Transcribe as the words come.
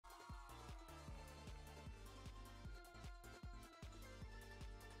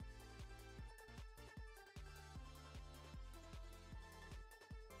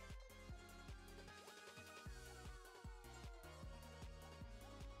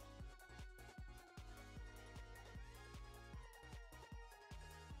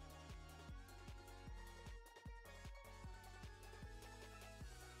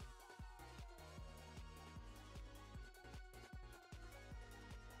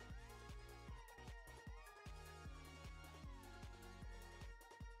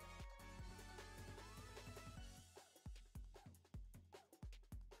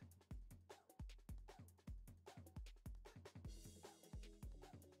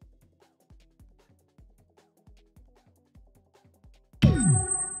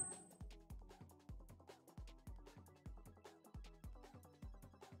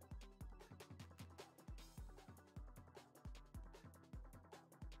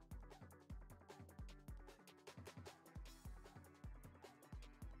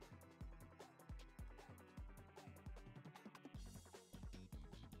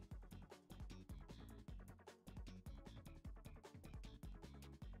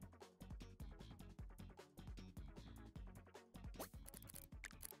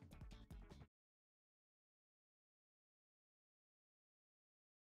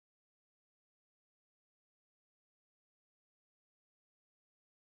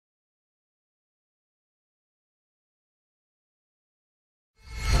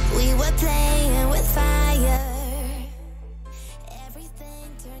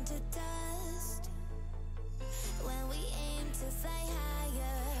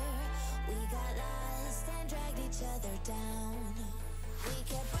each other down. We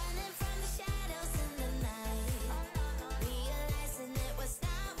kept running from the shadows in the night, realizing it was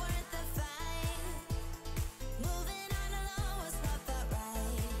not worth the fight. Moving on alone was what felt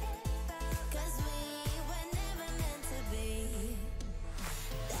right, 'cause we were never meant to be.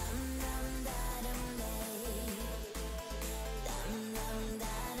 Dum dum da dum day, dum dum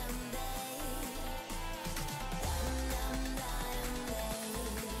da dum day, dum dum da dum day,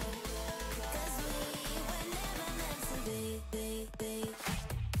 'cause we were never meant to be.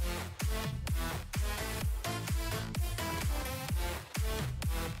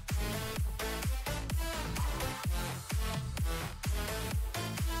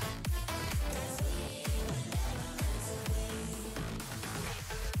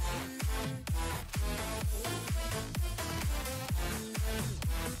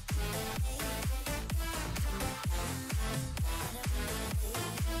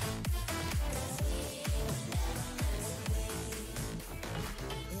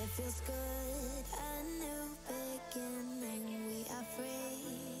 It feels good, a new beginning. We are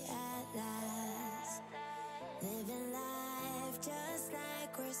free at last, living life just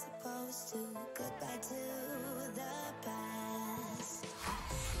like we're supposed to. Goodbye to the past,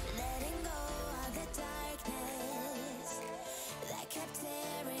 letting go of the darkness that kept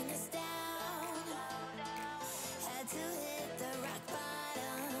tearing us down. Had to hit the rock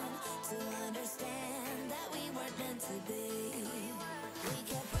bottom to understand that we weren't meant to be. We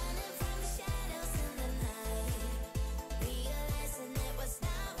kept running from the shadows in the night, realizing it was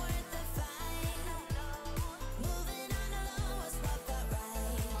not worth the fight. Moving on alone was what felt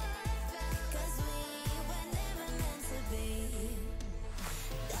right, 'cause we were never meant to be.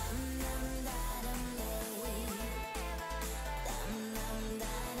 Dum dum da dum day, dum dum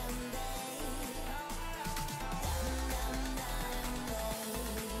da dum day, dum dum da dum day,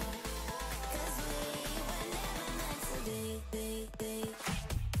 'cause we were never meant to be.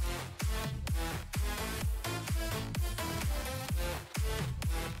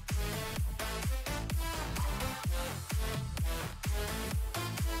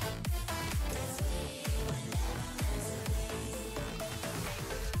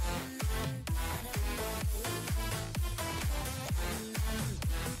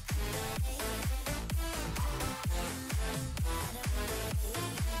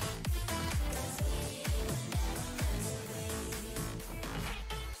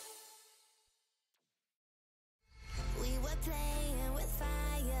 We were playing with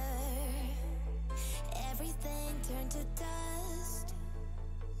fire, everything turned to dust.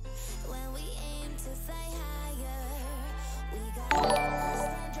 When we aimed to fly higher, we got lost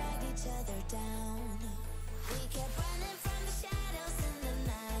and dragged each other down. We kept running from the shadows in the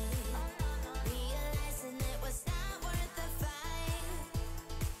night, realizing it was not worth the fight.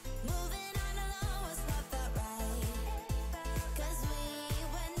 Moving on alone was what felt right, 'cause we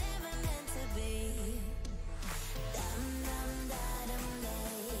were never meant to be. Dum dum da dum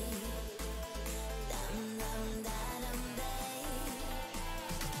day, dum dum da dum day,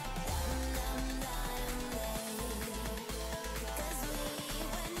 dum dum da dum day, 'cause we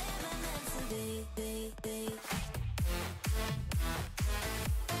were never meant to be.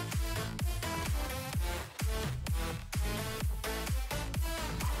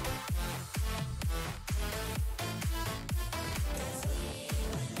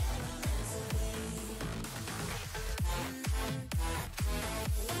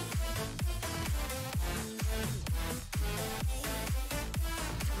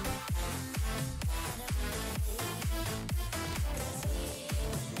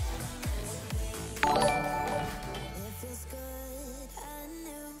 It feels good, a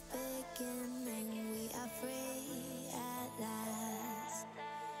new beginning. We are free at last,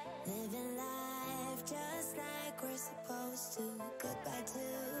 living life just like we're supposed to. Goodbye to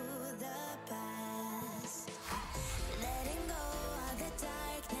the past, letting go of the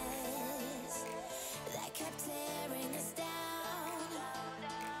darkness that kept tearing us down.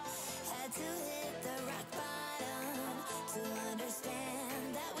 Had to hit the rock bottom to understand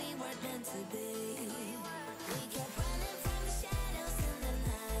that we weren't meant to be. We kept running from the shadows in the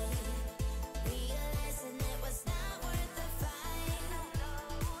night, realizing it was not worth the fight.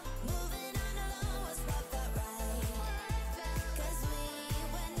 Moving on alone was what felt right,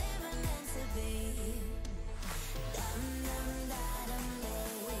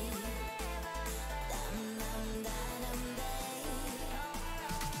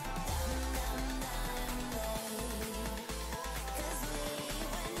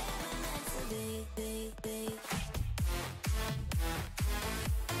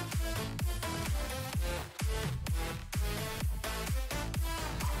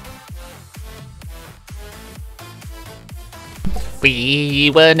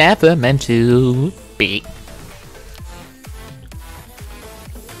 We were never meant to be.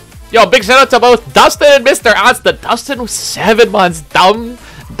 Yo, big shout out to both Dustin and Mr. Asta. Dustin was 7 months. Dadum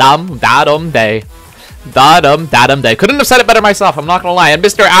day. Dadum day. Couldn't have said it better myself, I'm not gonna lie. And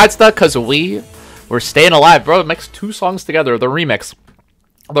Mr. Adsta, because we were staying alive. Bro, mixed 2 songs together. The remix.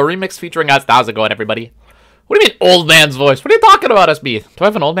 The remix featuring Adsta. How's it going, everybody? What do you mean, old man's voice? What are you talking about, SB? Do I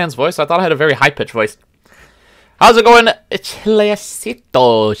have an old man's voice? I thought I had a very high-pitched voice. How's it going?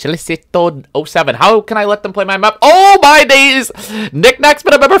 Chilecito07. How can I let them play my map? Oh my days! Knickknack's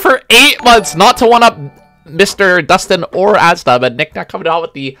been a member for 8 months. Not to one up Mr. Dustin or Adsta, but Knickknack coming out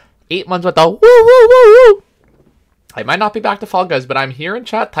with the 8 months with the woo woo woo woo. I might not be back to Fall Guys, but I'm here in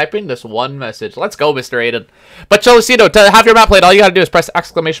chat typing this one message. Let's go, Mr. Aiden. But Chilecito, to have your map played, all you gotta do is press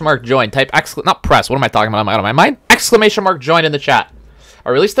exclamation mark join. Type not press. What am I talking about? Am I out of my mind? Exclamation mark join in the chat. I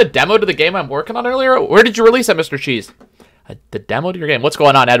released the demo to the game I'm working on earlier. Where did you release it, Mr. Cheese? The demo to your game. What's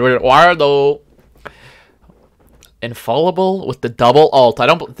going on, Edward Eduardo? Infallible with the double alt.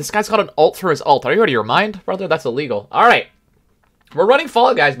 This guy's got an alt for his alt. Are you out of your mind, brother? That's illegal. All right. We're running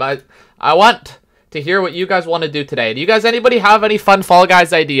Fall Guys, but I want to hear what you guys want to do today. Do you guys, anybody have any fun Fall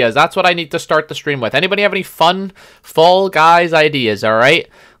Guys ideas? That's what I need to start the stream with. Anybody have any fun Fall Guys ideas, all right?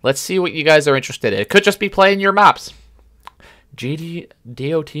 Let's see what you guys are interested in. It could just be playing your maps.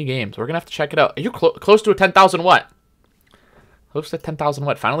 DOT Games. We're going to have to check it out. Are you close to a 10,000 what? Close to 10,000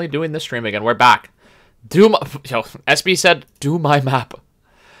 what? Finally doing this stream again. We're back. SB said, do my map.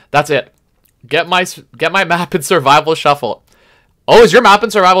 That's it. Get my map in Survival Shuffle. Oh, is your map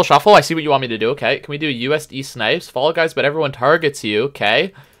in Survival Shuffle? I see what you want me to do. Okay. Can we do USD snipes? Fall Guys, but everyone targets you.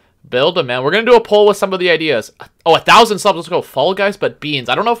 Okay. Build a man. We're going to do a poll with some of the ideas. Oh, 1,000 subs. Let's go. Fall Guys, but beans.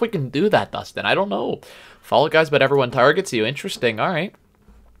 I don't know if we can do that, Dustin. I don't know. Fall Guys, but everyone targets you. Interesting. All right.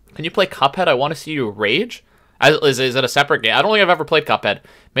 Can you play Cuphead? I want to see you rage. Is it a separate game? I don't think I've ever played Cuphead.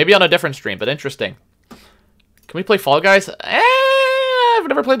 Maybe on a different stream, but interesting. Can we play Fall Guys? I've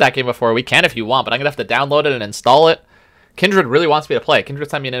never played that game before. We can if you want, but I'm going to have to download it and install it. Kindred really wants me to play. Kindred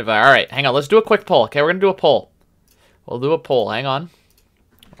sent me an invite. All right, hang on. Let's do a quick poll. Okay, we're going to do a poll. We'll do a poll. Hang on.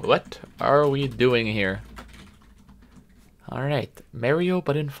 What are we doing here? All right. Mario,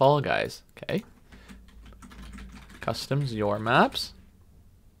 but in Fall Guys. Okay. Customs your maps.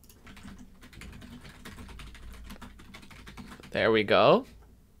 There we go.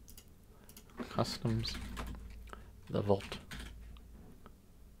 Customs the vault.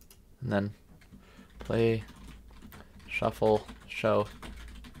 And then play, shuffle, show.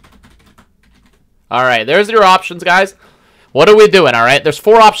 Alright, there's your options, guys. What are we doing, alright? There's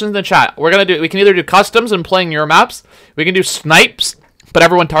 4 options in the chat. We can either do customs and playing your maps. We can do snipes, but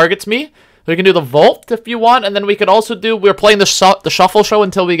everyone targets me. We can do the vault if you want, and then we could also do, we're playing the shuffle show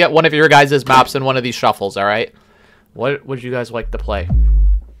until we get one of your guys' maps in one of these shuffles, alright? What would you guys like to play?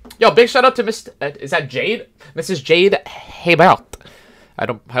 Yo, big shout out to is that Jade? Mrs. Jade Hebert. I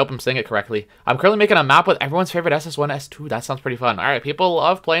hope I'm saying it correctly. I'm currently making a map with everyone's favorite SS1, S2. That sounds pretty fun. Alright, people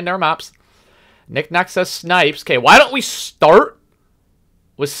love playing their maps. Knickknack says snipes. Okay, why don't we start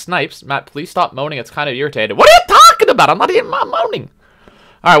with snipes? Matt, please stop moaning. It's kind of irritated. What are you talking about? I'm not even moaning.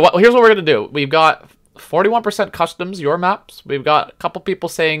 Alright, here's what we're going to do. We've got 41% customs, your maps. We've got a couple people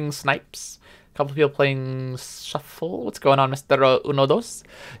saying snipes. A couple people playing shuffle. What's going on, Mr. Uno Dos?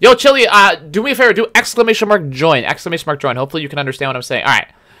 Yo, Chili, do me a favor. Do exclamation mark join. Exclamation mark join. Hopefully you can understand what I'm saying. All right.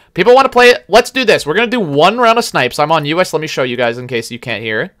 People want to play it. Let's do this. We're going to do 1 round of snipes. I'm on US. Let me show you guys in case you can't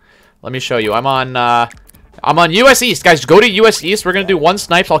hear. Let me show you. I'm on US East. Guys, go to US East. We're going to do 1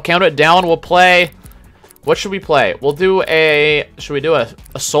 snipes. I'll count it down. We'll play... What should we play? We'll do a... Should we do a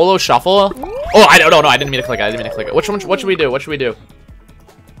solo shuffle? Oh, I don't know. I didn't mean to click it. I didn't mean to click it. What should we do? What should we do?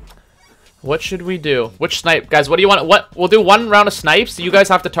 What should we do? Which snipe? Guys, what do you want? We'll do 1 round of snipes. You guys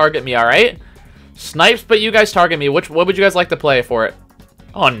have to target me, alright? Snipes, but you guys target me. What would you guys like to play for it?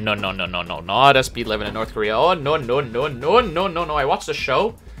 Oh, no. Not SB living in North Korea. Oh, no. I watched a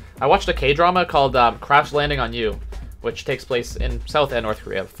show. I watched a K-drama called Crash Landing on You, which takes place in South and North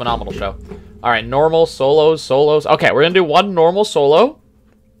Korea. Phenomenal show. Alright, normal, solos. Okay, we're gonna do 1 normal solo.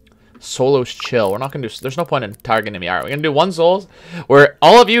 Solos chill. We're not gonna do. There's no point in targeting me. All right, we're gonna do 1 solos. Where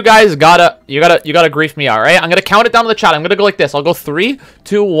all of you guys gotta grief me. All right, I'm gonna count it down in the chat. I'm gonna go like this. I'll go 3,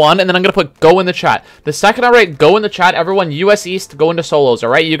 2, 1, and then I'm gonna put go in the chat. The second I write go in the chat, everyone US East go into solos.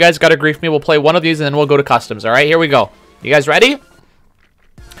 All right, you guys gotta grief me. We'll play 1 of these and then we'll go to customs. All right, here we go. You guys ready?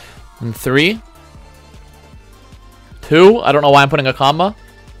 In 3, 2. I don't know why I'm putting a comma.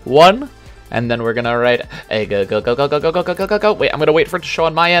 1. And then we're gonna write, hey, go. Wait, I'm gonna wait for it to show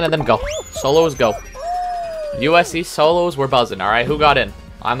on my end and then go. Solos, go. USC solos, we're buzzing, alright? Who got in?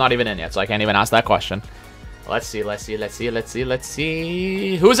 I'm not even in yet, so I can't even ask that question. Let's see, let's see, let's see, let's see, let's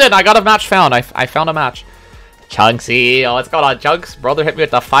see. Who's in? I got a match found. I found a match. Chunksy. Oh, what's going on, Chunks? Brother hit me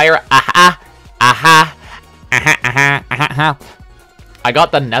with the fire. Aha. Aha. Aha. Aha. Aha. I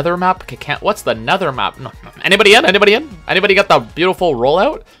got the nether map. Okay, can't. What's the nether map? No. Anybody in? Anybody in? Anybody got the beautiful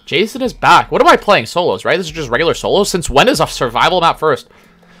rollout? Jason is back. What am I playing? Solos, right? This is just regular solos. Since when is a survival map first?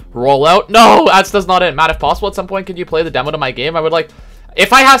 Rollout? No, that's not it. Matt, if possible, at some point, could you play the demo to my game? I would like...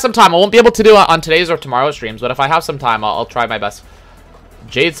 If I have some time, I won't be able to do it on today's or tomorrow's streams, but if I have some time, I'll try my best.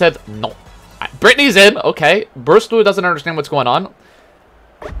 Jade said no. Brittany's in. Okay. Burstoo doesn't understand what's going on.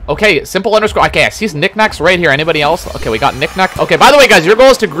 Okay, simple underscore. Okay, I see knickknacks right here. Anybody else? Okay, we got knickknack. Okay, by the way, guys, your goal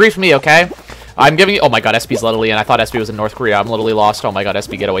is to grief me, okay? I'm giving you... Oh my god, SB's literally in. I thought SB was in North Korea. I'm literally lost. Oh my god,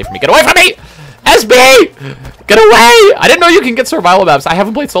 SB, get away from me. Get away from me! SB! Get away! I didn't know you can get survival maps. I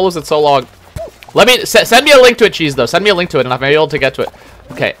haven't played solos in so long. Let me... Send me a link to it, Cheese, though. Send me a link to it, and I may be able to get to it.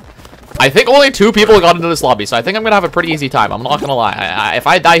 Okay. I think only 2 people got into this lobby, so I think I'm going to have a pretty easy time. I'm not going to lie. If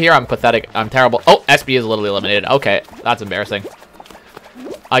I die here, I'm pathetic. I'm terrible. Oh, SB is literally eliminated. Okay, that's embarrassing.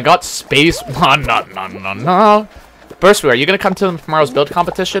 I got space. No. Burstoo, are you going to come to tomorrow's build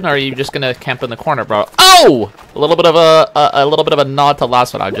competition, or are you just going to camp in the corner, bro? Oh! A little bit of a nod to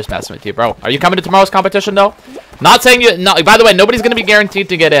last one. I'm just messing with you, bro. Are you coming to tomorrow's competition, though? Not saying you... No, by the way, nobody's going to be guaranteed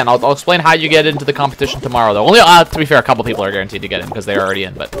to get in. I'll explain how you get into the competition tomorrow, though. Only, to be fair, a couple people are guaranteed to get in because they're already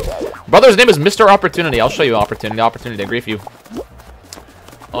in, but... Brother's name is Mr. Opportunity. I'll show you opportunity to grief you.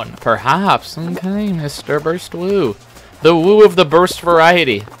 Oh, perhaps. Okay, Mr. Burst Woo. The woo of the burst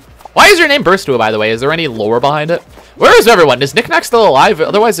variety. Why is your name Burstoo, by the way? Is there any lore behind it? Where is everyone? Is Knickknack still alive?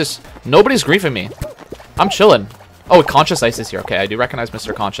 Otherwise, nobody's griefing me. I'm chilling. Oh, Conscious Ice is here. Okay, I do recognize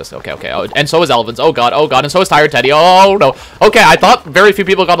Mr. Conscious. Okay. Oh, and so is Elvins. Oh, God. And so is Tired Teddy. Oh, no. Okay, I thought very few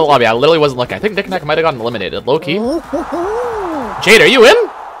people got in the lobby. I literally wasn't looking. I think Knickknack might have gotten eliminated. Low-key. Jade, are you in?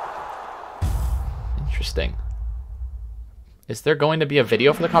 Interesting. Is there going to be a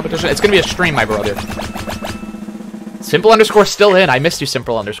video for the competition? It's going to be a stream, my brother. Simple underscore still in. I missed you,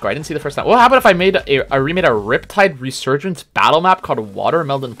 Simple underscore. I didn't see the first time. What happened if I remade a Riptide Resurgence battle map called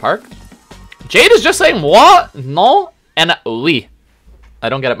Watermelon Park? Jade is just saying what? No and oui. I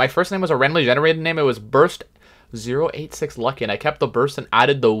don't get it. My first name was a randomly generated name. It was Burst 086 Lucky, and I kept the burst and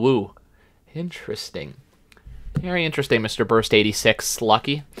added the woo. Interesting. Very interesting, Mr. Burst 86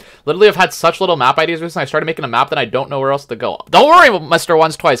 Lucky. Literally, I've had such little map ideas recently. I started making a map that I don't know where else to go. Don't worry, Mr.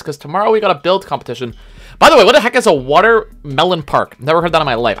 Once Twice, because tomorrow we got a build competition. By the way, what the heck is a Watermelon Park? Never heard that in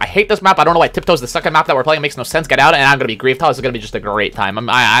my life. I hate this map. I don't know why Tiptoe's the second map that we're playing. It makes no sense. Get out, and I'm going to be griefed. This is going to be just a great time.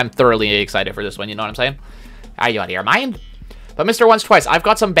 I'm thoroughly excited for this one. You know what I'm saying? Are you out of your mind? But Mr. Once Twice, I've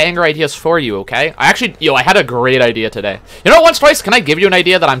got some banger ideas for you, okay? I had a great idea today. You know what, Once Twice? Can I give you an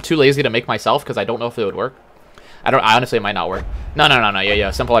idea that I'm too lazy to make myself because I don't know if it would work? I honestly, it might not work. No.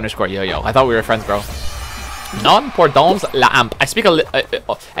 Yo. Simple underscore yo. I thought we were friends, bro. Non pardons la amp. I speak a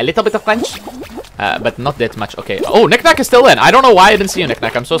little bit of French, but not that much. Okay. Oh, Knickknack is still in. I don't know why I didn't see you,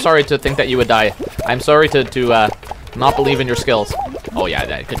 Knickknack. I'm so sorry to think that you would die. I'm sorry to not believe in your skills. Oh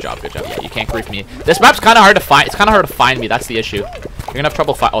yeah, good job. Yeah, you can't grief me. This map's kind of hard to find. It's kind of hard to find me. That's the issue. You're gonna have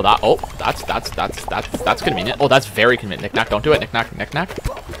trouble find. Oh, that's convenient. Oh, that's very convenient. Knickknack, don't do it. Knickknack.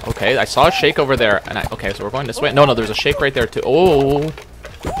 Okay, I saw a shake over there, and okay, so we're going this way. No, there's a shake right there too. Oh,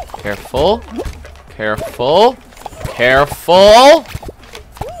 careful. Go!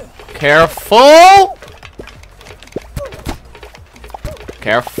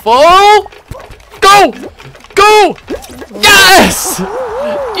 Yes!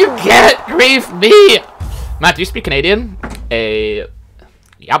 You can't grief me! Matt, do you speak Canadian?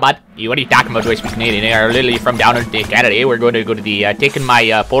 Yeah, bud. What are you talking about? Do I speak Canadian? We're literally from down in Canada. We're going to go to the, taking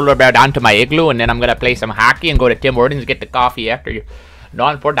my polar bear down to my igloo, and then I'm going to play some hockey and go to Tim Hortons, get the coffee after you.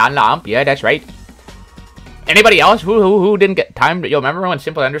 Non pour dans la amp. Yeah, that's right. Anybody else who didn't get time to... Yo, remember when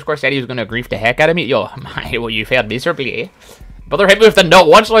Simple underscore said he was going to grief the heck out of me? Yo, well, you failed miserably, eh? Brother hit me with the no.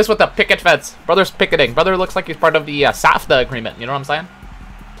 One slice with the picket fence. Brother's picketing. Brother looks like he's part of the SAFTA agreement. You know what I'm saying?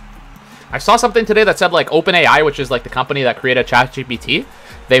 I saw something today that said, like, OpenAI, which is, like, the company that created ChatGPT.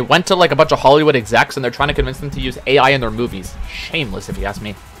 They went to, like, a bunch of Hollywood execs, and they're trying to convince them to use AI in their movies. Shameless, if you ask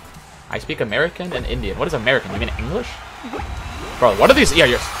me. I speak American and Indian. What is American? You mean English? Bro, what are these? Yeah,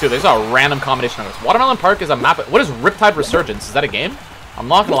 dude, there's a random combination of this. Watermelon Park is a map. What is Riptide Resurgence? Is that a game? I'm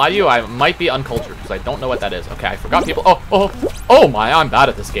not gonna lie to you, I might be uncultured because I don't know what that is. Okay, I forgot people. Oh my, I'm bad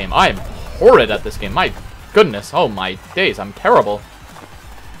at this game. I am horrid at this game. My goodness. Oh my days, I'm terrible.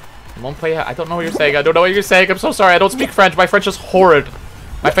 I won't play. I don't know what you're saying. I'm so sorry. I don't speak French. My French is horrid.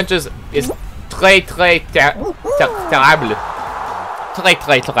 My French is très terrible.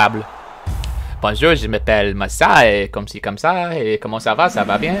 Très terrible. Bonjour, je m'appelle Massa, et comme ci, comme ça, et comment ça va? Ça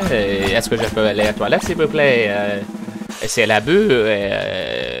va bien? Est-ce que je peux aller à la toilette, s'il vous plaît? C'est l'abus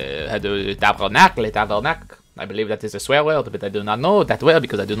de tabernacle, tabernacle. I believe that is a swear word, but I do not know that well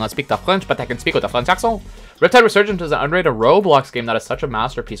because I do not speak the French, but I can speak with a French accent. Riptide Resurgence is an underrated Roblox game that is such a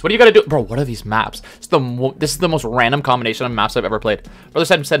masterpiece. What do you gotta do? Bro, what are these maps? This is the most random combination of maps I've ever played. Brother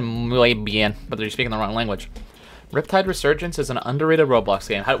said muy bien, but they're speaking the wrong language. Riptide Resurgence is an underrated Roblox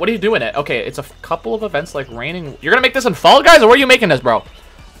game. What do you do in it? Okay, it's a couple of events like raining. You're gonna make this in Fall Guys, or where are you making this, bro?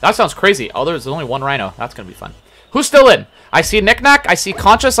 That sounds crazy. Oh, there's only one rhino. That's gonna be fun. Who's still in? I see Knickknack, I see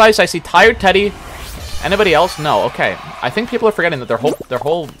Conscious Ice, I see Tired Teddy. Anybody else? No. Okay. I think people are forgetting that their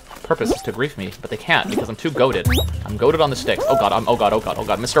whole purpose is to grief me, but they can't because I'm too goated. I'm goated on the sticks. Oh god. Oh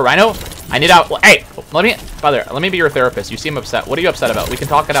god. Mr. Rhino, I need out. Hey, let me be your therapist. You seem upset. What are you upset about? We can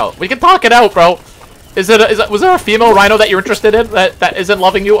talk it out. We can talk it out, bro. Was there a female rhino that you're interested in that isn't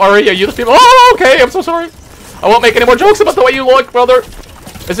loving you? Or are you the female? Oh, okay. I'm so sorry. I won't make any more jokes about the way you look, brother.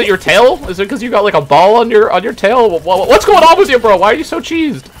 Is it your tail? Is it because you got like a ball on your tail? What's going on with you, bro? Why are you so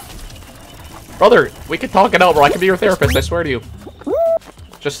cheesed? Brother, we can talk it out, bro. I can be your therapist, I swear to you.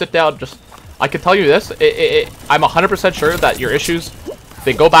 Just sit down, I can tell you this. I'm 100% sure that your issues,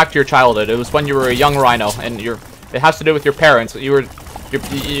 they go back to your childhood. It was when you were a young rhino, and it has to do with your parents. Your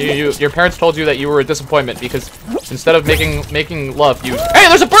parents told you that you were a disappointment because instead of making love, you... Hey,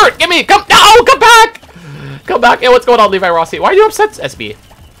 there's a bird! Give me! Come back! Come back! Hey, what's going on, Levi Rossi? Why are you upset, SB?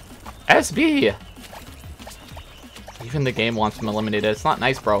 SB! Even the game wants him eliminated. It's not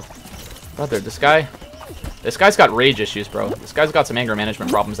nice, bro. Brother, this guy's got rage issues, bro. This guy's got some anger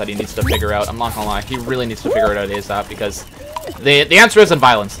management problems that he needs to figure out. I'm not gonna lie. He really needs to figure it out ASAP because the answer isn't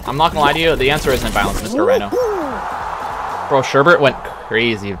violence. I'm not gonna lie to you. The answer isn't violence, Mr. Rhino. Bro, Sherbert went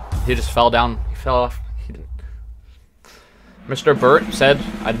crazy. He just fell down. He fell off. Mr. Burt said,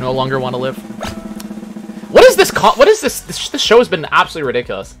 I no longer want to live. What is this? What is this? This show has been absolutely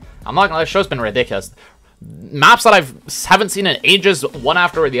ridiculous. I'm not gonna lie. This show's been ridiculous. Maps that I haven't seen in ages, one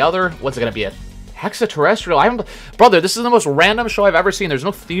after the other. What's it gonna be? A hexaterrestrial? Brother, this is the most random show I've ever seen. There's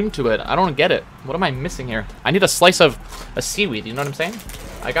no theme to it. I don't get it. What am I missing here? I need a slice of a seaweed. You know what I'm saying?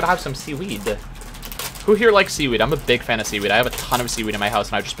 I gotta have some seaweed. Who here likes seaweed? I'm a big fan of seaweed. I have a ton of seaweed in my house,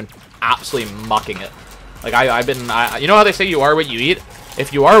 and I've just been absolutely mucking it. Like you know how they say you are what you eat?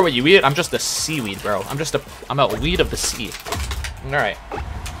 If you are what you eat, I'm just a seaweed, bro. I'm a weed of the sea. All right.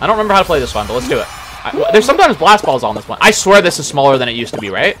 I don't remember how to play this one, but let's do it. There's sometimes blast balls on this one. I swear this is smaller than it used to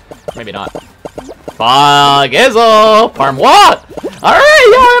be, right? Maybe not. Gizzle! Farm what? Alright,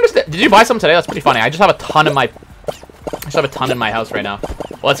 yeah, I understand. Did you buy some today? That's pretty funny. I just have a ton in my house right now.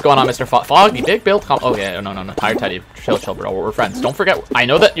 What's going on, Mr. Foggy? Big build oh yeah, no. Tired Teddy. Chill, bro. We're friends. Don't forget. I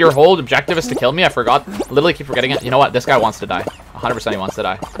know that your whole objective is to kill me. I forgot. Literally keep forgetting it. You know what? This guy wants to die. 100% he wants to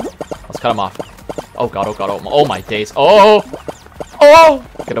die. Let's cut him off. Oh god. Oh my days. Oh!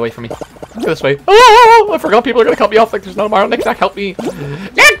 Get away from me. Go this way. Oh! I forgot people are gonna cut me off like there's no tomorrow. Knick-knack, help me.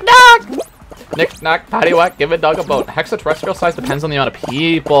 Knick-knack! Knick-knack, paddywhack, give a dog a bone. Hexaterrestrial size depends on the amount of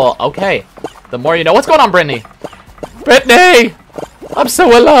people. Okay. The more you know. What's going on, Brittany? Brittany! I'm so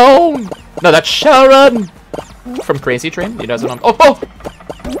alone! No, that's Sharon! From Crazy Train. You guys know what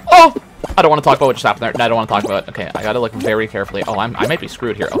Oh! I don't want to talk about what just happened there. No, I don't want to talk about it. Okay, I gotta look very carefully. Oh, I might be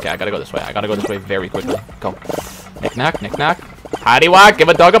screwed here. Okay, I gotta go this way. I gotta go this way very quickly. Go. Knick-knack, knick-knack. Paddywhack, give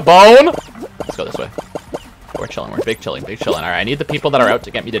a dog a bone! Let's go this way. We're chilling. We're big chilling. Alright, I need the people that are out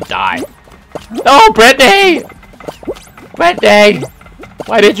to get me to die. No, Brittany! Brittany!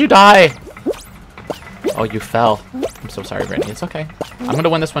 Why did you die? Oh, you fell. I'm so sorry, Brittany. It's okay. I'm gonna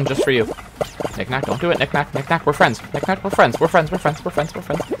win this one just for you. Knick-knack, don't do it. Knick-knack, knick-knack. We're friends. Knick-knack, we're friends.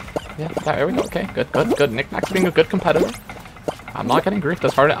 Yeah, there we go. Okay, good. Knick-knack's being a good competitor. I'm not getting griefed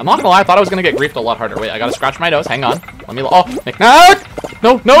as hard. I'm not gonna lie, I thought I was gonna get griefed a lot harder. Wait, I gotta scratch my nose. Hang on. Let me. Oh, Knick-knack!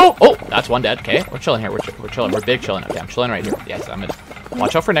 No! Oh, that's one dead. Okay, we're chilling here. We're chilling. We're big chilling. Okay, I'm chilling right here. Yes, I'm gonna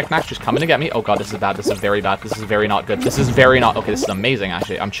watch out for Knick-knack. She's coming to get me. Oh god, this is bad. This is very bad. This is very not good. This is very not. Okay, this is amazing.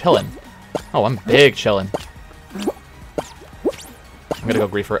 Actually, I'm chilling. Oh, I'm big chilling. I'm gonna go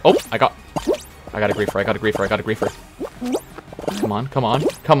grief her. Oh, I gotta grief her. Come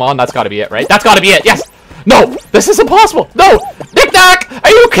on. That's gotta be it, right? That's gotta be it. Yes. No, this is impossible. No, Knick-knack,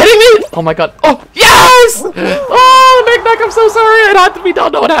 are you kidding me? Oh my god. Oh, yes! Oh, Knick-knack, I'm so sorry. It had to be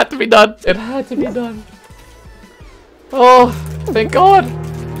done. No, it had to be done. Oh, thank God.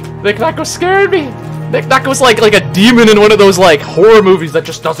 Knick-knack was scaring me. Knick-knack was like a demon in one of those like horror movies that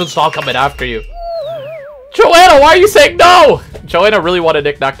just doesn't stop coming after you. Joanna, why are you saying no? Joanna really wanted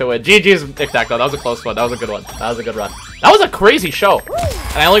Knick-knack to win. GG's Knick-knack though. That was a close one. That was a good one. That was a good run. That was a crazy show.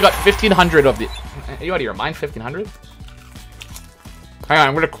 And I only got 1,500 of the... Are you out of your mind? 1,500? Hang on,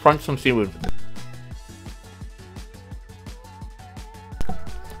 I'm gonna crunch some seaweed.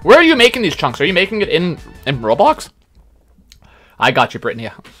 Where are you making these chunks? Are you making it in Roblox? I got you, Brittany.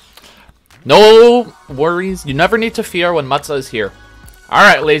 No worries. You never need to fear when Mutza is here. All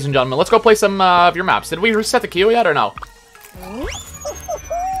right, ladies and gentlemen, let's go play some of your maps. Did we reset the queue yet or no?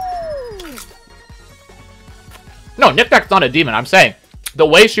 No, Knick Knack's not a demon. I'm saying the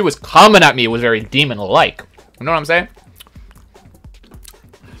way she was coming at me was very demon-like. You know what I'm saying?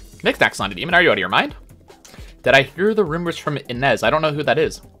 Knick Knack's not a demon. Are you out of your mind? Did I hear the rumors from Inez? I don't know who that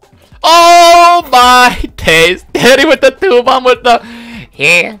is. Oh my days! Danny with the two bomb with the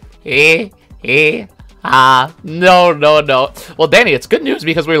no. Well, Danny, it's good news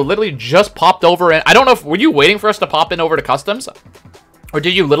because we literally just popped over in. I don't know if were you waiting for us to pop in over to customs, or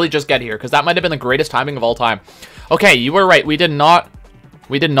did you literally just get here? Because that might have been the greatest timing of all time. Okay, you were right. We did not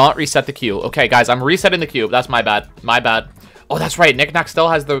reset the queue. Okay, guys, I'm resetting the queue. That's my bad. My bad. Oh, that's right. Knick Knack still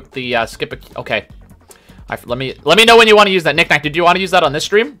has the skip. Okay. Let me know when you want to use that. Knick Knack, did you want to use that on this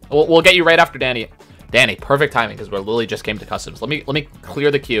stream? We'll get you right after Danny. Danny, perfect timing because we're literally just came to customs. Let me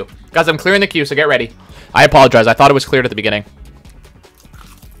clear the queue. Guys, I'm clearing the queue, so get ready. I apologize. I thought it was cleared at the beginning.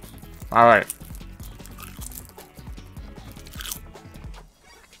 All right.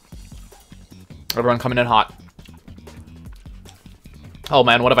 Everyone coming in hot. Oh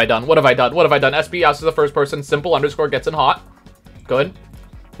man, what have I done? What have I done? What have I done? SB asks the first person. Simple underscore gets in hot. Good.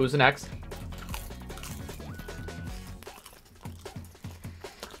 Who's the next?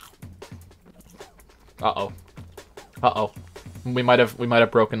 Uh-oh. Uh-oh. We might have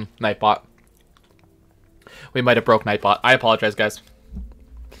broken Nightbot. We might have broke Nightbot. I apologize, guys.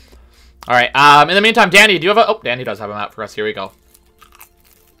 Alright, in the meantime, Danny, do you have a... Oh, Danny does have a map for us. Here we go.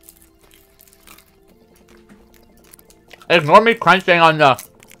 Ignore me crunching on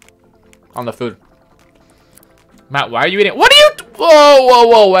the food. Matt, why are you eating? What are you...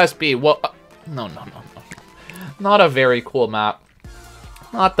 Whoa, SB. Whoa. No. Not a very cool map.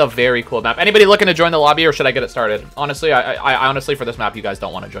 Not the very cool map. Anybody looking to join the lobby, or should I get it started? Honestly, I honestly, for this map, you guys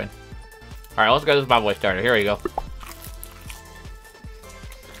don't want to join. All right, let's get this bad boy started. Here we go.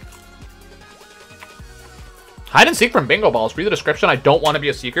 Hide and seek from Bingo Balls. Read the description. I don't want to be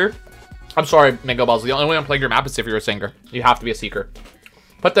a seeker. I'm sorry, Bingo Balls. The only way I'm playing your map is if you're a singer. You have to be a seeker.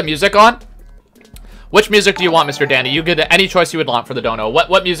 Put the music on. Which music do you want, Mr. Danny? You get any choice you would want for the dono.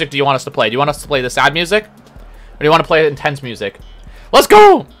 What music do you want us to play? Do you want us to play the sad music? Or do you want to play intense music? Let's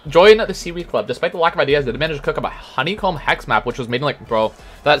go! Join the Seaweed Club. Despite the lack of ideas, they managed to cook up a honeycomb hex map, which was made in, like, bro,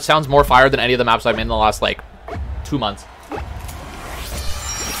 that sounds more fire than any of the maps I've made in the last, like, 2 months.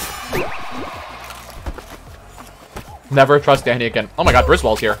 Never trust Danny again. Oh my god,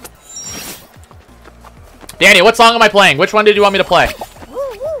 Briswell's here. Danny, what song am I playing? Which one did you want me to play?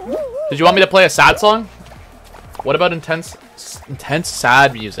 Did you want me to play a sad song? What about intense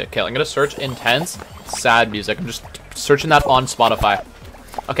sad music? Okay, I'm gonna search intense sad music. I'm just searching that on Spotify.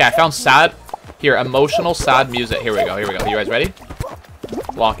 Okay, I found sad. Here, emotional sad music. Here we go. You guys ready?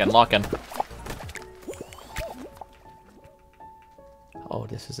 Lock in. Oh,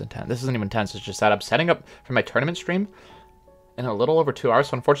 this is intense. This isn't even intense. It's just sad. I'm setting up for my tournament stream in a little over 2 hours.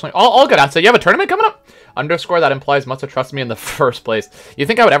 So unfortunately, all good. I'd say you have a tournament coming up. Underscore that implies must have trusted me in the first place. You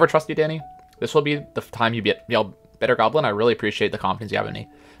think I would ever trust you, Danny? This will be the time you yell Better Goblin. I really appreciate the confidence you have in me,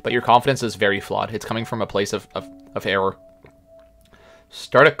 but your confidence is very flawed. It's coming from a place of error.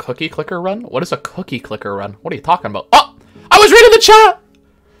 Start a cookie clicker run? What is a cookie clicker run? What are you talking about? Oh! I was reading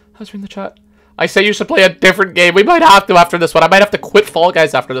the chat! I say you should play a different game. We might have to after this one. I might have to quit Fall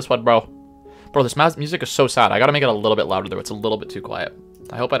Guys after this one, bro. Bro, this music is so sad. I gotta make it a little bit louder, though. It's a little bit too quiet.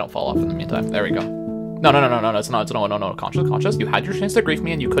 I hope I don't fall off in the meantime. There we go. No. It's no. Conscious. You had your chance to grief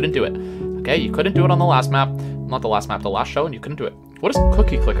me, and you couldn't do it. Okay, you couldn't do it on the last map. Not the last map, the last show, and you couldn't do it. What is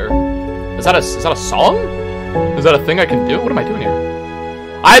cookie clicker? Is that a song? Is that a thing I can do? What am I doing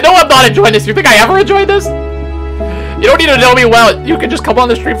here? I know I'm not enjoying this. You think I ever enjoyed this? You don't need to know me well. You can just come on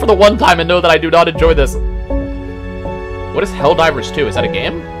the stream for the one time and know that I do not enjoy this. What is Helldivers 2? Is that a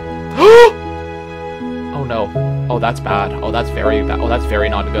game? Oh no. Oh, that's bad. Oh, that's very bad. Oh, that's very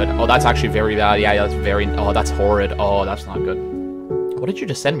not good. Oh, that's actually very bad. Yeah, that's very... Oh, that's horrid. Oh, that's not good. What did you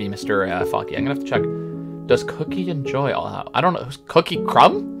just send me, Mr. Focky? I'm gonna have to check. Does Cookie enjoy all that? I don't know. Cookie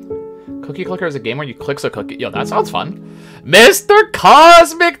Crumb? Cookie Clicker is a game where you click a cookie. Yo, that sounds fun. Mr.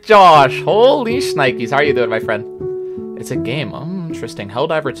 Cosmic Josh! Holy shnikes. How are you doing, my friend? It's a game. Interesting.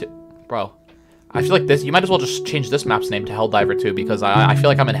 Helldiver 2. Bro. I feel like this... You might as well just change this map's name to Helldiver 2 because I feel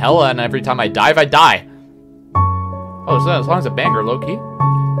like I'm in hell and every time I dive, I die. Oh, so as long as a banger, low-key.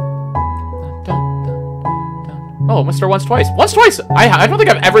 Oh, Mr. Once Twice. Once Twice! I don't think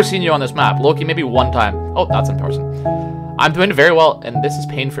I've ever seen you on this map. Loki, maybe one time. Oh, that's in person. I'm doing very well, and this is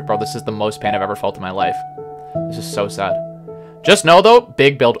pain-free, bro. This is the most pain I've ever felt in my life. This is so sad. Just know, though,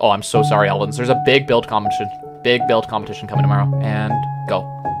 big build... Oh, I'm so sorry, Elvins. There's a big build competition. Big build competition coming tomorrow. And go.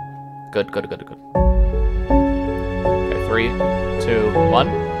 Good, good, good, good. Okay, 3, 2, 1.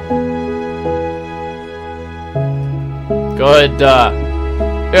 Good,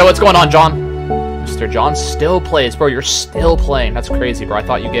 Yeah, what's going on, John? Mr. John still plays. Bro, you're still playing. That's crazy, bro. I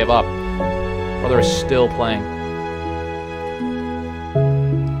thought you gave up. Brother is still playing.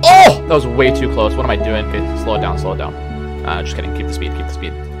 Oh! That was way too close. What am I doing? Okay, slow it down, slow it down. Just kidding. Keep the speed, keep the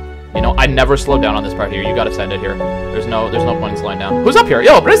speed. You know, I never slowed down on this part here. You gotta send it here. There's no point in slowing down. Who's up here?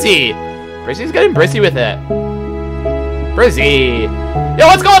 Yo, Brizzy! Brizzy's getting Brizzy with it. Brizzy! Yo,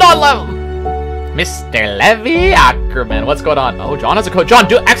 what's going on, Level? Mr. Levy Ackerman, what's going on? Oh, John has a code. John,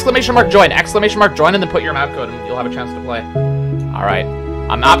 do exclamation mark join, and then put your map code, and you'll have a chance to play. All right,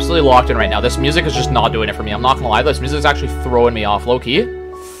 I'm absolutely locked in right now. This music is just not doing it for me. I'm not gonna lie, this music is actually throwing me off, low key.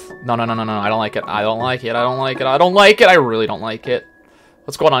 No, I don't like it. I don't like it. I don't like it. I don't like it. I really don't like it.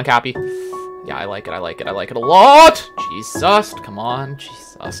 What's going on, Cappy? Yeah, I like it. I like it. I like it a lot. Jesus, come on,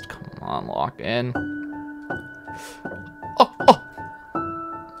 Jesus, come on, lock in. Oh.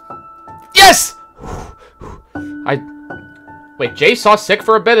 Yes! Wait, Jay saw sick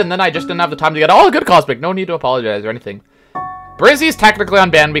for a bit, and then I just didn't have the time to get all good, Cosmic. No need to apologize or anything. Brizzy's technically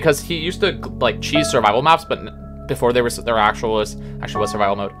unbanned because he used to, like, cheese survival maps, but before there was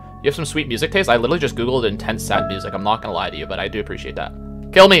survival mode. You have some sweet music taste. I literally just Googled intense sad music. I'm not gonna lie to you, but I do appreciate that.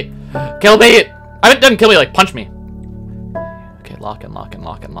 Kill me! Kill me! I mean, doesn't kill me, like, punch me. Okay, lock in.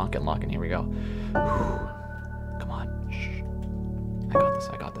 Here we go. Come on. Shh. I got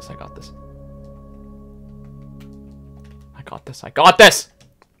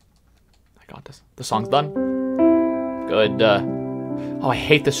this. The song's done. Good, Oh, I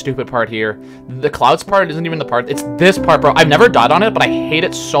hate the stupid part here. The clouds part isn't even the part. It's this part, bro. I've never died on it, but I hate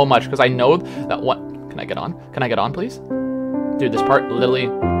it so much because I know that what... Can I get on? Can I get on, please? Dude, this part literally...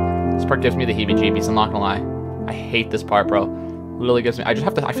 This part gives me the heebie-jeebies, I'm not gonna lie. I hate this part, bro. Literally gives me... I just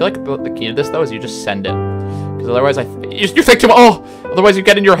have to... I feel like the key to this, though, is you just send it. Because otherwise, you think too much. Oh! Otherwise, you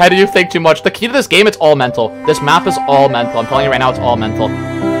get in your head and you think too much. The key to this game, it's all mental. This map is all mental. I'm telling you right now, it's all mental.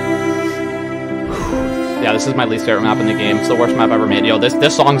 Yeah, this is my least favorite map in the game. It's the worst map ever made. Yo,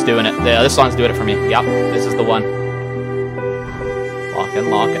 this song's doing it. Yeah, this song's doing it for me. Yep, this is the one. Lock in.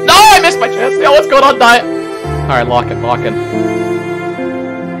 No, I missed my chance. Yo, what's going on, Diet? All right, lock in.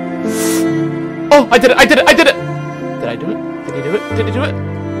 Oh, I did it. Did I do it? Did he do it?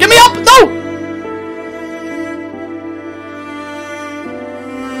 Get me up! No!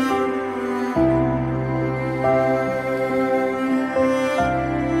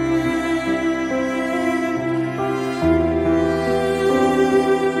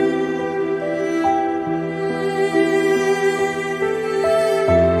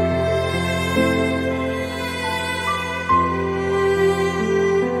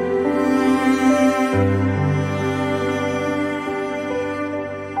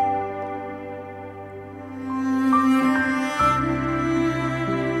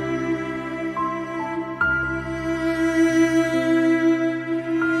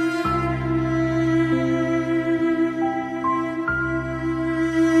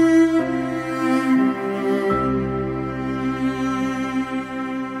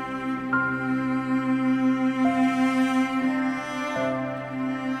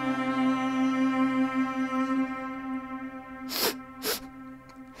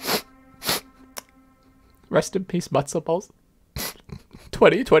 Rest in peace, Matzo Balls.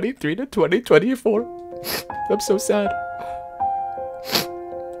 2023 to 2024. I'm so sad.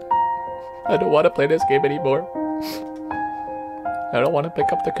 I don't want to play this game anymore. I don't want to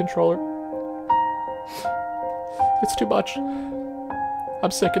pick up the controller. It's too much.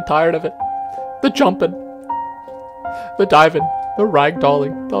 I'm sick and tired of it. The jumping. The diving. The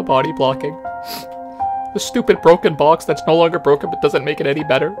ragdolling. The body blocking. The stupid broken box that's no longer broken but doesn't make it any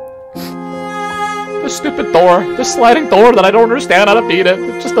better. The stupid door. The sliding door that I don't understand how to beat it.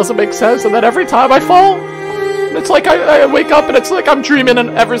 It just doesn't make sense, and then every time I fall, it's like I wake up and it's like I'm dreaming, and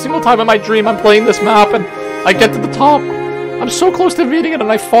every single time in my dream I'm playing this map and I get to the top. I'm so close to beating it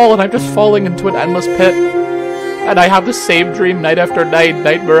and I fall, and I'm just falling into an endless pit. And I have the same dream night after night,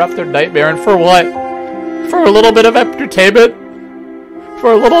 nightmare after nightmare, and for what? For a little bit of entertainment?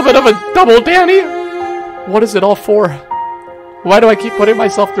 For a little bit of a double Danny? What is it all for? Why do I keep putting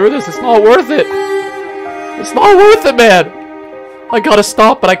myself through this? It's not worth it. It's not worth it, man. I gotta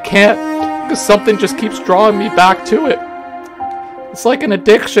stop, but I can't. Because something just keeps drawing me back to it. It's like an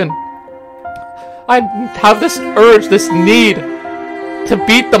addiction. I have this urge, this need to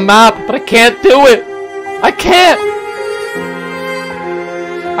beat the map, but I can't do it. I can't.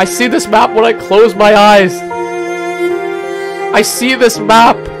 I see this map when I close my eyes. I see this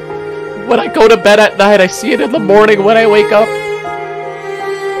map when I go to bed at night. I see it in the morning when I wake up.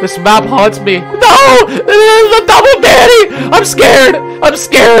 This map haunts me. No! The double Danny! I'm scared! I'm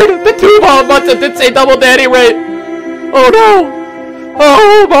scared! The 2-bomb button did say double Danny right. Oh no!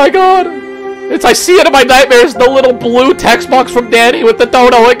 Oh my god! I see it in my nightmares, the little blue text box from Danny with the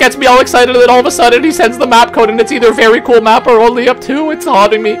dono. It gets me all excited, and then all of a sudden he sends the map code, and it's either very cool map or only up 2. It's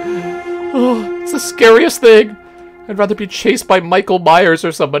haunting me. Oh, it's the scariest thing. I'd rather be chased by Michael Myers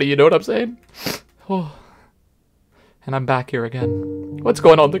or somebody, you know what I'm saying? Oh. And I'm back here again. What's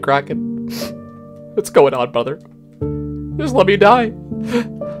going on, the Kraken? What's going on, brother? Just let me die.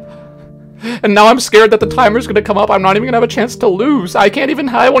 And now I'm scared that the timer's gonna come up. I'm not even gonna have a chance to lose. I won't even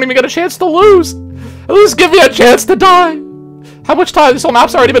get a chance to lose. At least give me a chance to die. How much time? This whole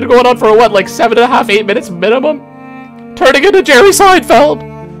map's already been going on for what, like 7.5, 8 minutes minimum? Turning into Jerry Seinfeld.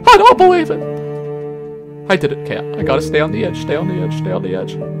 I don't believe it. I did it. Okay, I gotta stay on the edge, stay on the edge, stay on the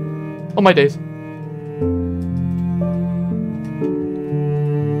edge. Oh my days.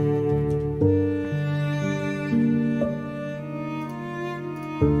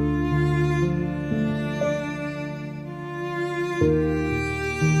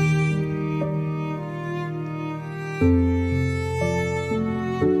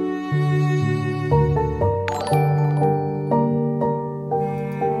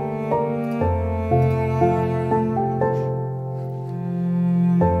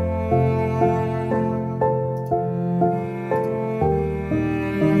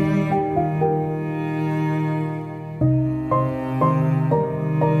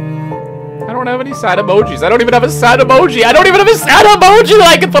 Sad emojis. I don't even have a sad emoji. I don't even have a sad emoji that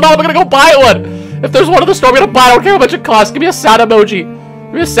I can put on. I'm gonna go buy one. If there's one in the store, I'm gonna buy it. I don't care how much it costs. Give me a sad emoji.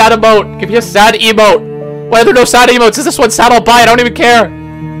 Give me a sad emote. Give me a sad emote. Why are there no sad emotes? Is this one sad? I'll buy it. I don't even care.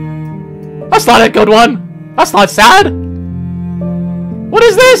 That's not a good one. That's not sad. What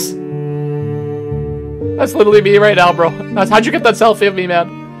is this? That's literally me right now, bro. How'd you get that selfie of me,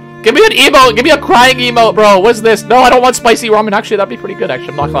 man? Give me an emote. Give me a crying emote, bro. What's this? No, I don't want spicy ramen. Actually, that'd be pretty good. Actually,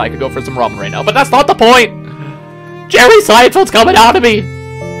 I'm not gonna lie. I could go for some ramen right now. But that's not the point. Jerry Seinfeld's coming out of me.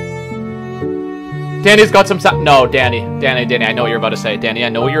 Danny's got some No, Danny. Danny, I know what you're about to say. Danny, I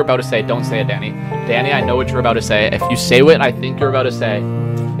know what you're about to say. Don't say it, Danny. Danny, I know what you're about to say. If you say what I think you're about to say.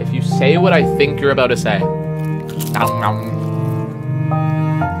 If you say what I think you're about to say. Nom, nom.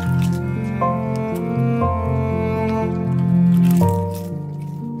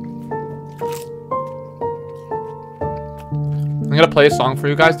 I'm gonna play a song for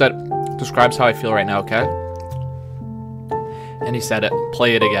you guys that describes how I feel right now, okay? And he said it.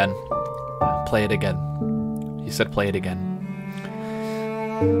 Play it again. Play it again. He said play it again.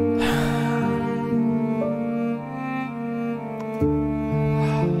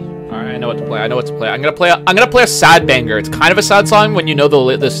 Alright, I know what to play. I know what to play. I'm gonna play a sad banger. It's kind of a sad song when you know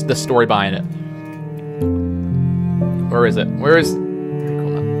the story behind it. Where is it? Where is...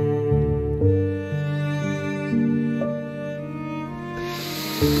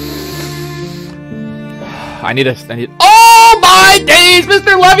 I need... Oh my days!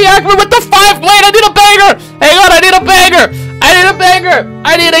 Mr. Levy Ackerman with the 5 blade! I need a banger! Hang on, I need a banger! I need a banger!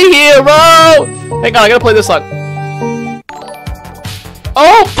 I need a hero! Hang on, I gotta play this song.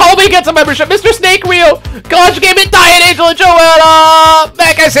 Oh, Toby gets a membership! Mr. Snake Rio! Conjugate Game It, Diet Angel and Joella!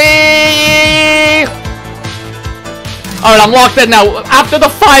 Legacy! Alright, I'm locked in now. After the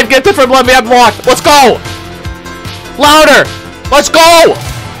 5 gifted from Levy, I'm locked. Let's go! Louder! Let's go!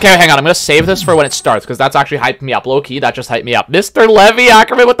 Okay, hang on. I'm gonna save this for when it starts, because that's actually hyped me up. Low-key, that just hyped me up. Mr. Levy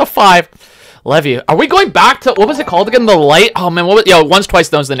Ackerman with the 5. Levy, are we going back to... What was it called again? The Light? Oh, man, what was... Yo, Once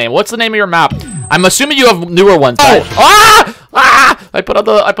Twice knows the name. What's the name of your map? I'm assuming you have newer ones, right? Oh! Ah! Ah! I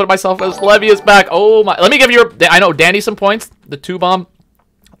put myself as Levy is back. Oh, my... Let me give you... I know, Danny some points. The 2-bomb.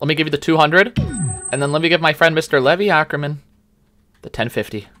 Let me give you the 200. And then let me give my friend Mr. Levy Ackerman the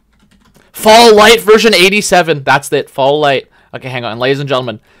 1050. Fall Light version 87. That's it. Fall Light. Okay, hang on. Ladies and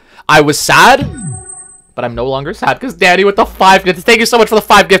gentlemen, I was sad, but I'm no longer sad because Danny with the 5 gifted. Thank you so much for the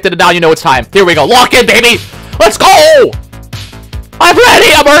 5 gifted, and now you know it's time. Here we go. Lock in, baby. Let's go. I'm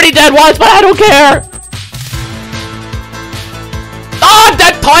ready. I'm already dead once, but I don't care. Ah, I'm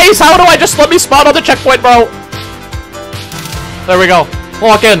dead twice. How do I just let me spawn on the checkpoint, bro? There we go.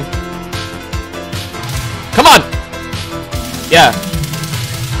 Lock in. Come on. Yeah.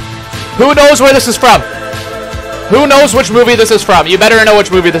 Who knows where this is from? Who knows which movie this is from? You better know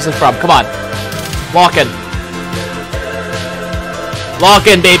which movie this is from. Come on. Lock in. Lock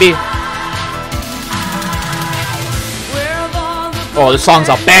in, baby. Oh, this song's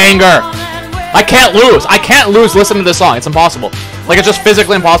a banger. I can't lose. I can't lose listening to this song. It's impossible. Like, it's just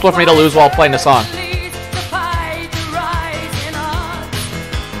physically impossible for me to lose while playing the song.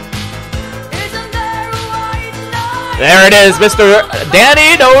 There it is, Mr.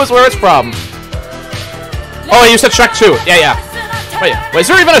 Danny knows where it's from. Oh, you said Shrek 2. Yeah. Wait, is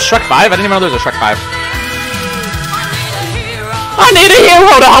there even a Shrek 5? I didn't even know there was a Shrek 5. I need a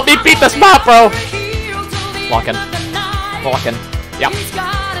hero to help me beat this map, bro. Lock in. Yep.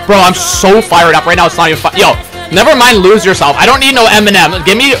 Bro, I'm so fired up right now. It's not even fun. Yo, never mind lose yourself. I don't need no Eminem.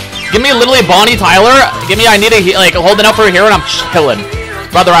 Give me literally Bonnie Tyler. Give me I need a like holding up for a hero and I'm chilling.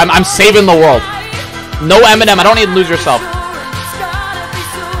 Brother, I'm saving the world. No Eminem. I don't need lose yourself.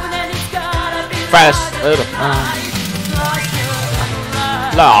 Press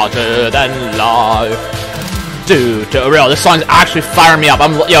larger than life. Dude, real, this song's actually firing me up.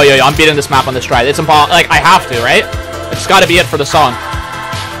 Yo, I'm beating this map on this try. It's impossible. Like, I have to, right? It's gotta be it for the song.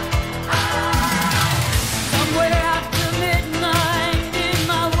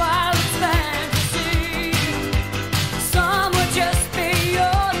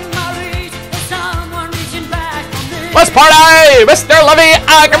 Let's party! Mr. Levy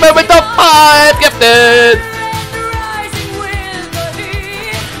Ackerman with the 5 gifted!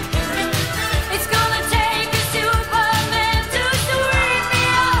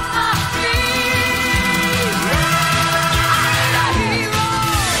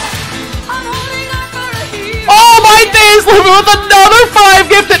 Oh my days, Levy with another 5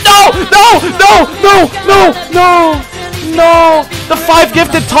 gifted! No! The 5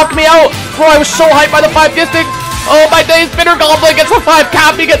 gifted took me out! Bro, I was so hyped by the 5 gifted! Oh my days, Bitter Goblin gets the 5,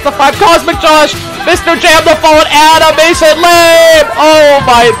 Cappy gets the 5, Cosmic Josh, Mr. Jam the Phone, Animation Lame! Oh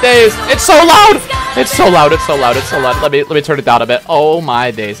my days, it's so loud! It's so loud. Let me turn it down a bit. Oh my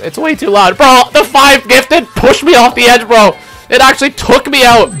days, it's way too loud. Bro, the 5 gifted pushed me off the edge, bro. It actually took me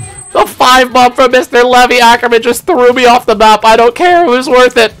out. The 5 bump from Mr. Levy Ackerman just threw me off the map. I don't care, it was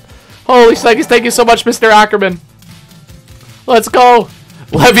worth it. Holy shnikes, thank you so much, Mr. Ackerman. Let's go.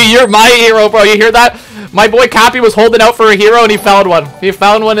 Levy, you're my hero, bro. You hear that? My boy Cappy was holding out for a hero and he found one. He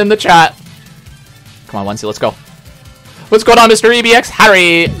found one in the chat. Come on, Onesie, let's go. What's going on, Mr. EBX?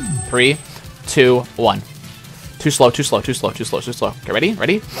 Harry. 3, 2, 1. Too slow. Okay,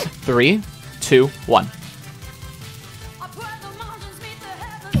 ready? 3, 2, 1.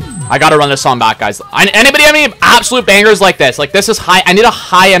 I gotta run this song back, guys. Anybody have any absolute bangers like this? Like, this is high. I need a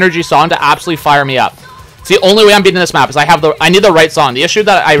high energy song to absolutely fire me up. It's the only way I'm beating this map is I need the right song. The issue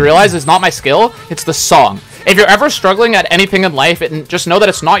that I realize is not my skill, it's the song. If you're ever struggling at anything in life, just know that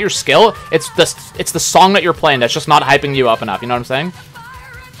it's not your skill, it's the song that you're playing that's just not hyping you up enough. You know what I'm saying?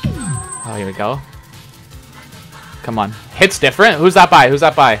 Oh, here we go. Come on. Hit's different? Who's that by?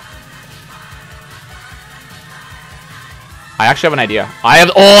 I actually have an idea.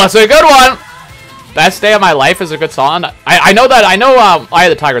 Oh, that's a good one! Best Day of My Life is a good song. I know Eye of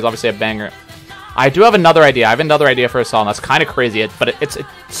the Tiger is obviously a banger. I do have another idea. I have another idea for a song that's kind of crazy, but it's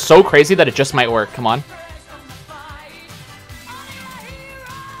so crazy that it just might work. Come on.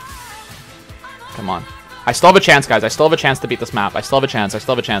 I still have a chance, guys. I still have a chance to beat this map. I still have a chance.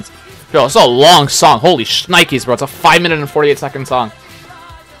 Yo, it's a long song. Holy shnikes, bro. It's a 5 minute and 48 second song.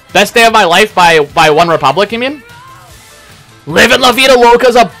 Best Day of My Life by One Republic, you mean? Livin' La Vida Loca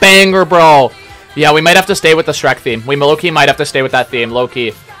is a banger, bro. Yeah, we might have to stay with the Shrek theme. We low-key might have to stay with that theme,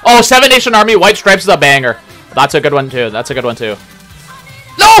 low-key. Oh, 7 Nation Army, White Stripes is a banger. That's a good one, too. No!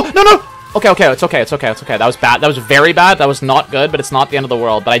 Okay, it's okay. That was bad. That was very bad. That was not good, but it's not the end of the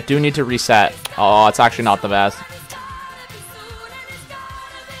world. But I do need to reset. Oh, it's actually not the best.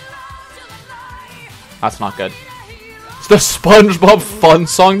 That's not good. It's the SpongeBob Fun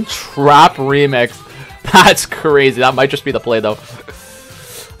Song Trap Remix. That's crazy. That might just be the play, though.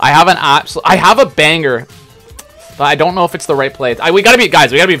 I have a banger, but I don't know if it's the right play. We gotta be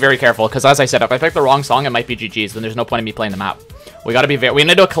very careful, because as I said, if I pick the wrong song, it might be GG's. Then there's no point in me playing the map. We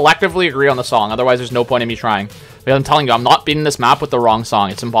need to collectively agree on the song. Otherwise, there's no point in me trying. Because I'm telling you, I'm not beating this map with the wrong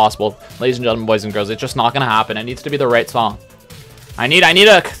song. It's impossible, ladies and gentlemen, boys and girls. It's just not gonna happen. It needs to be the right song. I need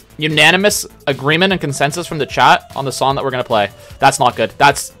a unanimous agreement and consensus from the chat on the song that we're gonna play. That's not good.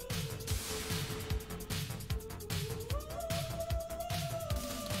 That's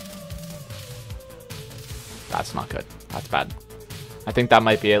not good. That's bad. I think that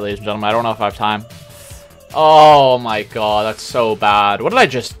might be it, ladies and gentlemen. I don't know if I have time. Oh my god, that's so bad. What did I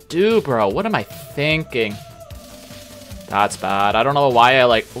just do, bro? What am I thinking? That's bad. I don't know why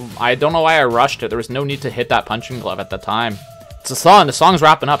I rushed it. There was no need to hit that punching glove at the time. It's a song. The song's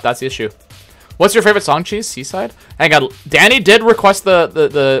wrapping up. That's the issue. What's your favorite song, Cheese? Seaside? Hang on. Danny did request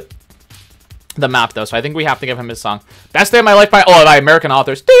the map, though, so I think we have to give him his song. Best Day of My Life by American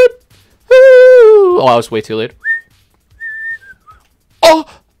Authors. Dude! Oh, I was way too late.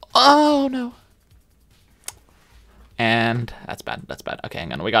 Oh no. And that's bad. Okay,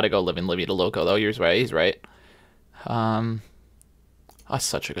 hang on. We gotta go Livin' La Vida Loca, though. He's right. That's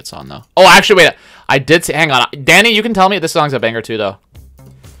such a good song, though. Oh, actually, wait. I did say... Hang on. Danny, you can tell me this song's a banger, too, though.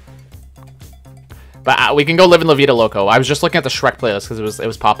 But we can go live in La Vida Loco. I was just looking at the Shrek playlist because it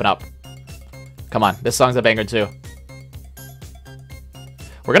was popping up. Come on. This song's a banger, too.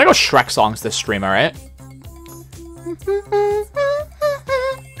 We're gonna go Shrek songs this stream, alright?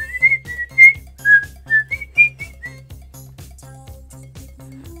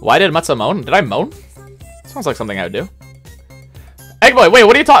 Why did Matza moan? Did I moan? Sounds like something I would do. Eggboy, wait,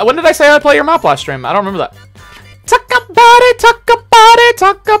 what are you talking? When did I say I'd play your map last stream? I don't remember that. Talk about it, talk about it,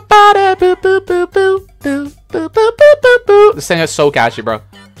 talk about it. Boo, boo, boo, boo, boo, boo, boo, boo, boo, boo. This thing is so catchy, bro.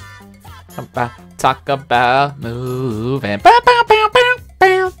 Talk about moving.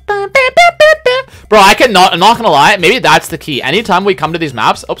 Bro, I'm not gonna lie. Maybe that's the key. Anytime we come to these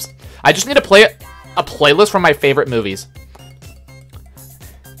maps, oops, I just need to play a playlist from my favorite movies.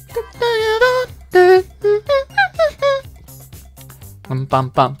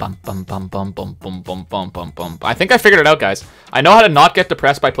 I think I figured it out, guys. I know how to not get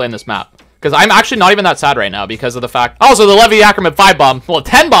depressed by playing this map. Because I'm actually not even that sad right now because of the fact... Also, the Levi Ackerman 5 bomb. Well,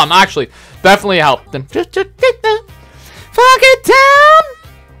 10 bomb, actually. Definitely helped. Then just take the... Fuck it down!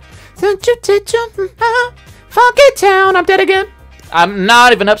 Don't you take fuck it down. I'm dead again. I'm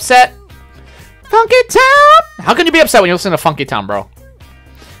not even upset. Funky Town! How can you be upset when you listen to Funky Town, bro?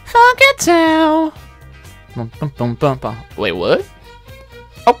 Funky Town. Wait, what?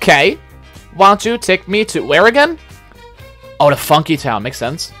 Okay. Why don't you take me to where again? Oh, to Funky Town. Makes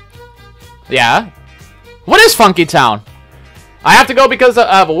sense. Yeah. What is Funky Town? I have to go because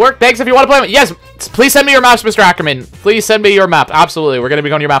of work. Thanks if you want to play. Yes, please send me your maps, Mr. Ackerman. Please send me your map. Absolutely. We're going to be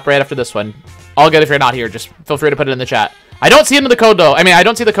going to your map right after this one. All good if you're not here. Just feel free to put it in the chat. I don't see it in the code, though. I mean, I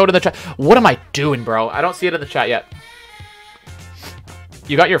don't see the code in the chat. What am I doing, bro? I don't see it in the chat yet.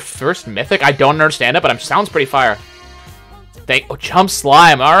 You got your first mythic? I don't understand it, but it sounds pretty fire. Oh, Jump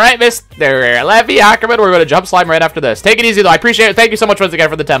Slime. All right, Mr. Levi Ackerman. We're going to Jump Slime right after this. Take it easy, though. I appreciate it. Thank you so much once again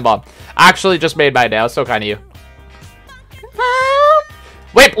for the 10 bomb. Actually, just made my day. That was so kind of you.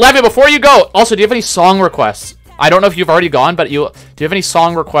 Wait, Levi, before you go, also, do you have any song requests? I don't know if you've already gone, but do you have any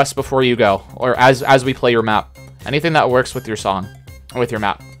song requests before you go? Or as we play your map? Anything that works with your song. Or with your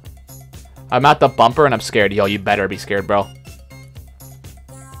map. I'm at the bumper and I'm scared. Yo, you better be scared, bro.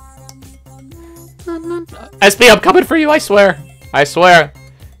 SB, I'm coming for you, I swear. I swear.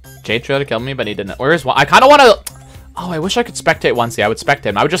 Jade tried to kill me, but he didn't. Where is one? I kind of want to... Oh, I wish I could spectate once. Yeah, I would spectate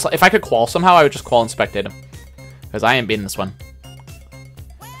him. I would just... If I could qual somehow, I would just qual and spectate him. Because I ain't beating this one.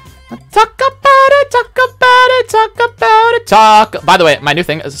 Talk about it, talk about it, talk about it, talk... By the way, my new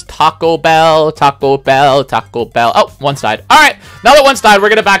thing is Taco Bell, Taco Bell, Taco Bell. Oh, one's died. All right, now that one's died, we're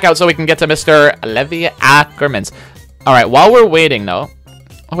going to back out so we can get to Mr. Levi Ackerman's. All right, while we're waiting, though...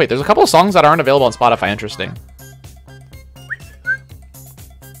 Oh, wait, there's a couple of songs that aren't available on Spotify. Interesting.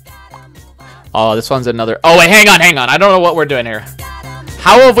 Oh, this one's another... Oh, wait, hang on. I don't know what we're doing here.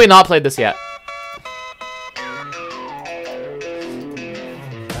 How have we not played this yet?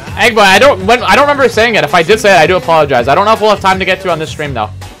 Eggboy, I don't remember saying it. If I did say it, I do apologize. I don't know if we'll have time to get to on this stream, though.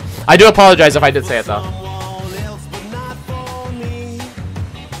 I do apologize if I did say it, though.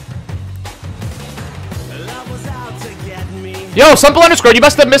 Yo, Simple Underscore, you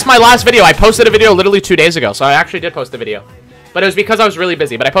must have missed my last video. I posted a video literally 2 days ago, so I actually did post a video. But it was because I was really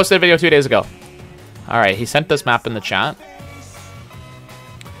busy, but I posted a video 2 days ago. Alright, he sent this map in the chat.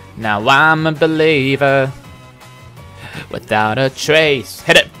 Now I'm a believer without a trace.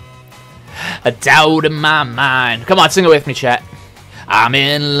 Hit it. A doubt in my mind. Come on, sing it with me, chat. I'm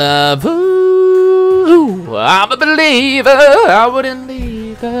in love. Ooh, I'm a believer. I wouldn't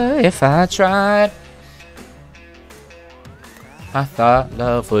leave her if I tried. I thought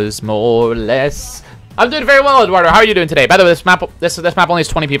love was more or less. I'm doing very well, Eduardo. How are you doing today? By the way, this map only has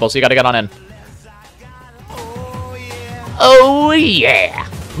 20 people, so you gotta get on in. Oh yeah.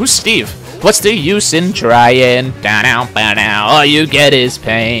 Who's Steve? What's the use in trying? All you get is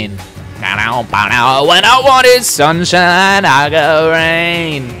pain. When I want is sunshine, I got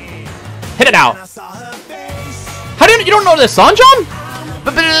rain. Hit it now. How do you don't know this song, John?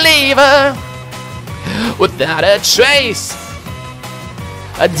 The believer without a trace.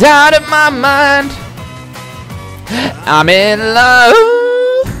 A doubt in my mind. I'm in love.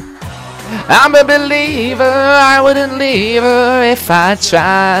 I'm a believer. I wouldn't leave her if I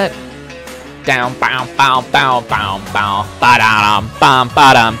tried. Down, bow, bow, bow, bow, bow, ba-da-dum, bum,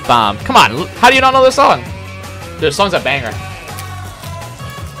 ba-dum, bum. Come on, how do you not know this song? This song's a banger.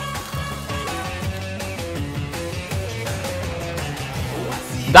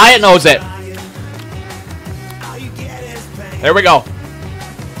 Diet knows it. There we go.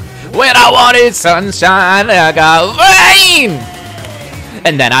 When I wanted sunshine, I got rain.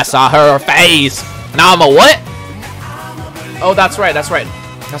 And then I saw her face. Now I'm a what? Oh, that's right. That's right.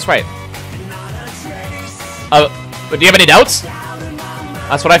 That's right. Do you have any doubts?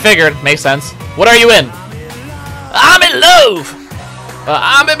 That's what I figured. Makes sense. What are you in? I'm in love.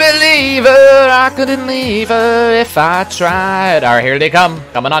 I'm a believer. I couldn't leave her if I tried. All right, here they come.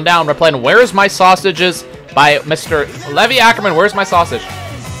 Coming on down. We're playing Where's My Sausages by Mr. Levi Ackerman. Where's my sausage?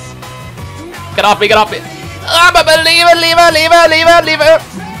 Get off me. Get off me. I'm a believer. Lever.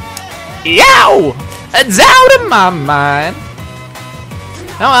 Yow! A doubt in my mind.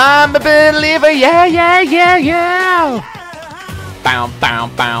 Now I'm a believer. Yeah. Bow.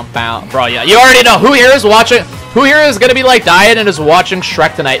 Bro, yeah. You already know who here is watching. Who here is gonna be like dying and is watching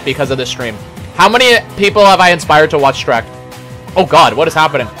Shrek tonight because of this stream? How many people have I inspired to watch Shrek? Oh God, what is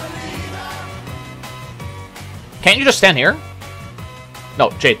happening? Can't you just stand here? No,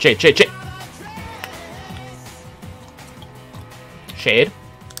 Jade. Shade.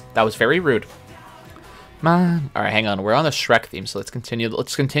 That was very rude. Man. Alright, hang on. We're on the Shrek theme, so let's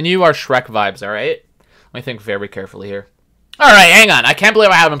continue our Shrek vibes, alright? Let me think very carefully here. Alright, hang on. I can't believe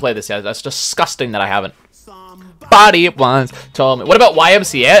I haven't played this yet. That's disgusting that I haven't. Somebody once told me. What about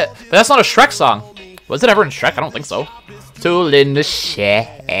YMCA? But that's not a Shrek song. Was it ever in Shrek? I don't think so. Tool in the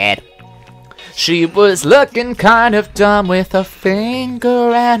shed. She was looking kind of dumb with a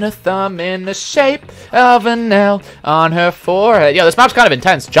finger and a thumb in the shape of a nail on her forehead. Yeah, this map's kind of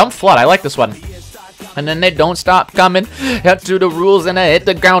intense. Jump flood. I like this one. And then they don't stop coming. Held to the rules and I hit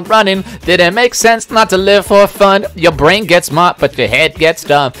the ground running. Didn't make sense not to live for fun. Your brain gets smart, but your head gets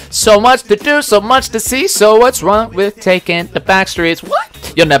dumb. So much to do, so much to see. So what's wrong with taking the back streets?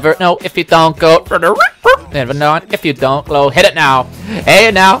 What? You'll never know if you don't go. Never know if you don't glow. Hit it now.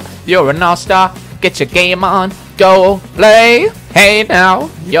 Hey now, you're an all-star. Get your game on. Go play. Hey now,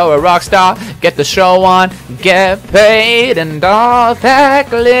 you're a rock star. Get the show on. Get paid. And all that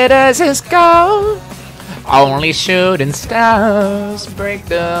glitters is gold. Only shooting stars break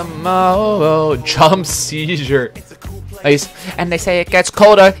the mold. Jump seizure. Nice. And they say it gets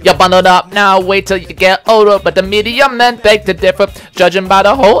colder. You're bundled up now. Wait till you get older. But the media men beg to differ. Judging by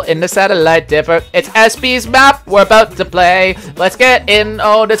the hole in the satellite dipper. It's SB's map we're about to play. Let's get in.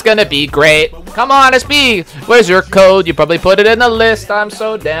 Oh, that's gonna be great. Come on, SB. Where's your code? You probably put it in the list. I'm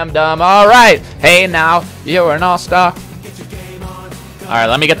so damn dumb. Alright. Hey now. You're an all-star. Alright,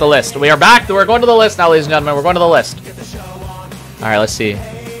 let me get the list. We are back. We're going to the list now, ladies and gentlemen. We're going to the list. Alright, let's see.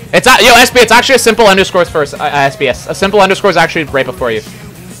 It's yo, SB, it's actually a simple underscores first. SBS. A simple underscore is actually right before you.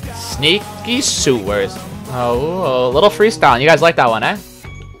 Sneaky sewers. Oh, a little freestyle. You guys like that one, eh?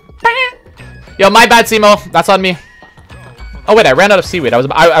 Yo, my bad, Simo. That's on me. Oh, wait, I ran out of seaweed.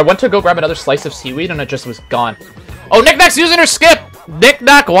 I went to go grab another slice of seaweed, and it just was gone. Oh, Knick-Knack's using her skip.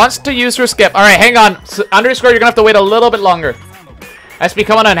 Knick-Knack wants to use her skip. Alright, hang on. Underscore, you're going to have to wait a little bit longer. SB,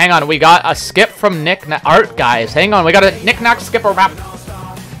 come on, hang on. We got a skip from Knick-Knack. Art, guys. Hang on. We got a Knick-Knack skipper rap.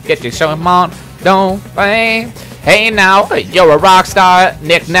 Get your show on. Don't play. Hey, now. You're a rock star.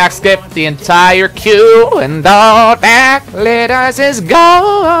 Knick-Knack skip the entire queue. And all that glitters is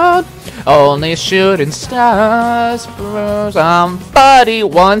gold. Only shooting stars. Somebody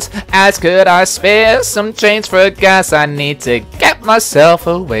once asked, could I spare some change for gas? I need to get myself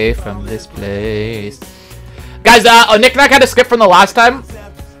away from this place. Guys, Knick-Knack had to skip from the last time.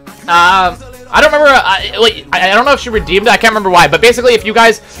 I don't remember. I don't know if she redeemed it. I can't remember why. But basically, if you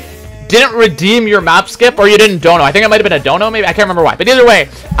guys didn't redeem your map skip or you didn't dono, I think it might have been a dono. Maybe I can't remember why. But either way,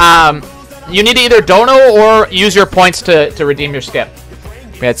 you need to either dono or use your points to redeem your skip.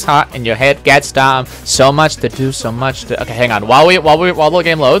 It's hot and your head gets down. So much to do. So much to. Okay, hang on. While the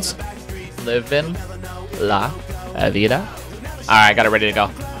game loads, living la vida. All right, got it ready to go.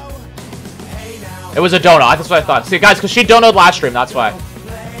 It was a dono. That's what I thought. See, guys, because she donoed last stream. That's why.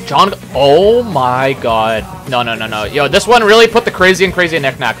 John. Oh my God. No. Yo, this one really put the crazy and crazy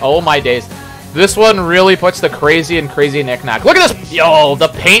Knick-Knack. Oh my days. This one really puts the crazy and crazy Knick-Knack. Look at this. Yo, the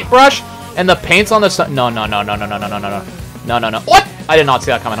paintbrush and the paints on the sun. No. What? I did not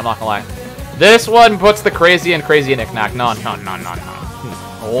see that coming. I'm not gonna lie. This one puts the crazy and crazy Knick-Knack. No.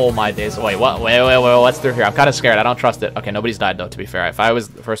 Oh my days. Wait, what? Wait. What's through here? I'm kind of scared. I don't trust it. Okay, nobody's died though. To be fair, if I was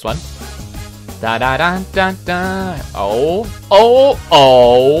the first one. Da da da da da. Oh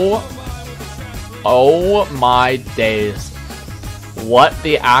my days. What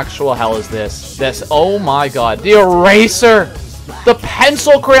the actual hell is this? Oh my God. The eraser. The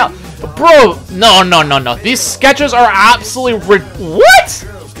pencil crayon. Bro, no. These sketches are absolutely what?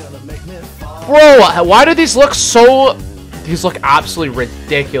 Bro, why do these look so... These look absolutely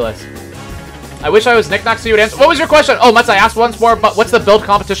ridiculous. I wish I was Knickknack so you would answer. What was your question? Oh, Mutz, I asked once more, but what's the build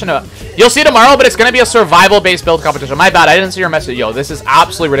competition about? You'll see tomorrow, but it's going to be a survival-based build competition. My bad, I didn't see your message. Yo, this is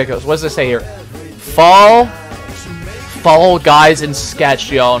absolutely ridiculous. What does this say here? Fall Guys in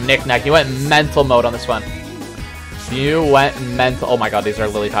sketch, yo. Knickknack, you went mental mode on this one. You went mental. Oh my god, these are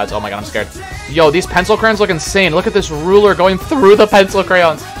lily pads. Oh my god, I'm scared. Yo, these pencil crayons look insane. Look at this ruler going through the pencil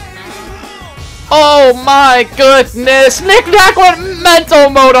crayons. Oh my goodness. Knickknack went mental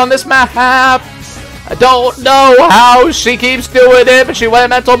mode on this map. I don't know how she keeps doing it, but she went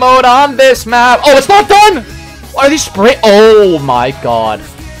mental mode on this map. Oh, it's not done. Are these spray? Oh my god.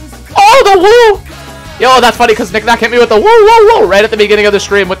 Oh, the woo. Yo, that's funny because Knickknack hit me with the woo, woo, woo right at the beginning of the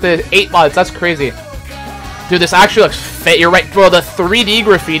stream with the 8 mods. That's crazy. Dude, this actually looks fit. You're right, bro. The 3D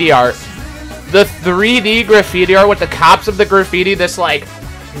graffiti art. The 3D graffiti art with the caps of the graffiti. This, like,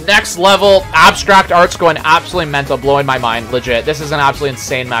 next level abstract art's going absolutely mental. Blowing my mind. Legit. This is an absolutely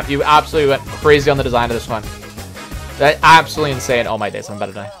insane map. You absolutely went crazy on the design of this one. That's absolutely insane. Oh, my days. I'm about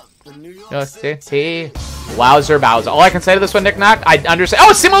to die. Wowzer Bowser. All I can say to this one, Knickknack, I understand.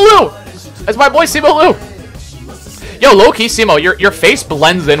 Oh, it's Simo Lu! It's my boy Simo Lu! Yo, low-key, Simo, your face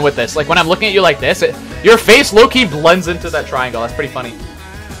blends in with this. Like, when I'm looking at you like this, your face low-key blends into that triangle. That's pretty funny.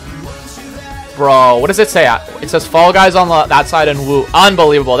 Bro, what does it say? It says Fall Guys on that side and Woo.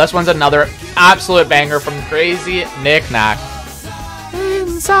 Unbelievable. This one's another absolute banger from crazy Knickknack.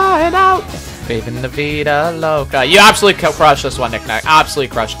 Inside out. Craving the Vida Loca. You absolutely crushed this one, Knickknack.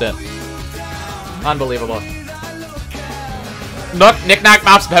 Absolutely crushed it. Unbelievable. Look, Knickknack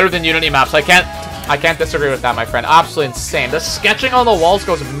maps better than Unity maps. I can't disagree with that, my friend. Absolutely insane. The sketching on the walls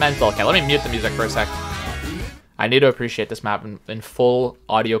goes mental. Okay, let me mute the music for a sec. I need to appreciate this map in full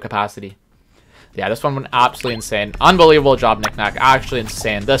audio capacity. Yeah, this one went absolutely insane. Unbelievable job, Knickknack. Actually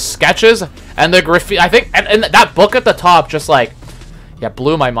insane. The sketches and the graffiti, I think, and that book at the top just like, yeah,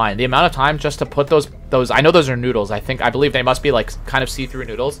 blew my mind. The amount of time just to put those, I know those are noodles. I believe they must be like kind of see-through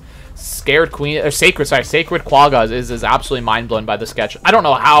noodles. Scared Queen, or Sacred Quaggas is absolutely mind-blown by the sketch. I don't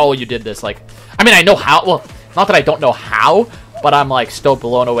know how you did this. Like, I mean, I know how, well, not that I don't know how, but I'm like still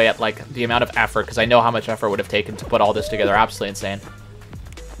blown away at like the amount of effort, because I know how much effort would have taken to put all this together. Absolutely insane.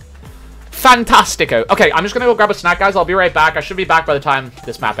 Fantastico. Okay, I'm just gonna go grab a snack, guys. I'll be right back. I should be back by the time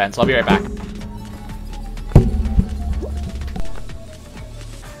this map ends, so I'll be right back.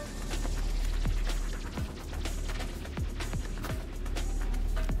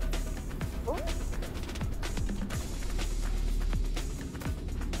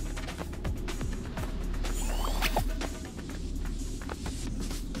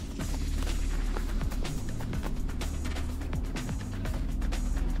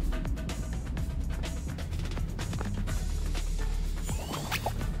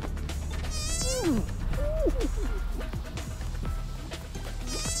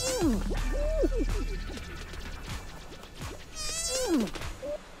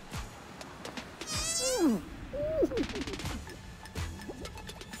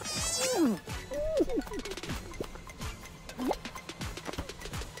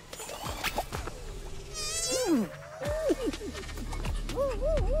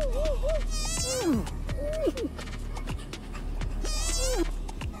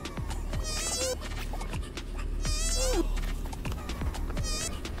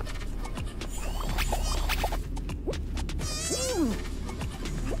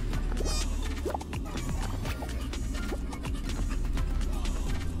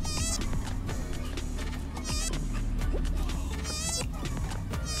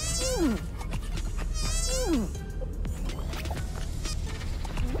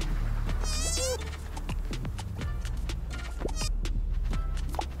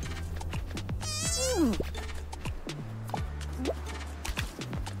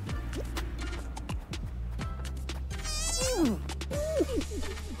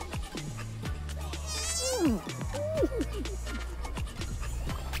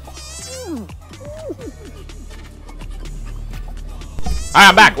 Alright,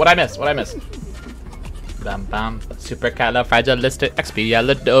 I'm back. What'd I miss? Bam bam.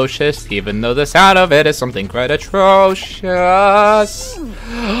 Supercalifragilisticexpialidocious. Even though the sound of it is something quite atrocious.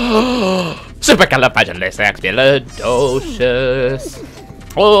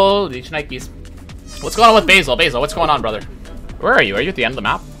 Supercalifragilisticexpialidocious. Holy shnikes. What's going on with Basil? Basil, what's going on, brother? Where are you? Are you at the end of the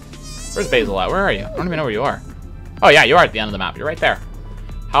map? Where's Basil at? Where are you? I don't even know where you are. Oh yeah, you are at the end of the map. You're right there.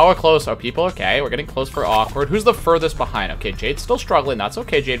 How close are people? Okay, we're getting close for awkward. Who's the furthest behind? Okay, Jade's still struggling. That's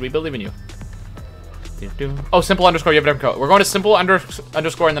okay, Jade. We believe in you. Oh, simple underscore. You have a different code. We're going to simple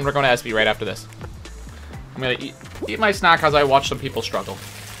underscore, and then we're going to SB right after this. I'm going to eat my snack as I watch some people struggle.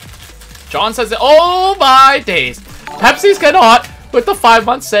 John says that. Oh, my days. Pepsi's cannot With the 5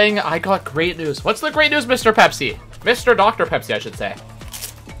 months saying, I got great news. What's the great news, Mr. Pepsi? Mr. Dr. Pepsi, I should say.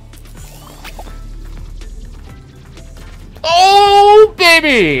 Oh,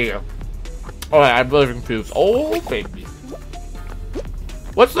 baby! Oh, I'm really confused. Oh, baby.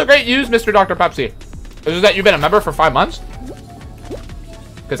 What's the great news, Mr. Dr. Pepsi? Is it that you've been a member for 5 months?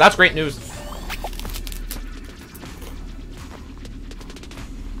 Because that's great news.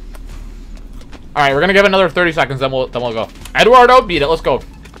 Alright, we're gonna give it another 30 seconds, then we'll go. Eduardo, beat it, let's go.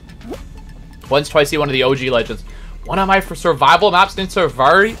 Once, twice, see one of the OG legends. One of my for survival maps in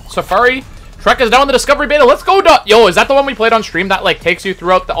Safari. Trek is now in the Discovery Beta. Let's go, yo, is that the one we played on stream that, like, takes you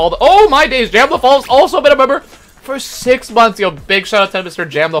throughout all the... Oh, my days. Jam the Fall's also been a member for 6 months. Yo, big shout out to Mr.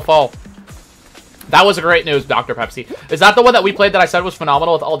 Jam the Fall. That was a great news, Dr. Pepsi. Is that the one that we played that I said was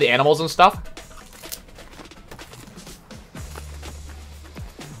phenomenal with all the animals and stuff?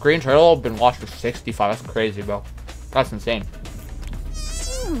 Green Turtle been watched for 65. That's crazy, bro. That's insane.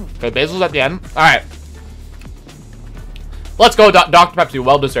 Okay, Basil's at the end. Alright. Let's go, Dr. Pepsi.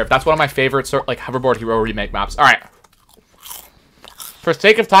 Well deserved. That's one of my favorite, like, Hoverboard Hero remake maps. Alright. For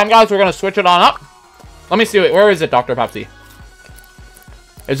sake of time, guys, we're going to switch it on up. Let me see. Where is it, Dr. Pepsi?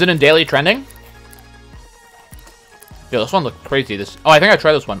 Is it in daily trending? Yo, this one looked crazy. Oh, I think I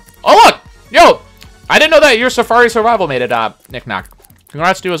tried this one. Oh, look! Yo! I didn't know that your Safari Survival made it, Knick Knack.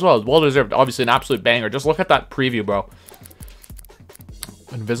 Congrats to you as well. Well deserved. Obviously, an absolute banger. Just look at that preview, bro.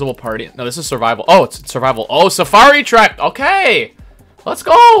 Invisible Party. No, this is Survival. Oh, it's Survival. Oh, Safari Trek. Okay. Let's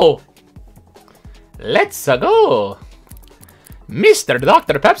go. Let's go. Mr.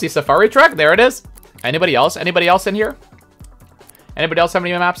 Dr. Pepsi Safari Trek. There it is. Anybody else? Anybody else in here? Anybody else have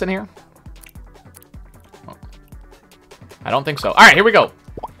any maps in here? Oh. I don't think so. All right, here we go.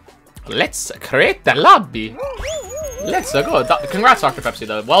 Let's create the lobby. Let's go. Congrats, Dr. Pepsi,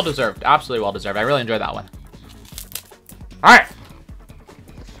 though. Well deserved. Absolutely well deserved. I really enjoyed that one. All right.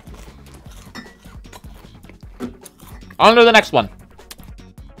 On to the next one.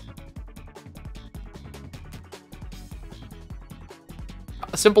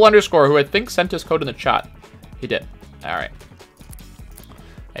 A simple underscore who I think sent his code in the chat. He did. All right.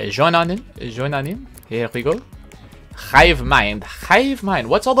 Join on in. Here we go. Hive Mind. Hive Mind.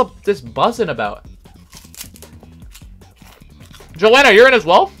 What's all this buzzing about? Joanna, you're in as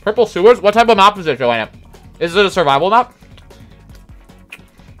well? Purple Sewers? What type of map is it, Joanna? Is it a survival map?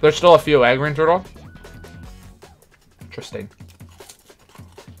 There's still a few, eh, Green Turtle? Interesting.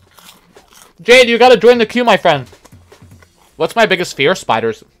 Jade, you gotta join the queue, my friend. What's my biggest fear?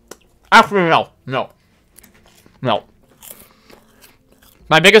 Spiders. Actually, no. No.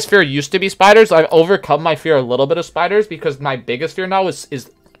 My biggest fear used to be spiders. I've overcome my fear a little bit of spiders because my biggest fear now is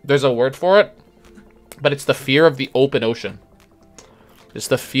there's a word for it, but it's the fear of the open ocean. It's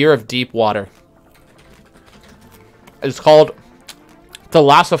the fear of deep water. It's called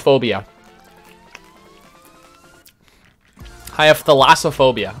thalassophobia. I have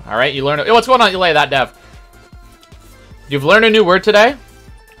thalassophobia. All right, you learn it. Hey, what's going on, Elay, that dev? You've learned a new word today?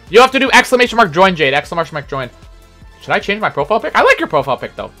 You have to do exclamation mark join, Jade. Exclamation mark join. Should I change my profile pic? I like your profile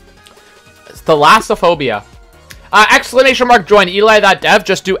pic, though. It's thalassophobia. Exclamation mark join. Eli, that dev,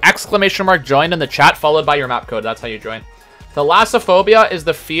 just do exclamation mark join in the chat, followed by your map code. That's how you join. Thalassophobia is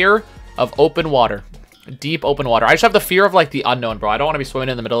the fear of open water. Deep open water. I just have the fear of, like, the unknown, bro. I don't want to be swimming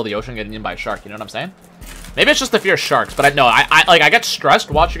in the middle of the ocean getting eaten by a shark. You know what I'm saying? Maybe it's just the fear of sharks, but I get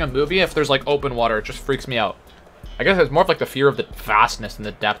stressed watching a movie if there's, like, open water. It just freaks me out. I guess it's more of, like, the fear of the vastness and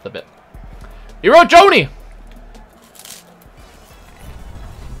the depth of it. You wrote Joni!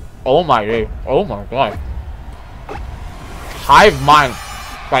 Oh my day. Oh my god. Hive Mind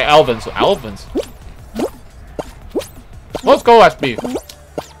by Elvins. Elvins. Let's go, SB.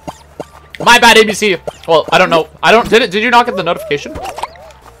 My bad, ABC. Well, I don't know. Did you not get the notification?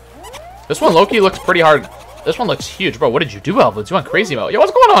 This one, Loki, looks pretty hard. This one looks huge, bro. What did you do, Elvins? You went crazy mode. Yo,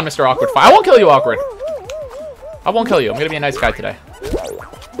 what's going on, Mr. Awkward? I won't kill you, Awkward. I won't kill you. I'm gonna be a nice guy today.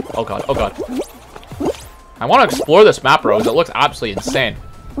 Oh god. Oh god. I want to explore this map, bro. It looks absolutely insane.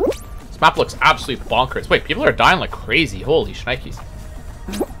 This map looks absolutely bonkers. Wait, people are dying like crazy. Holy shnikes.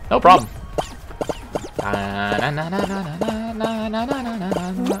 No problem.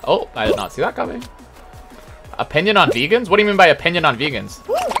 Oh, I did not see that coming. Opinion on vegans? What do you mean by opinion on vegans?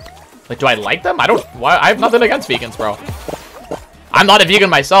 Like, do I like them? I have nothing against vegans, bro. I'm not a vegan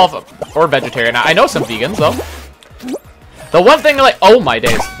myself, or vegetarian. I know some vegans, though. The one thing, like, oh my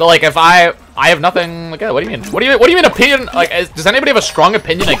days. Like, if I have nothing, like, what do you mean? What do you mean opinion? Like, does anybody have a strong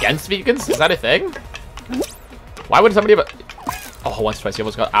opinion against vegans? Is that a thing? Why would somebody have a... Oh, once, twice, he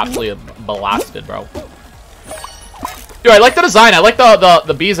almost got absolutely blasted, bro. Dude, I like the design. I like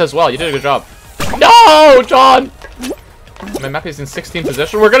the bees as well. You did a good job. No, John! My map is in 16th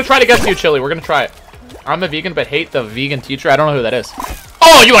position. We're gonna try to get to you, Chili. We're gonna try it. I'm a vegan, but hate the vegan teacher. I don't know who that is.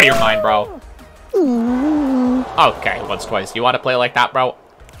 Oh, you out of your mind, bro. Okay, once, twice. You want to play like that, bro?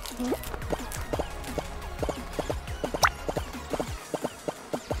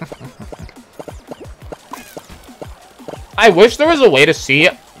 I wish there was a way to see,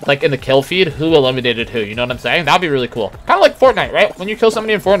 like, in the kill feed, who eliminated who. You know what I'm saying? That'd be really cool. Kind of like Fortnite, right? When you kill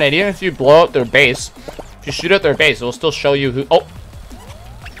somebody in Fortnite, even if you blow up their base, if you shoot at their base, it will still show you who... Oh!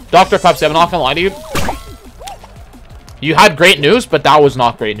 Dr. Pepsi, I'm not gonna lie to you. You had great news, but that was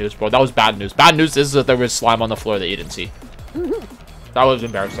not great news, bro. That was bad news. Bad news is that there was slime on the floor that you didn't see. That was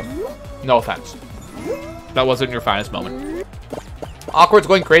embarrassing. No offense. That wasn't your finest moment. Awkward's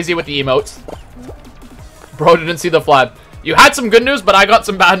going crazy with the emotes. Bro didn't see the flag. You had some good news, but I got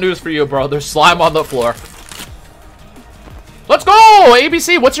some bad news for you, bro. There's slime on the floor. Let's go!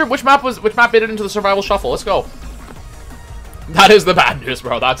 ABC, which map made it into the survival shuffle? Let's go. That is the bad news,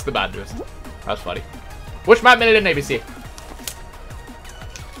 bro. That's the bad news. That's funny. Which map made it in ABC?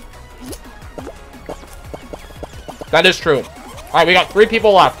 That is true. Alright, we got 3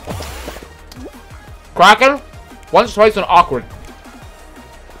 people left. Kraken, once, twice, and awkward.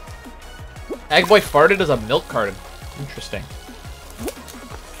 Eggboy farted as a milk carton. Interesting.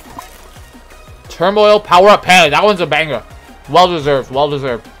 Turmoil, power up, panic. That one's a banger. Well deserved. Well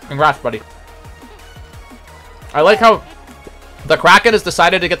deserved. Congrats, buddy. I like how the Kraken has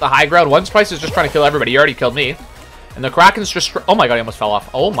decided to get the high ground. Once, twice is just trying to kill everybody. He already killed me. And the Kraken's just... Oh my god, he almost fell off.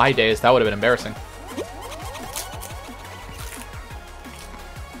 Oh my days. That would have been embarrassing.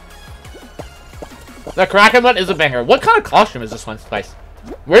 The Kraken one is a banger. What kind of costume is this one, Spice?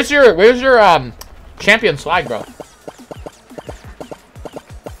 Where's your champion swag, bro?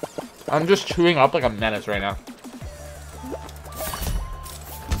 I'm just chewing up like a menace right now.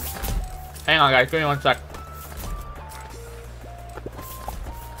 Hang on, guys. Give me 1 sec.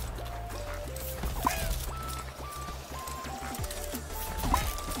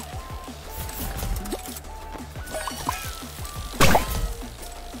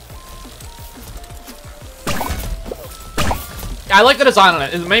 I like the design on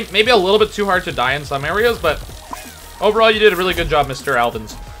it. It's maybe a little bit too hard to die in some areas, but overall you did a really good job, Mr.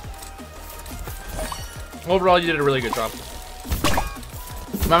 Albans. Overall you did a really good job.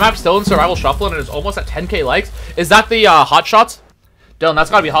 My map's still in survival shuffle and it is almost at 10k likes. Is that the hot shots? Dylan, that's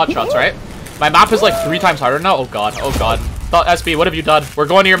gotta be hot shots, right? My map is like 3 times harder now. Oh god, oh god. SB, what have you done? We're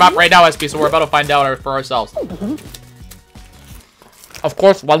going to your map right now, SB, so we're about to find out for ourselves. Of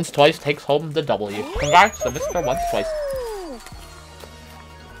course, once, twice takes home the W. Congrats to Mr. Once, Twice.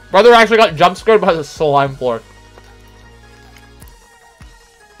 Brother actually got jump scared by the slime floor.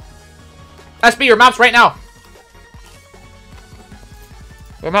 SB, your map's right now.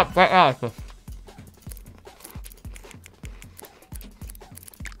 Your map right now.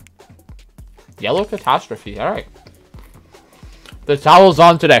 Yellow catastrophe. All right. The towel's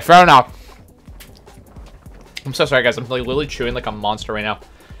on today. Fair enough. I'm so sorry, guys. I'm like literally chewing like a monster right now.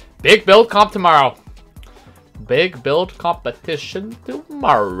 Big build comp tomorrow. Big build competition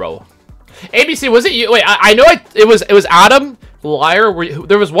tomorrow. ABC, was it you? Wait, I know it was Adam Liar.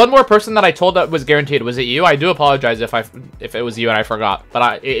 There was one more person that I told that was guaranteed. Was it you? I do apologize if it was you and I forgot,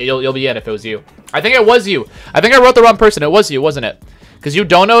 but you'll be in if it was you. I think it was you. I think I wrote the wrong person. It was you, wasn't it? Because you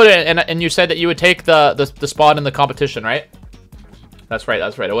donated and you said that you would take the spot in the competition, right? That's right.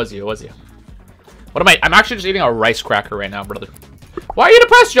 That's right. It was you. It was you. What am I? I'm actually just eating a rice cracker right now, brother. Why are you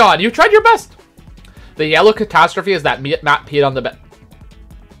depressed, John? You tried your best. The yellow catastrophe is that Matt peed on the bed.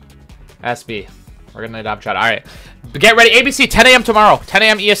 SB. We're gonna adopt chat. Alright. Get ready. ABC, 10 a.m. tomorrow. 10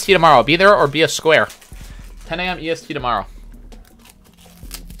 a.m. EST tomorrow. Be there or be a square. 10 a.m. EST tomorrow.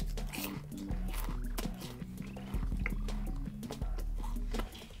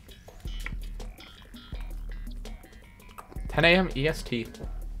 EST.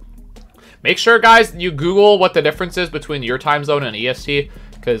 Make sure, guys, you Google what the difference is between your time zone and EST,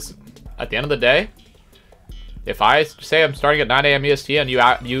 because at the end of the day, if I say I'm starting at 9 a.m. EST and you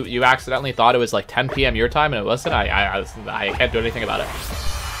accidentally thought it was like 10 p.m. your time and it wasn't, I can't do anything about it.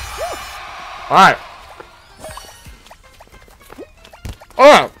 All right.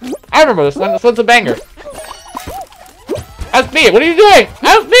 I remember this one. This one's a banger. SB, what are you doing?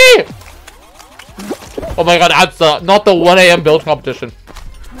 SB! Oh my god, that's not the 1 a.m. build competition.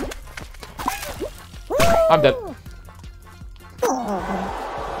 I'm dead.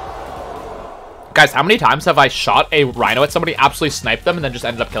 Guys, how many times have I shot a rhino at somebody, absolutely sniped them, and then just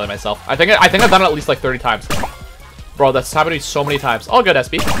ended up killing myself? I think I've done it at least like 30 times. Bro, that's happened to me so many times. All good,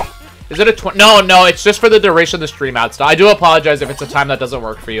 SB. Is it a 20? No, it's just for the duration of the stream, Adsta. I do apologize if it's a time that doesn't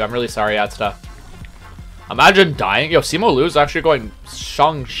work for you. I'm really sorry, Adsta. Imagine dying. Yo, Simo Lu's actually going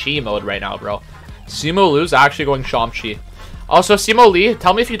Shang-Chi mode right now, bro. Simo Lu's actually going Shang-Chi. Also, Simo Lee,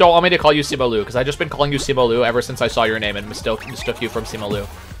 tell me if you don't want me to call you Simo Lu, because I've just been calling you Simo Lu ever since I saw your name and mistook you from Simo Lu.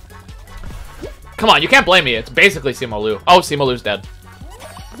 Come on, you can't blame me. It's basically Simo Lu. Oh, Simo Lu's dead.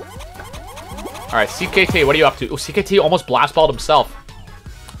 Alright, CKT, what are you up to? Oh, CKT almost blast balled himself.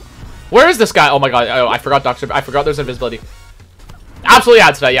 Where is this guy? Oh my god, oh, I forgot I forgot there's invisibility. Absolutely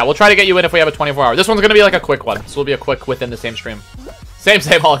adds to that. Yeah, we'll try to get you in if we have a 24-hour. This one's gonna be like a quick one. This will be a quick within the same stream. Same,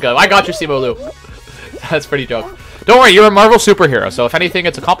 all good. I got you, Simo Lu. That's pretty joke. Don't worry, you're a Marvel superhero, so if anything,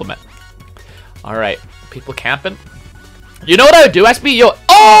 it's a compliment. Alright, people camping. You know what I would do, SB? Yo,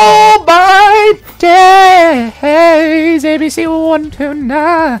 oh my days, ABC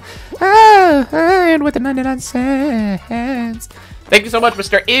 129, and with the 99 cents. Thank you so much,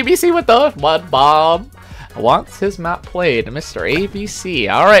 Mr. ABC with the one bomb. Wants his map played, Mr.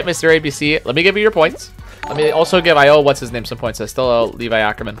 ABC. All right, Mr. ABC. Let me give you your points. Let me also give IO what's his name some points. I still owe Levi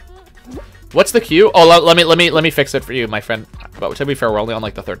Ackerman. What's the queue? Oh, let me fix it for you, my friend. But to be fair, we're only on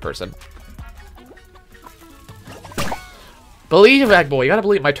like the third person. Believe, Eggboy. You gotta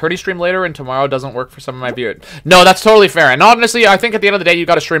believe. My turdy stream later and tomorrow doesn't work for some of my viewers. No, that's totally fair. And honestly, I think at the end of the day, you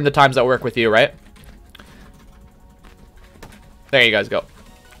gotta stream the times that work with you, right? There you guys go.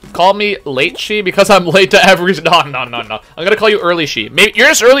 Call me late she because I'm late to every. No. I'm gonna call you early she. Maybe you're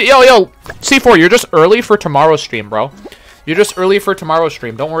just early. Yo, C4. You're just early for tomorrow's stream, bro. You're just early for tomorrow's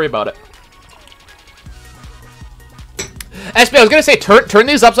stream. Don't worry about it. SB, I was gonna say turn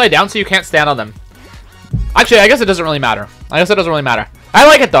these upside down so you can't stand on them. Actually, I guess it doesn't really matter. I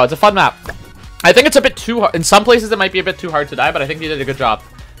like it though. It's a fun map. I think it's a bit too hard. In some places, it might be a bit too hard to die, but I think you did a good job.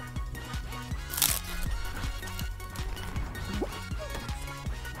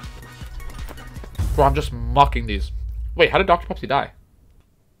 Bro, I'm just mocking these. Wait, how did Dr. Pepsi die?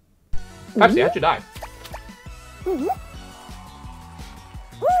 Pepsi, how'd you die?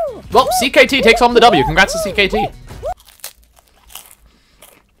 Well, CKT takes home the W. Congrats to CKT.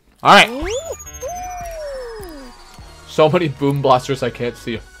 Alright. So many boom blasters I can't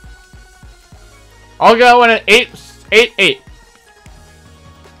see. I'll go in an 8-8-8.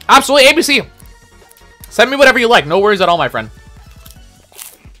 Absolutely, ABC. Send me whatever you like. No worries at all, my friend.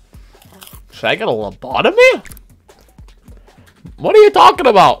 Should I get a lobotomy? What are you talking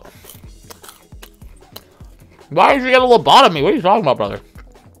about? Why did you get a lobotomy? What are you talking about, brother?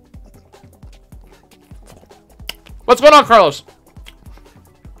 What's going on, Carlos?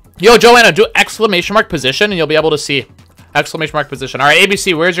 Yo, Joanna, do exclamation mark position and you'll be able to see. Exclamation mark position. All right,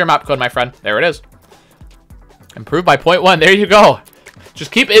 ABC, where's your map code, my friend? There it is. Improved by 0.1. There you go.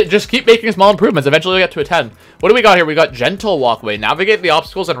 Just keep making small improvements. Eventually we'll get to a 10. What do we got here? We got gentle walkway. Navigate the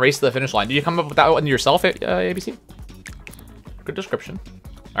obstacles and race to the finish line. Did you come up with that one yourself, ABC? Good description.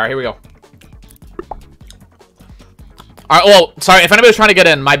 All right, here we go. All right, well, sorry, if anybody's trying to get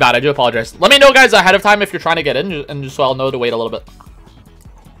in, my bad. I do apologize. Let me know, guys, ahead of time if you're trying to get in, and just so I'll know to wait a little bit.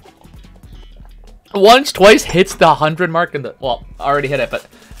 Once, twice hits the 100 mark in the... Well, I already hit it, but...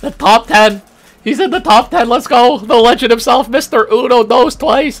 The top 10. He's in the top 10. Let's go. The legend himself, Mr. Uno knows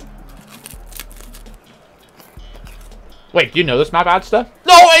twice. Wait, do you know this map ad stuff?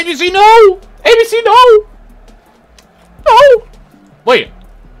 No, ABC, no! ABC, no! No! Wait.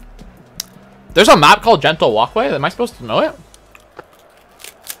 There's a map called Gentle Walkway? Am I supposed to know it?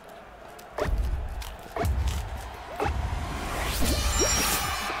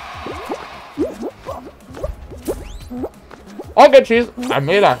 All good, cheese. I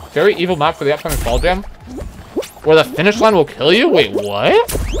made a very evil map for the upcoming Fall Jam. Where the finish line will kill you? Wait, what?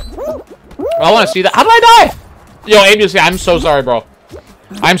 I want to see that. How did I die? Yo, ABC, I'm so sorry, bro.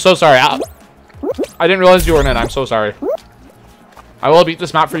 I'm so sorry. I didn't realize you were in it. I'm so sorry. I will beat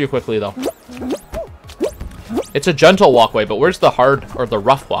this map for you quickly, though. It's a gentle walkway, but where's the hard or the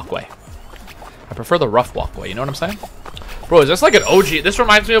rough walkway? I prefer the rough walkway, you know what I'm saying? Bro, is this like an OG? This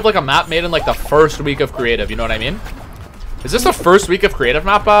reminds me of like a map made in like the first week of creative, you know what I mean? Is this the first week of creative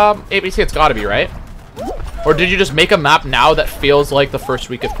map, ABC? It's gotta be, right? Or did you just make a map now that feels like the first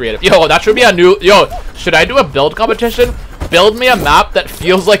week of creative? Yo, that should be a new... Yo, should I do a build competition? Build me a map that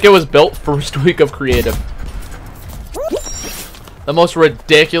feels like it was built first week of creative. The most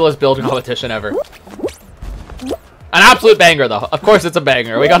ridiculous build competition ever. An absolute banger, though. Of course it's a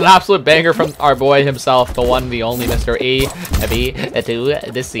banger. We got an absolute banger from our boy himself, the one, the only Mr. E, B,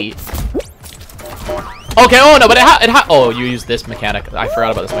 to the C. Okay, oh no, but it oh, you used this mechanic. I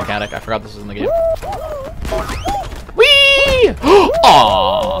forgot about this mechanic. I forgot this was in the game. Whee!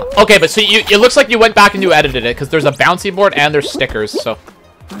 Aww. Okay, but so it looks like you went back and you edited it, because there's a bouncy board and there's stickers, so...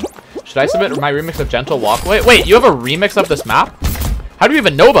 Should I submit my remix of Gentle Walkway? Wait, you have a remix of this map? How do you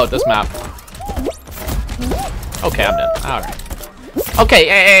even know about this map? Okay, I'm done. Alright.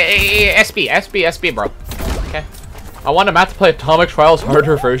 Okay, SB, bro. Okay. I want a map to play Atomic Trials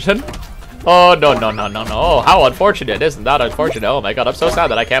harder version. Oh, no. How unfortunate. Isn't that unfortunate? Oh my god, I'm so sad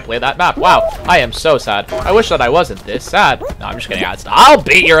that I can't play that map. Wow, I am so sad. I wish that I wasn't this sad. No, I'm just kidding. I'll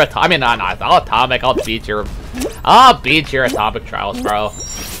beat your Atomic. I'll beat your Atomic Trials, bro.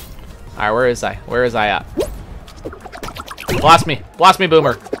 Alright, where is I? Where is I at? Blast me,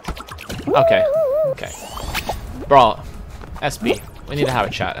 Boomer. Okay. Bro, SB. We need to have a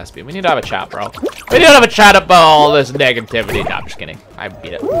chat, SB. We need to have a chat, bro. We need to have a chat about all this negativity. No, I'm just kidding. I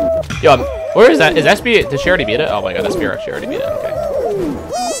beat it. Yo, where is that? Is SB... Did she already beat it? Oh my god, SB actually already beat it. Okay.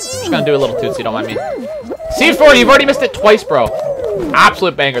 Just gonna do a little tootsie, don't mind me. C4, you've already missed it twice, bro.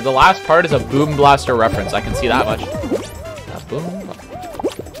 Absolute banger. The last part is a Boom Blaster reference. I can see that much. Boom.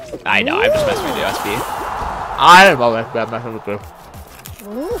 I know, I'm just messing with you, SB. I don't know, SB. I'm messing with you.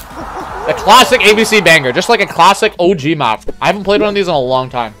 A classic ABC banger, just like a classic OG map. I haven't played one of these in a long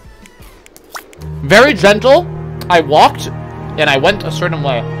time. Very gentle. I walked and I went a certain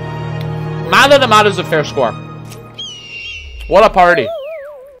way. Man of the mat is a fair score. What a party.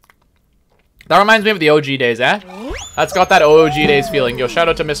 That reminds me of the OG days, eh? That's got that OG days feeling. Yo, shout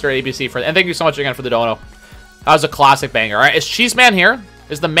out to Mr. ABC for, and thank you so much again for the dono. That was a classic banger. All right, is Cheese Man here?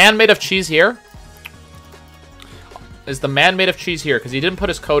 Is the man made of cheese here? Is the man made of cheese here? Because he didn't put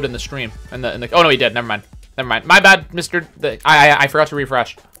his code in the stream. Oh no, he did. Never mind. My bad, Mr. I forgot to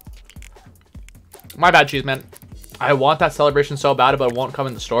refresh. My bad, Cheese Man. I want that celebration so bad, but it won't come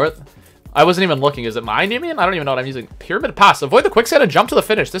in the store. I wasn't even looking. Is it mine, you mean? I don't even know what I'm using. Pyramid Pass. Avoid the quicksand and jump to the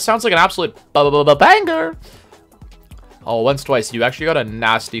finish. This sounds like an absolute banger. Oh, once, twice. You actually got a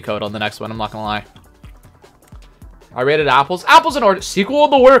nasty code on the next one. I'm not gonna lie. I rated apples. Apples in order. Sequel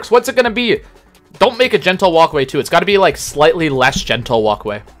of the works. What's it gonna be? Don't make a gentle walkway too. It's got to be like slightly less gentle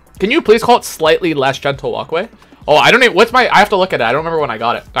walkway. Can you please call it slightly less gentle walkway? Oh, I don't even. What's my? I have to look at it. I don't remember when I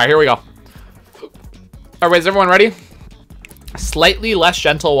got it. All right, here we go. All right, is everyone ready? Slightly less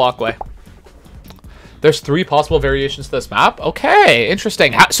gentle walkway. There's 3 possible variations to this map. Okay,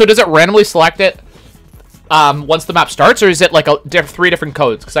 interesting. So does it randomly select it once the map starts, or is it like 3 different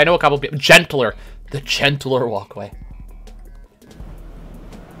codes? Because I know a couple people. Gentler. The gentler walkway.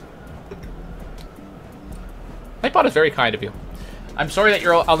 Nightbot is very kind of you. I'm sorry that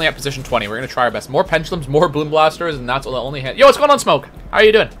you're only at position 20. We're going to try our best. More pendulums, more boom blasters, and that's the only hand. Yo, what's going on, Smoke? How are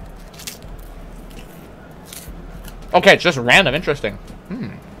you doing? Okay, it's just random. Interesting.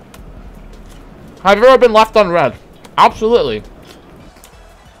 Have you ever been left on red? Absolutely.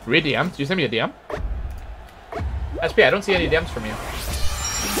 Read DMs? Did you send me a DM? SP, I don't see any DMs from you.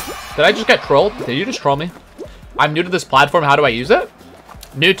 Did I just get trolled? Did you just troll me? I'm new to this platform. How do I use it?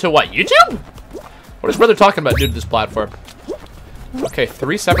 New to what? YouTube? What is brother talking about, new to this platform? Okay,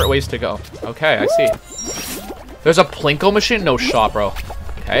 3 separate ways to go. Okay, I see. There's a Plinko machine? No shot, bro.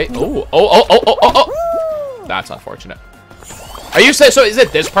 Okay. Oh. That's unfortunate. Are you saying, so is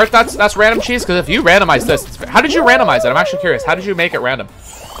it this part that's random, Cheese? Because if you randomize this, how did you randomize it? I'm actually curious. How did you make it random?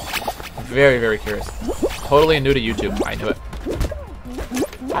 Very, very curious. Totally new to YouTube. I knew it.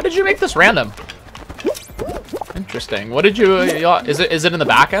 How did you make this random? Interesting. What did you, is it in the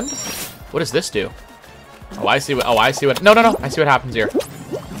back end? What does this do? Oh, I see what, no. I see what happens here.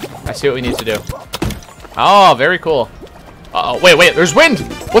 I see what we need to do. Oh, very cool. Uh-oh, wait, there's wind!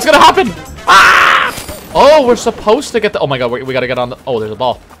 What's gonna happen? Ah! Oh, we're supposed to get the, oh my god, we gotta get on the, oh, there's a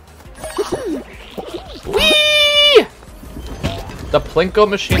ball. Whee! The Plinko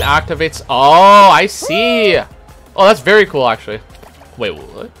machine activates, oh, I see. Oh, that's very cool, actually. Wait,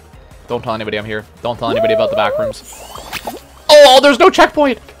 what? Don't tell anybody I'm here. Don't tell anybody about the back rooms. Oh, there's no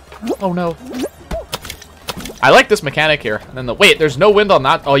checkpoint! Oh no. I like this mechanic here. And then wait, there's no wind on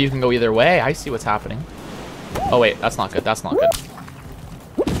that. Oh, you can go either way. I see what's happening. Oh wait, that's not good. That's not good.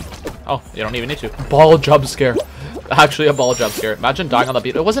 Oh, you don't even need to. Ball jump scare. Actually a ball jump scare. Imagine dying on the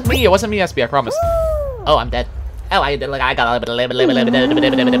beat. It wasn't me, SB, I promise. Oh, I'm dead. Oh, I got a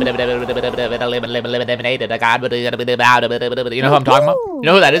you know who I'm talking about? You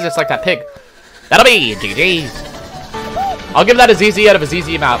know who that is? It's like that pig. That'll be GG. I'll give that a ZZ out of a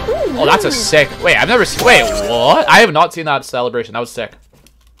ZZ map. Oh, that's a sick. Wait, I've never seen. Wait, what? I have not seen that celebration. That was sick.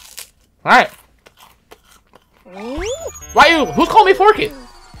 All right. Why you? Who's calling me Forky? Is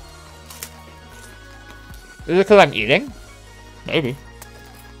it because I'm eating? Maybe.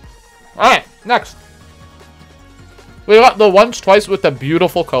 All right, next. We got the once, twice with the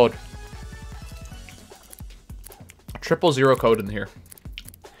beautiful code. 000 code in here.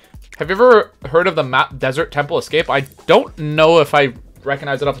 Have you ever heard of the map Desert Temple Escape? I don't know if I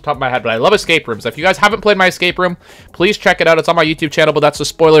recognize it off the top of my head, but I love escape rooms. If you guys haven't played my escape room, please check it out. It's on my YouTube channel, but that's a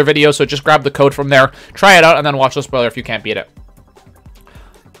spoiler video, so just grab the code from there, try it out, and then watch the spoiler if you can't beat it.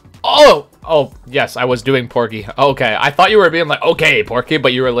 Oh, yes, I was doing Porky. Okay, I thought you were being like, okay, Porky,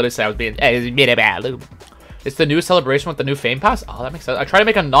 but you were literally saying I was being... It's the new celebration with the new Fame Pass? Oh, that makes sense. I try to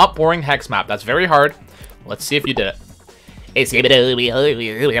make a not boring hex map. That's very hard. Let's see if you did it. Hex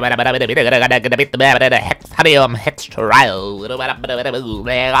trial.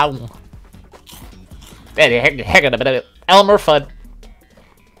 Elmer Fudd.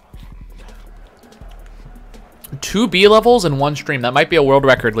 2 B levels in 1 stream. That might be a world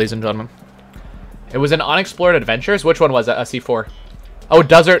record, ladies and gentlemen. It was an Unexplored Adventures. Which one was it? A C4. Oh,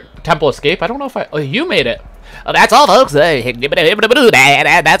 Desert Temple Escape. I don't know if I... Oh, you made it. Oh, that's all, folks.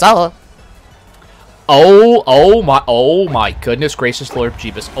 That's all. Oh my goodness gracious, Lord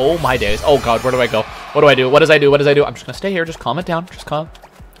Jeebus. Oh my days. Oh god, where do I go? What do I do? What does I do? What does I do? I'm just gonna stay here. Just calm it down. Just calm.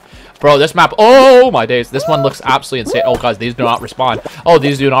 Bro, this map. Oh my days. This one looks absolutely insane. Oh god, these do not respond. Oh,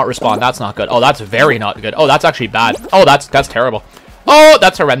 these do not respond. That's not good. Oh, that's very not good. Oh, that's actually bad. Oh, that's terrible. Oh,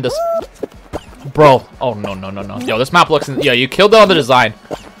 that's horrendous. Bro. Oh no. Yo, this map looks... Yo, you killed it on the design.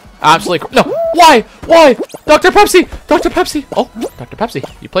 Absolutely... No. Why? Why? Dr. Pepsi! Dr. Pepsi! Oh, Dr. Pepsi.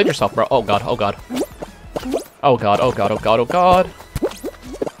 You played yourself, bro. Oh god. Oh god. Oh god. Oh god. Oh god. Oh god.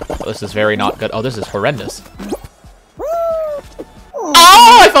 Oh, this is very not good. Oh, this is horrendous.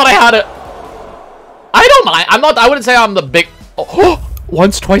 Oh, I thought I had it. I don't mind. I wouldn't say I'm the big... Oh,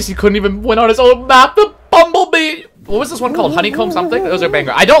 once, twice, he couldn't even win on his own map. The Bumblebee. What was this one called? Honeycomb something? Those are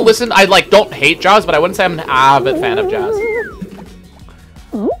banger. I don't listen. I, like, don't hate jazz, but I wouldn't say I'm an avid fan of jazz.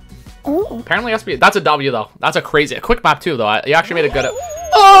 Apparently SP. That's a W, though. That's a quick map, too, though. You actually made it good at...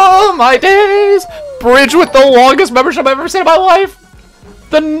 Oh, my days. Bridge with the longest membership I've ever seen in my life.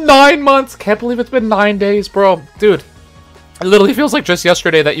 The 9 months. Can't believe it's been 9 days, bro. Dude. It literally feels like just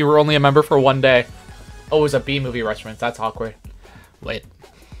yesterday that you were only a member for 1 day. Oh, it was a B-movie reference. That's awkward. Wait.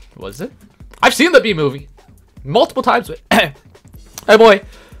 Was it? I've seen the B-movie. Multiple times. Hey, boy.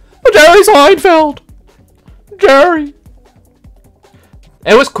 Jerry Seinfeld. Jerry.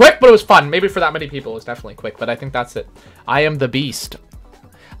 It was quick, but it was fun. Maybe for that many people, it was definitely quick. But I think that's it. I am the Beast.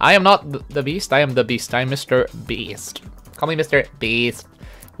 I am not the Beast. I am the Beast. I'm Mr. Beast. Call me Mr. Beast.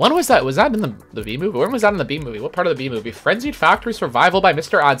 When was that? Was that in the B movie? When was that in the B movie? What part of the B movie? Frenzied Factory Survival by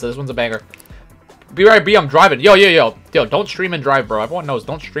Mr. Adza. This one's a banger. BRB, I'm driving. Yo, don't stream and drive, bro. Everyone knows,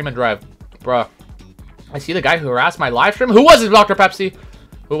 don't stream and drive. Bruh. I see the guy who harassed my live stream. Who was it, Dr. Pepsi?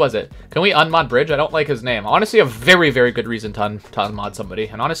 Who was it? Can we unmod Bridge? I don't like his name. Honestly, a very, very good reason to unmod somebody.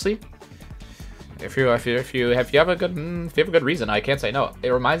 And honestly, if you have a good reason, I can't say no. It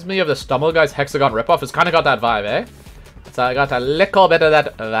reminds me of the Stumble Guys Hexagon ripoff. It's kind of got that vibe, eh? So I got a little bit of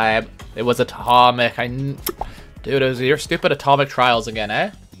that vibe. It was Atomic. Dude, it was your stupid Atomic Trials again,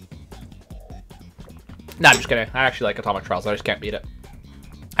 eh? Nah, I'm just kidding. I actually like Atomic Trials. I just can't beat it.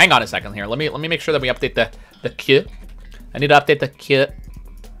 Hang on a second here. Let me make sure that we update the queue. I need to update the queue.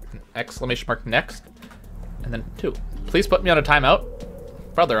 Exclamation mark next. And then 2. Please put me on a timeout.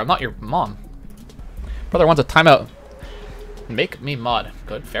 Brother, I'm not your mom. Brother wants a timeout. Make me mod.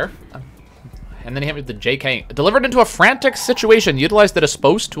 Good, fair. And then he hit me with the JK. Delivered into a frantic situation. Utilize the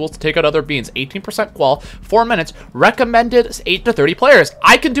dispose tool to take out other beans. 18% qual. 4 minutes. Recommended 8 to 30 players.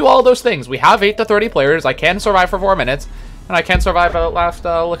 I can do all of those things. We have 8 to 30 players. I can survive for 4 minutes. And I can survive at last,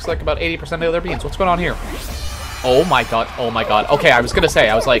 looks like about 80% of the other beans. What's going on here? Oh my god. Oh my god. Okay, I was going to say.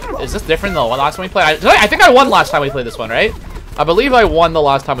 I was like, is this different than the last time we played? I think I won last time we played this one, right? I believe I won the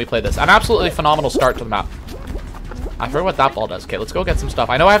last time we played this. An absolutely phenomenal start to the map. I forget what that ball does. Okay, let's go get some stuff.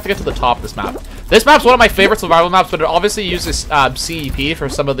 I know I have to get to the top of this map. This map's one of my favorite survival maps, but it obviously uses CEP for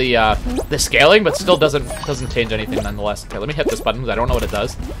some of the scaling, but still doesn't change anything nonetheless. Okay, let me hit this button because I don't know what it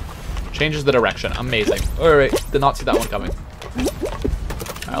does. Changes the direction. Amazing. Alright, did not see that one coming.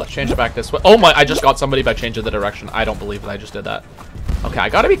 Alright, let's change it back this way. Oh my, I just got somebody by changing the direction. I don't believe that I just did that. Okay, I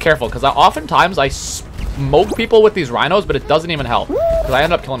gotta be careful because oftentimes I smoke people with these rhinos, but it doesn't even help. Because I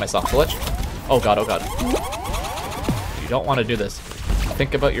end up killing myself. So let's... Oh god, oh god. You don't want to do this.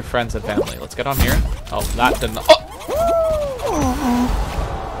 Think about your friends and family. Let's get on here. Oh, that didn't... Oh!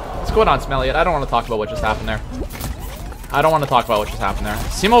 What's going on, Smelliot? I don't want to talk about what just happened there. I don't want to talk about what just happened there.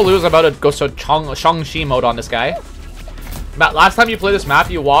 Simo Lu is about to go Shang-Chi mode on this guy. Matt, last time you played this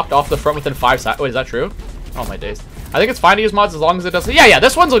map, you walked off the front within 5 seconds. Wait, is that true? Oh my days. I think it's fine to use mods as long as it does... Yeah,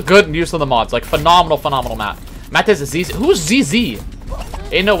 this one's a good use of the mods. Like, phenomenal map. Matt is ZZ. Who's ZZ?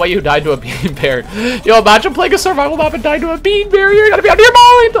 Ain't no way you died to a bean bear. Yo, imagine playing a survival map and dying to a bean bear. You're gonna be out of your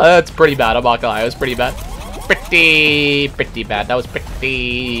mind. That's pretty bad. I'm not gonna lie. It was pretty bad. Pretty bad. That was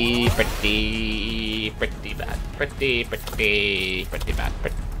pretty bad. bad. Pretty bad.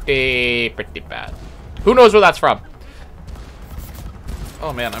 Pretty bad. Who knows where that's from?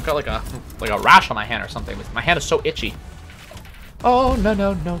 Oh man, I've got like a rash on my hand or something. My hand is so itchy. Oh no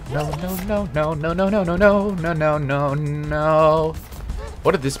no no no no no no no no no no no no no no no.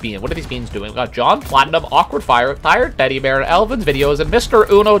 What did this bean? What are these beans doing? We got John Platinum, Awkward Fire, Tired Teddy Bear, Elvin's Videos, and Mr.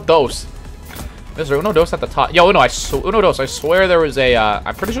 Uno Dos. Mr. Uno Dos at the top. Yo, Uno Dos. I swear there was a.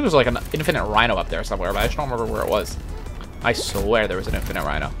 I'm pretty sure there's like an infinite rhino up there somewhere, but I just don't remember where it was. I swear there was an infinite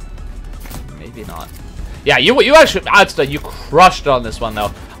rhino. Maybe not. Yeah, you actually, you crushed on this one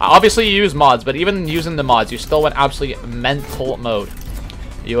though. Obviously you use mods, but even using the mods, you still went absolutely mental mode.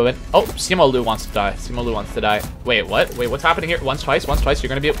 You went. Oh, Simo Lu wants to die. Simo Lu wants to die. Wait, what? Wait, what's happening here? Once, twice. You're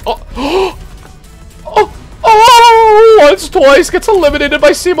gonna be. Oh, oh, once, twice gets eliminated by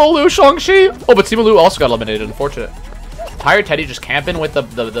Simo Lu, Shang-Chi. Oh, but Simo Lu also got eliminated. Unfortunate. Tired Teddy just camping with the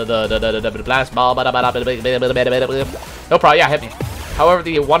blast ball. No problem. Yeah, hit me. However,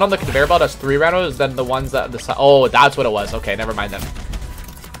 the one on the conveyor belt has 3 rhinos, then the ones that the oh, that's what it was. Okay, never mind then.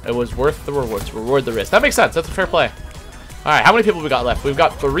 It was worth the rewards. Reward the risk. That makes sense. That's a fair play. All right, how many people we got left? We've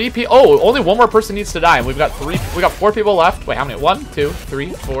got 3 people. Oh, only one more person needs to die, and we've got 4 people left. Wait, how many? 1, 2,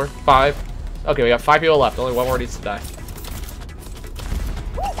 3, 4, 5. Okay, we got 5 people left. Only one more needs to die.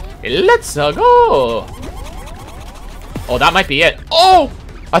 Let's go. Oh, that might be it. Oh,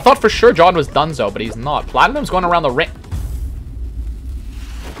 I thought for sure John was donezo, but he's not. Platinum's going around the ring.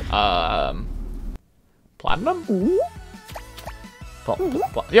 Platinum?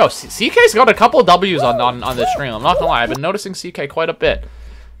 Yo, CK's got a couple W's on this stream. I'm not gonna lie, I've been noticing CK quite a bit.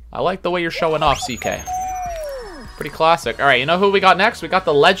 I like the way you're showing off, CK. Pretty classic. All right, you know who we got next? We got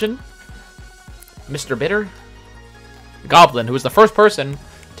the legend, Mr. Bitter Goblin, who was the first person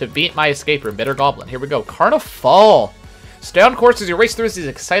to beat my escape room. Bitter Goblin. Here we go. Carnival. Stay on course as you race through these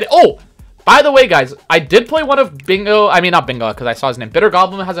exciting. Oh! By the way, guys, I did play one of Bingo. I mean, not Bingo, because I saw his name. Bitter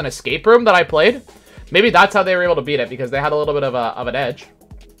Goblin has an escape room that I played. Maybe that's how they were able to beat it, because they had a little bit of an edge.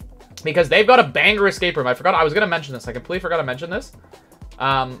 Because they've got a banger escape room. I forgot. I was going to mention this. I completely forgot to mention this.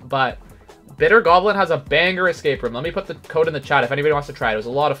 But Bitter Goblin has a banger escape room. Let me put the code in the chat if anybody wants to try it. It was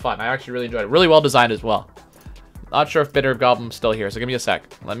a lot of fun. I actually really enjoyed it. Really well designed as well. Not sure if Bitter Goblin's still here, so give me a sec.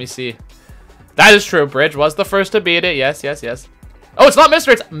 Let me see. That is true. Bridge was the first to beat it. Yes, yes, yes. Oh, it's not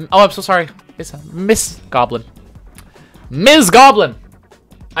Mr. It's... Oh, I'm so sorry. It's Miss Goblin. Ms. Goblin.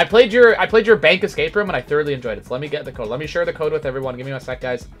 I played your bank escape room, and I thoroughly enjoyed it. So let me get the code. Let me share the code with everyone. Give me a sec,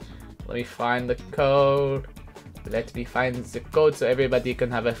 guys. Let me find the code. Let me find the code so everybody can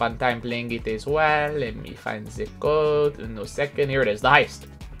have a fun time playing it as well. Let me find the code in a second. Here it is. The heist.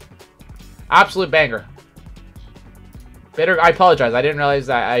 Absolute banger. Bitter. I apologize. I didn't realize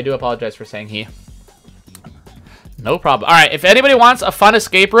that. I do apologize for saying he. No problem. All right. If anybody wants a fun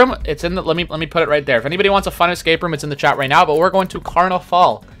escape room, it's in the. Let me put it right there. If anybody wants a fun escape room, it's in the chat right now. But we're going to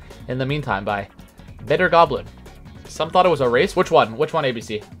Carnival in the meantime by Bitter Goblin. Some thought it was a race. Which one? Which one?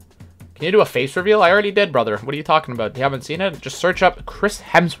 ABC. Can you do a face reveal? I already did, brother. What are you talking about? You haven't seen it? Just search up Chris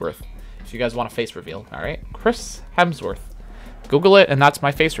Hemsworth if you guys want a face reveal. All right, Chris Hemsworth. Google it, and that's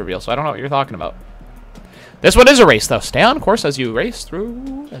my face reveal. So I don't know what you're talking about. This one is a race, though. Stay on course as you race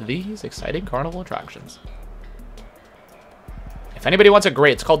through these exciting carnival attractions. If anybody wants a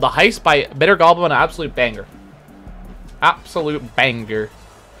great, it's called The Heist by Bitter Goblin. An absolute banger. Absolute banger.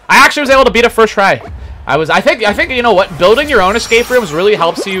 I actually was able to beat it first try. I think you know what? Building your own escape rooms really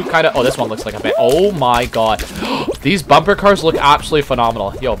helps you kind of. Oh, this one looks like a bit. Oh my god, these bumper cars look absolutely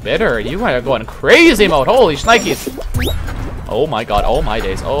phenomenal. Yo, Bitter, you are going crazy mode. Holy shnikes. Oh my god. Oh my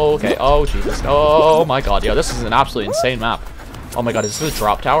days. Oh, okay. Oh Jesus. Oh my god. Yo, this is an absolutely insane map. Oh my god, is this a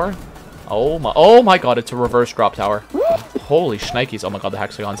drop tower? Oh my god, it's a reverse drop tower. Holy shnikes. Oh my god, the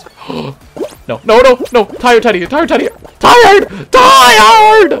hexagons. No. Tired Teddy. Tired.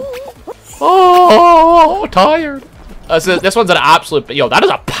 Oh, tired. So this one's an absolute. Yo, that is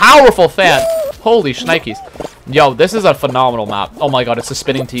a powerful fan. Holy shnikes. Yo, this is a phenomenal map. Oh my god, it's the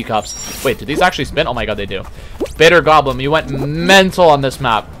spinning teacups. Wait, did these actually spin? Oh my god, they do. Bitter Goblin, you went mental on this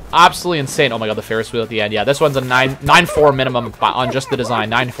map. Absolutely insane. Oh my god, the Ferris wheel at the end. Yeah, this one's a 9.4 minimum on just the design.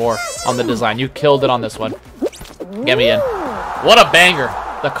 9.4 on the design. You killed it on this one. Get me in. What a banger.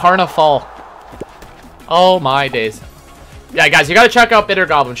 The Carnival. Oh my days. Yeah, guys, you gotta check out Bitter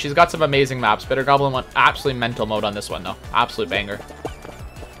Goblin. She's got some amazing maps. Bitter Goblin went absolutely mental mode on this one, though. Absolute banger.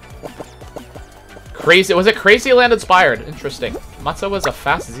 Crazy. Was it Crazy Land inspired? Interesting. Matza was a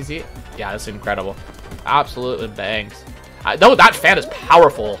fast as easy. Yeah, that's incredible. Absolutely bangs. No, that fan is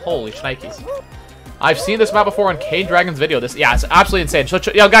powerful. Holy shnikes. I've seen this map before on K-Dragon's video. Yeah, it's absolutely insane. So,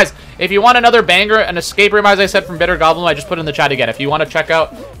 yo, guys, if you want another banger, an escape room, as I said, from Bitter Goblin, I just put it in the chat again. If you want to check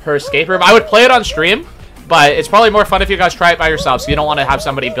out her escape room, I would play it on stream. But it's probably more fun if you guys try it by yourself, so you don't want to have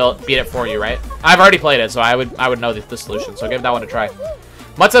somebody beat it for you, right? I've already played it, so I would know the solution, so give that one a try.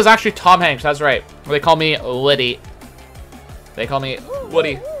 Mutza is actually Tom Hanks, that's right. They call me Woody. They call me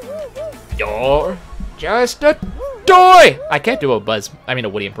Woody. You're just a toy! I can't do a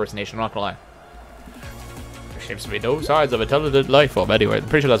Woody impersonation, I'm not gonna lie. There seems to be no signs of intelligent life form anyway. I'm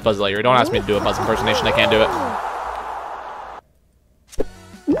pretty sure that's Buzz Lightyear. Don't ask me to do a Buzz impersonation, I can't do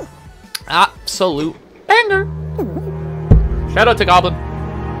it. Absolute banger. Shout out to Goblin.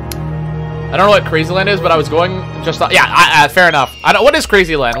 I don't know what Crazy Land is, but I was going just fair enough. I don't. What is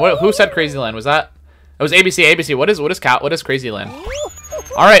Crazy Land? Who said Crazy Land? Was that? It was ABC. ABC. What is Crazy Land?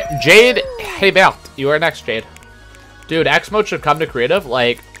 All right, Jade Hebert, you are next, Jade. Dude, X mode should come to creative.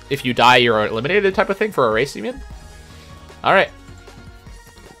 Like, if you die, you're eliminated type of thing for a race, you mean? All right.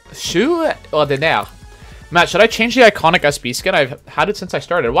 Matt, should I change the iconic SB skin? I've had it since I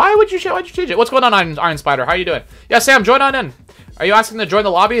started. Why'd you change it? What's going on, Iron Spider? How are you doing? Yeah, Sam, join on in. Are you asking to join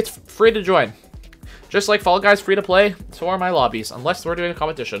the lobby? It's free to join. Just like Fall Guys, free to play. So are my lobbies, unless we're doing a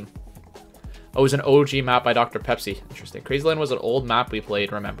competition. Oh, it was an OG map by Dr. Pepsi. Interesting. Crazy Land was an old map we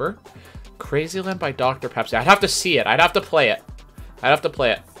played, remember? Crazy Land by Dr. Pepsi. I'd have to see it. I'd have to play it.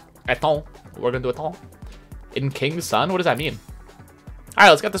 Attends. We're gonna do Attends. In King's Sun? What does that mean? Alright,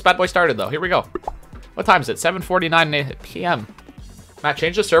 let's get this bad boy started, though. Here we go. What time is it? 7:49 p.m. Matt,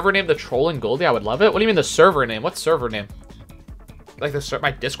 change the server name to Trolling Goldie. I would love it. What do you mean the server name? What server name? Like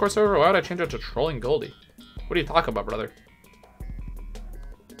my Discord server? Why would I change it to Trolling Goldie? What are you talking about, brother?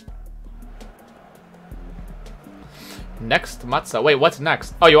 Next Mutza. Wait, what's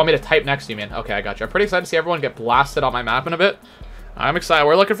next? Oh, you want me to type next, you mean? Okay, I got you. I'm pretty excited to see everyone get blasted on my map in a bit. I'm excited.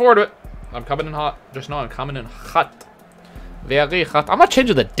 We're looking forward to it. I'm coming in hot. Just know I'm coming in hot. Very hot. I'm not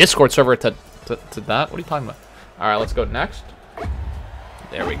changing the Discord server to that. What are you talking about? All right, let's go next.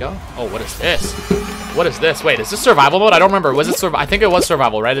 There we go. Oh, what is this? What is this? Wait, is this survival mode? I don't remember. Was it survival? I think it was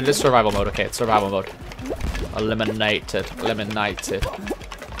survival, right? It is survival mode. Okay, it's survival mode. Eliminated. Eliminated.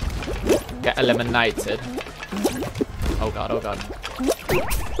 Get eliminated. Oh god, oh god.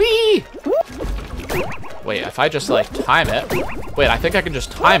 Whee! Wait, if I just like time it. Wait, I think I can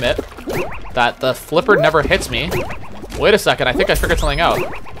just time it. That the flipper never hits me. Wait a second, I think I figured something out.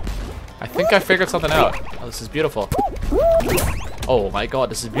 Oh, this is beautiful. Oh my god,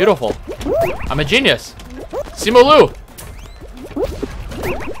 this is beautiful. I'm a genius. Simolu.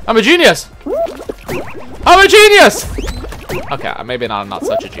 I'm a genius. I'm a genius. Okay, maybe not. I'm not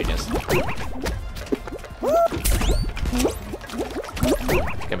such a genius.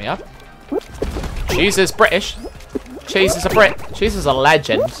 Get me up. Cheese is British. Cheese is a Brit. Cheese is a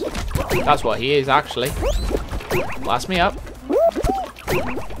legend. That's what he is, actually. Blast me up.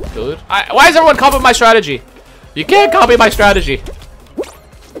 Good. Why is everyone copying my strategy? You can't copy my strategy.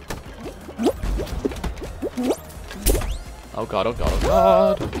 Oh god, oh god, oh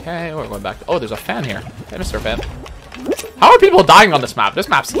god. Okay, we're going back. Oh, there's a fan here. Hey, Mr. Fan. How are people dying on this map? This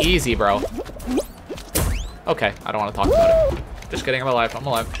map's easy, bro. Okay, I don't want to talk about it. Just kidding, I'm alive. I'm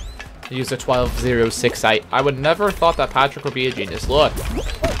alive. I used a 12.068. I would never thought that Patrick would be a genius. Look.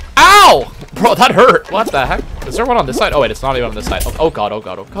 Ow! Bro, that hurt. What the heck? Is there one on this side? Oh, wait, it's not even on this side. Oh god, oh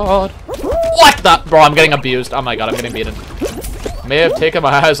god, oh god. What the? Bro, I'm getting abused. Oh my god, I'm getting beaten. May have taken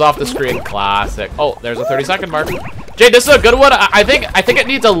my eyes off the screen. Classic. Oh, there's a 30-second mark. Jade, this is a good one. I think it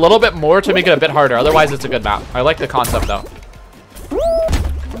needs a little bit more to make it a bit harder. Otherwise, it's a good map. I like the concept, though.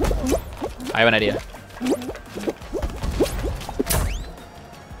 I have an idea.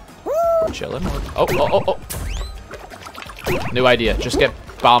 We're chilling. Oh. New idea. Just get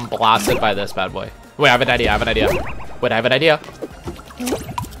bomb blasted by this bad boy. Wait, I have an idea. Wait, I have an idea.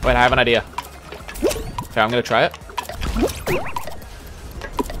 Okay, I'm gonna try it.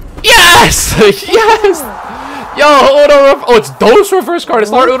 Yes! Yes! Yo, oh, it's Dose reverse card.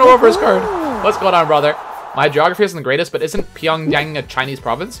 It's not Uno reverse card. What's going on, brother? My geography isn't the greatest, but isn't Pyongyang a Chinese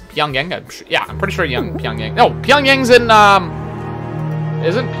province? Pyongyang? Yeah, I'm pretty sure Pyongyang. No, Pyongyang's in,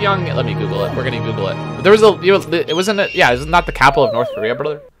 isn't Pyongyang? Let me Google it. We're gonna Google it. There was it wasn't, yeah, it's not the capital of North Korea,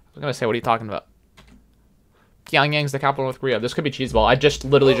 brother. I was gonna say, what are you talking about? Pyongyang's the capital of North Korea. This could be cheeseball. I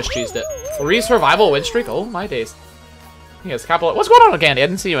literally just cheesed it. 3 survival win streak? Oh, my days. Yeah, it's capital. What's going on with Gandhi? I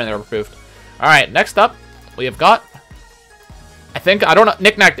didn't see you when they were approved. Alright, next up, we have got, I don't know,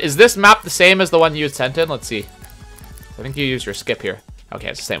 Knickknack, is this map the same as the one you sent in? Let's see. I think you used your skip here. Okay,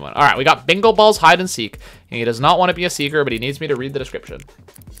 it's the same one. Alright, we got Bingo Balls Hide and Seek. And he does not want to be a seeker, but he needs me to read the description.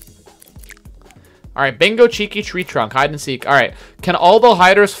 Alright, Bingo Cheeky Tree Trunk, Hide and Seek. Alright, can all the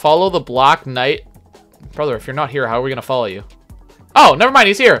hiders follow the Black Knight? Brother, if you're not here, how are we going to follow you? Oh, never mind,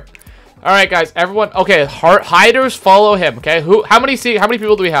 he's here. Alright, guys, everyone. Okay, hiders follow him, okay? How many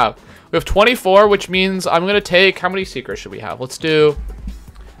people do we have? We have 24, which means I'm going to take... How many Seekers should we have? Let's do...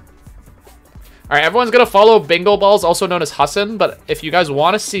 Alright, everyone's going to follow Bingo Balls, also known as Hassan. But if you guys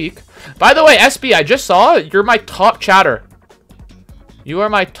want to Seek... By the way, SB, I just saw you're my top chatter. You are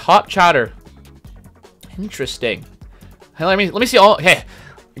my top chatter. Interesting. Hey, let me see all... Hey,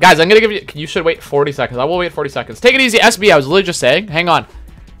 guys, I'm going to give you... You should wait 40 seconds. I will wait 40 seconds. Take it easy, SB. I was literally just saying. Hang on.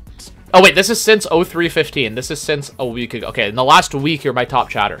 Oh, wait. This is since 03:15. This is since a week ago. Okay, in the last week, you're my top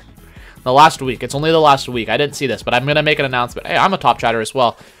chatter. The last week. It's only the last week. I didn't see this, but I'm going to make an announcement. Hey, I'm a top chatter as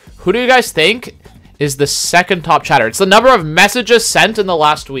well. Who do you guys think is the second top chatter? It's the number of messages sent in the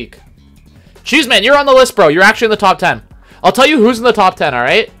last week. Cheeseman, you're on the list, bro. You're actually in the top 10. I'll tell you who's in the top 10, all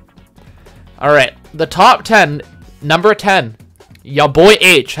right? All right. The top 10, number 10, your boy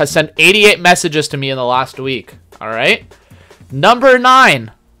H has sent 88 messages to me in the last week, all right? Number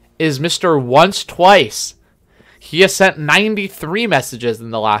 9 is Mr. Once Twice. He has sent 93 messages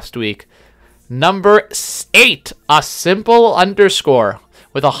in the last week. Number 8, a simple underscore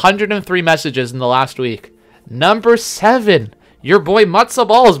with 103 messages in the last week. Number 7, your boy Mutza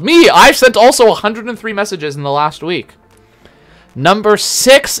Balls. Me, I've sent also 103 messages in the last week. Number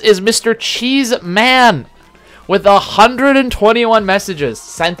 6 is Mr. Cheese Man with 121 messages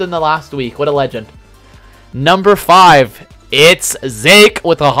sent in the last week. What a legend. Number 5, it's Zake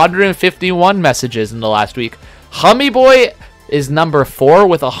with 151 messages in the last week. Hummy Boy is number 4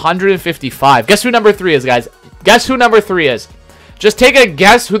 with 155. Guess who number 3 is, guys? Guess who number 3 is? Just take a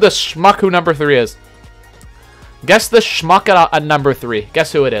guess who the schmuck who number 3 is. Guess the schmuck at number 3.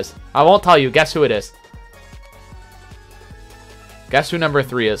 Guess who it is. I won't tell you. Guess who it is. Guess who number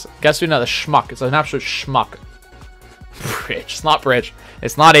 3 is. Guess who? No, the schmuck. It's an absolute schmuck. Bridge. It's not Bridge.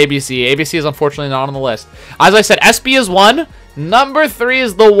 It's not ABC. ABC is unfortunately not on the list. As I said, SB is 1. Number 3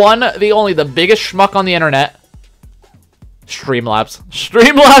 is the one, the only, the biggest schmuck on the internet. Streamlabs.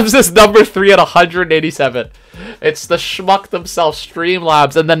 Streamlabs is number 3 at 187. It's the schmuck themselves,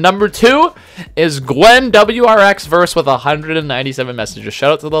 Streamlabs. And then number 2 is Gwen WRX verse with 197 messages.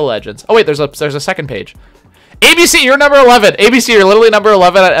 Shout out to the legends. Oh wait, there's a second page. ABC, you're number 11. ABC, you're literally number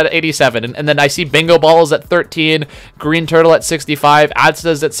 11 at 87. And then I see Bingo Balls at 13, Green Turtle at 65,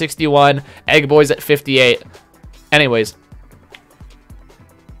 Adsta's at 61, Egg Boys at 58. Anyways.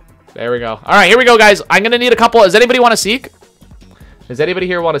 There we go. All right, here we go, guys. I'm going to need a couple. Does anybody want to Seek? Does anybody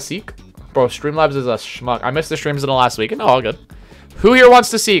here want to Seek? Bro, Streamlabs is a schmuck. I missed the streams in the last week. No, all good. Who here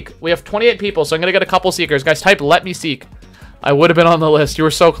wants to Seek? We have 28 people, so I'm going to get a couple Seekers. Guys, type let me Seek. I would have been on the list. You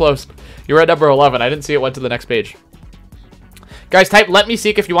were so close. You were at number 11. I didn't see it went to the next page. Guys, type let me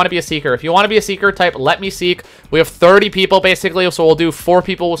Seek if you want to be a Seeker. If you want to be a Seeker, type let me Seek. We have 30 people, basically, so we'll do 4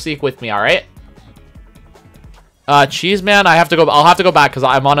 people will Seek with me, all right? Cheeseman, I'll have to go back because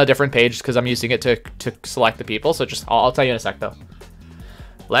I'm on a different page because I'm using it to select the people. So just, I'll tell you in a sec, though.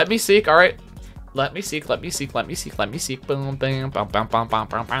 Let me Seek, all right? Let me Seek, let me Seek, let me Seek, let me Seek. Boom, bam, bam, bam, bam, bam,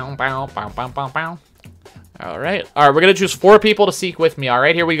 bam, bam, bam, bam, bam, bam. All right, we're going to choose 4 people to Seek with me, all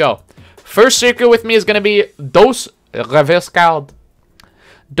right? Here we go. First Seeker with me is going to be Dos Reverse Card.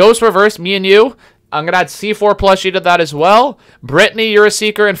 Dos Reverse, me and you. I'm going to add C4 plushie to that as well. Brittany, you're a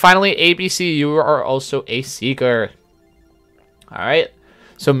Seeker. And finally, ABC, you are also a Seeker. All right.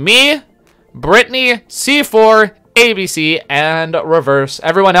 So me, Brittany, C4, ABC, and Reverse.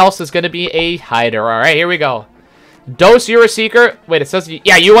 Everyone else is going to be a Hider. All right, here we go. Dos, you're a Seeker. Wait, it says,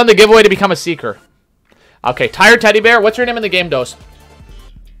 yeah, you won the giveaway to become a Seeker. Okay, Tired Teddy Bear. What's your name in the game, Dos?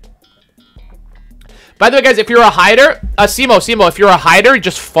 By the way, guys, if you're a Hider, Simo, if you're a Hider,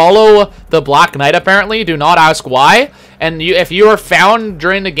 just follow the Black Knight, apparently. Do not ask why. And if you are found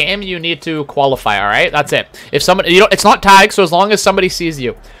during the game, you need to qualify, all right? That's it. If somebody, it's not tagged, so as long as somebody sees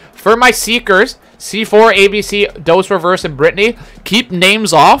you. For my Seekers, C4, ABC, Dos Reverse, and Brittany, keep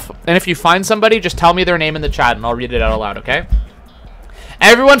names off. And if you find somebody, just tell me their name in the chat, and I'll read it out loud, okay?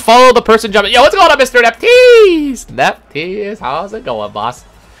 Everyone follow the person jumping. Yo, what's going on, Mr. Neptees? Neptees, how's it going, boss?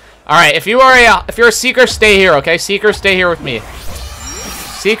 All right, if you're a Seeker, stay here, okay? Seekers, stay here with me.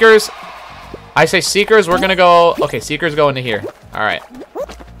 Seekers, I say Seekers, we're gonna go. Okay, Seekers go into here. All right.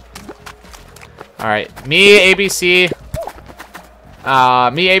 All right, me, ABC,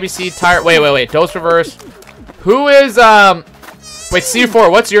 Tired. Wait. Dos Reverse. Who is Wait,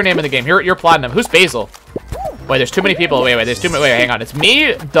 C4. What's your name in the game? You're Platinum. Who's Basil? Wait, there's too many people. Wait, there's too many. Wait, hang on. It's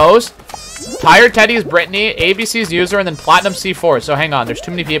me, Dos. Tired Teddy's Brittany, ABC's User, and then Platinum C4. So hang on, there's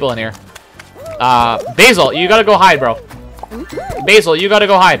too many people in here. Basil, you gotta go hide, bro. Basil, you gotta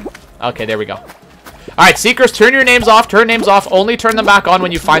go hide. Okay, there we go. Alright, Seekers, turn your names off. Turn names off. Only turn them back on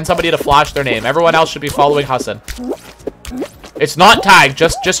when you find somebody to flash their name. Everyone else should be following Hassan. It's not tagged. You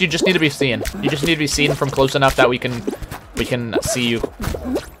just need to be seen. You just need to be seen from close enough that we can see you.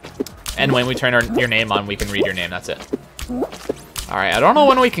 And when we turn your name on, we can read your name. That's it. All right, I don't know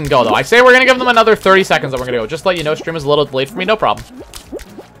when we can go, though. I say we're going to give them another 30 seconds, and we're going to go. Just to let you know, stream is a little delayed for me. No problem.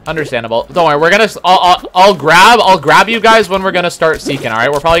 Understandable. Don't worry. We're going to... I'll grab you guys when we're going to start seeking, all right?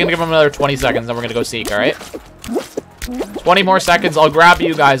 We're probably going to give them another 20 seconds, and we're going to go seek, all right? 20 more seconds. I'll grab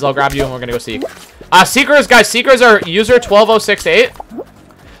you guys. I'll grab you, and we're going to go seek. Seekers, guys. Seekers are user 12068.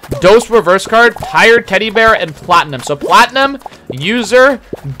 Dose reverse card, tired teddy bear, and platinum. So platinum, user,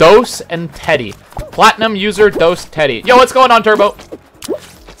 dose, and teddy. Platinum, user, dose, teddy. Yo, what's going on, Turbo?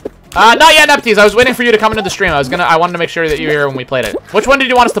 Not yet, Nepties. I was waiting for you to come into the stream. I wanted to make sure that you were here when we played it. Which one did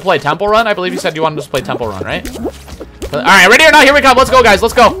you want us to play? Temple Run? I believe you said you wanted us to play Temple Run, right? All right, ready or not? Here we come. Let's go, guys.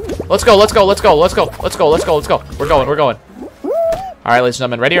 Let's go. Let's go. Let's go. Let's go. Let's go. Let's go. Let's go. Let's go. We're going. We're going. All right, ladies and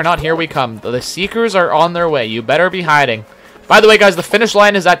gentlemen. Ready or not? Here we come. The Seekers are on their way. You better be hiding. By the way, guys, the finish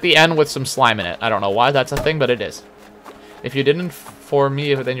line is at the end with some slime in it. I don't know why that's a thing, but it is. If you didn't for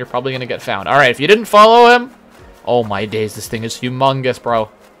me, then you're probably going to get found. All right, if you didn't follow him... Oh, my days. This thing is humongous, bro.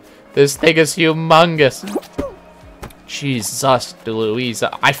 This thing is humongous. Jesus Louise.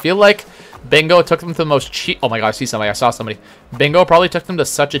 I feel like Bingo took them to the most cheap... Oh, my God, I see somebody. I saw somebody. Bingo probably took them to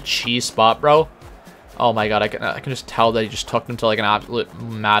such a cheese spot, bro. Oh, my God. I can just tell that he just took them to, like, an absolute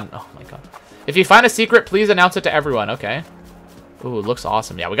mad... Oh, my God. If you find a secret, please announce it to everyone. Okay. Ooh, it looks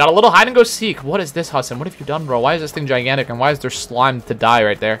awesome. Yeah, we got a little hide and go seek. What is this, Hudson? What have you done, bro? Why is this thing gigantic? And why is there slime to die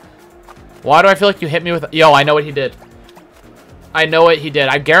right there? Why do I feel like you hit me with... Yo, I know what he did. I know what he did.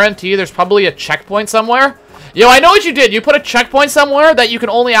 I guarantee you there's probably a checkpoint somewhere. Yo, I know what you did. You put a checkpoint somewhere that you can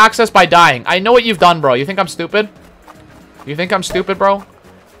only access by dying. I know what you've done, bro. You think I'm stupid? You think I'm stupid, bro?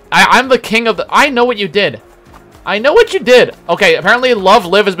 I'm the king of the... I know what you did. I know what you did. Okay, apparently Love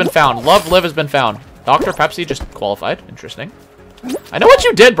Live has been found. Love Live has been found. Dr. Pepsi just qualified. Interesting. I know what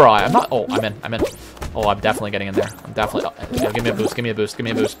you did, bro. I'm not... Oh, I'm in. I'm in. Oh, I'm definitely getting in there. I'm definitely... Oh, yo, give me a boost. Give me a boost. Give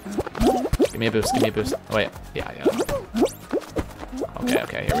me a boost. Give me a boost. Give me a boost. Oh, wait. Yeah, yeah. Okay,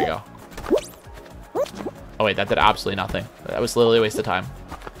 okay. Here we go. Oh, wait. That did absolutely nothing. That was literally a waste of time.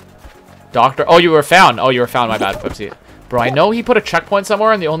 Doctor... Oh, you were found. Oh, you were found. My bad, Pepsi. Bro, I know he put a checkpoint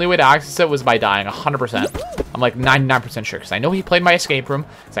somewhere, and the only way to access it was by dying. 100%. I'm like 99% sure, because I know he played my escape room,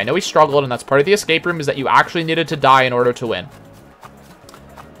 because I know he struggled, and that's part of the escape room, is that you actually needed to die in order to win.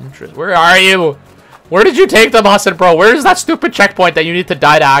 Interesting. Where are you? Where did you take them, Austin, bro? Where is that stupid checkpoint that you need to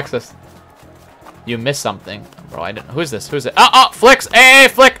die to access? You missed something. Bro, I didn't... Who is this? Who is it? Oh, Flicks! Hey,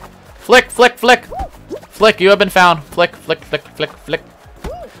 Flick! Flick, Flick, Flick! Flick, you have been found. Flick, Flick, Flick, Flick, Flick.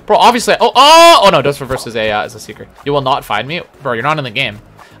 Bro, obviously... Oh, no, Dust Reverse is a secret. You will not find me? Bro, you're not in the game.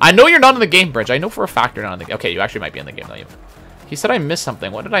 I know you're not in the game, Bridge. I know for a fact you're not in the game. Okay, you actually might be in the game, though. He said I missed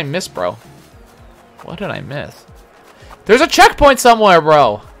something. What did I miss, bro? What did I miss? There's a checkpoint somewhere,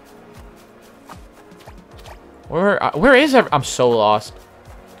 bro. Where is it? I'm so lost.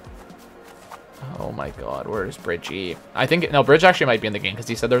 Oh my God, where is Bridgie? I think... No, Bridge actually might be in the game, because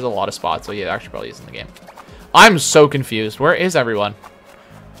he said there's a lot of spots, so yeah, actually probably is in the game. I'm so confused. Where is everyone?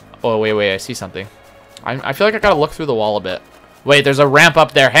 Oh, wait, I see something. I feel like I gotta look through the wall a bit. Wait, there's a ramp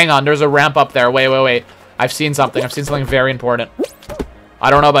up there. Hang on, there's a ramp up there. Wait. I've seen something. I've seen something very important.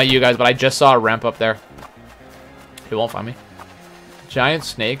 I don't know about you guys, but I just saw a ramp up there. He won't find me. Giant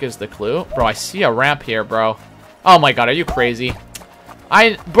snake is the clue. Bro, I see a ramp here, bro. Oh my God, are you crazy?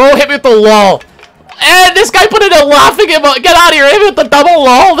 Bro, hit me with the wall. And this guy put in a laughing emoji. Get out of here. Hit me with the double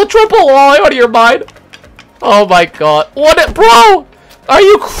wall, the triple wall. Out of your mind. Oh my God. Bro? Are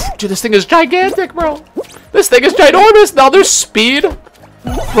you... Dude, this thing is gigantic, bro. This thing is ginormous. Now there's speed.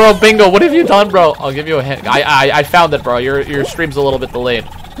 Bro, Bingo, what have you done, bro? I'll give you a hint. I found it, bro. Your stream's a little bit delayed.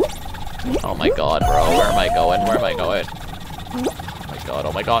 Oh my God, bro. Where am I going? Where am I going? Oh my God.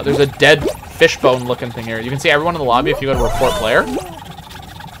 Oh my God. There's a dead fishbone looking thing here. You can see everyone in the lobby if you go to report player.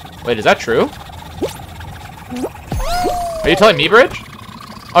 Wait, is that true? Are you telling me, Bridge?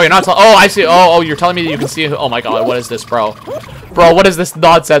 Oh, you're not telling... Oh, I see. Oh, you're telling me that you can see... Oh my God, what is this, bro? Bro, what is this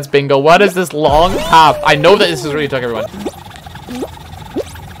nonsense, Bingo? What is this long path? I know that this is where you took everyone.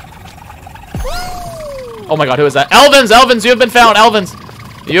 Oh my God, who is that? Elvins, you have been found. Elvins,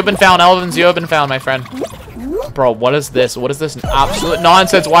 you have been found. Elvins, you have been found, my friend. Bro, what is this? What is this absolute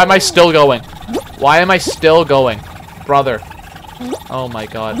nonsense? Why am I still going? Why am I still going? Brother. Oh my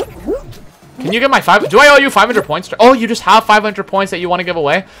God. Can you get my 5... Do I owe you 500 points? Oh, you just have 500 points that you want to give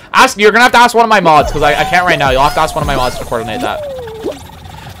away? You're gonna have to ask one of my mods, because I can't right now. You'll have to ask one of my mods to coordinate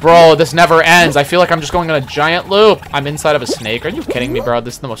that. Bro, this never ends. I feel like I'm just going on a giant loop. I'm inside of a snake. Are you kidding me, bro?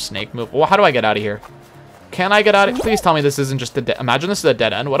 This is the most snake move. Well, how do I get out of here? Can I get out of... Please tell me this isn't just a... Imagine this is a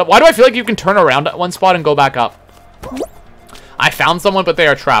dead end. Why do I feel like you can turn around at one spot and go back up? I found someone, but they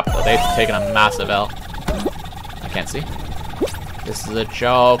are trapped. They've taken a massive L. I can't see. This is a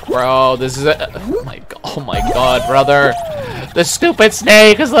joke, bro. This is a... Oh my god, brother. The stupid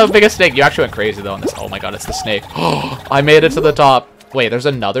snake is the biggest snake. You actually went crazy, though, on this. Oh my god, it's the snake. I made it to the top. Wait, there's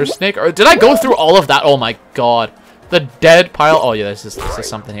another snake? Or did I go through all of that? Oh my god. The dead pile. Oh, yeah, this is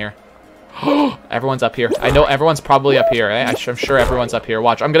something here. Everyone's up here. I know everyone's probably up here, eh? I'm sure everyone's up here.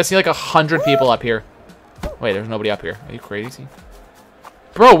 Watch, I'm gonna see like 100 people up here. Wait, there's nobody up here. Are you crazy?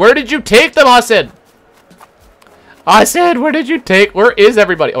 Bro, where did you take them, Hassan? Hassan, where did you take? Where is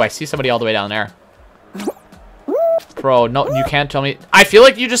everybody? Oh, I see somebody all the way down there. Bro, no, you can't tell me. I feel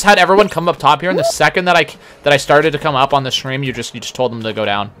like you just had everyone come up top here, and the second that I started to come up on the stream, you just told them to go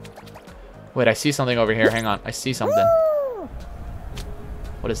down. Wait, I see something over here. Hang on, I see something.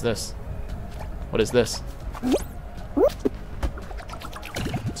 What is this? What is this?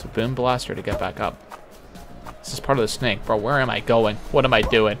 It's a boom blaster to get back up. This is part of the snake, bro. Where am I going? What am I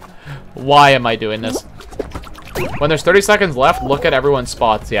doing? Why am I doing this? When there's 30 seconds left, look at everyone's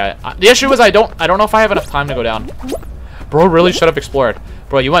spots. Yeah, the issue is I don't know if I have enough time to go down. Bro, really should have explored.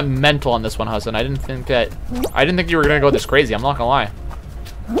 Bro, you went mental on this one, Hassan. I didn't think you were gonna go this crazy. I'm not gonna lie.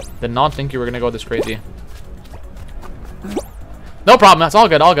 Did not think you were gonna go this crazy. No problem. That's all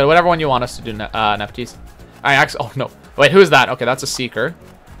good. All good. Whatever one you want us to do, NFTs. Oh no. Wait, who's that? Okay, that's a seeker.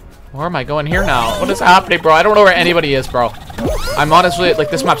 Where am I going here now? What is happening, bro? I don't know where anybody is, bro. I'm honestly,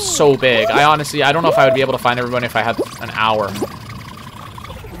 like, this map's so big. I don't know if I would be able to find everybody if I had an hour.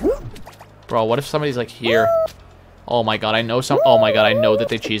 Bro, what if somebody's, like, here? Oh, my God. Oh, my God. I know that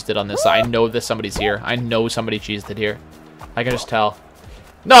they cheesed it on this side. I know that somebody's here. I know somebody cheesed it here. I can just tell.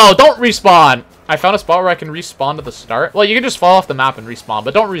 No, don't respawn. I found a spot where I can respawn to the start. Well, you can just fall off the map and respawn,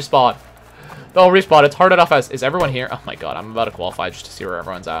 but don't respawn. Don't respawn. It's hard enough as... Is everyone here? Oh, my God. I'm about to qualify just to see where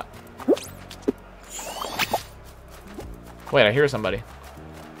everyone's at. Wait, I hear somebody.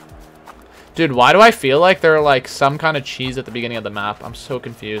 Dude, why do I feel like they're like some kind of cheese at the beginning of the map? I'm so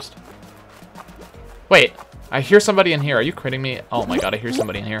confused. Wait, I hear somebody in here. Are you kidding me? Oh my god, I hear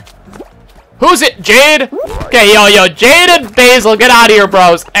somebody in here. Who's it? Jade? Okay, yo, Jade and Basil, get out of here,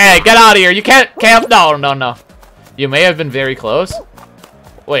 bros. Hey, get out of here. You can't camp. No. You may have been very close.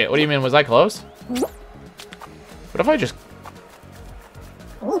 Wait, what do you mean? Was I close? What if I just...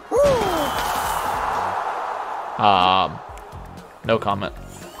 No comment.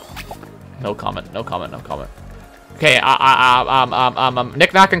 No comment. Okay,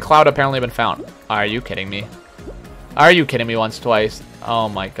 Nick Nack and Cloud apparently have been found. Are you kidding me? Are you kidding me once, twice? Oh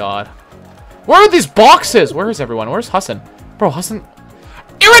my god. Where are these boxes? Where is everyone? Where's Hassan? Bro, Hassan...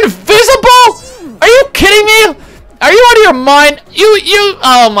 You're invisible? Are you kidding me? Are you out of your mind?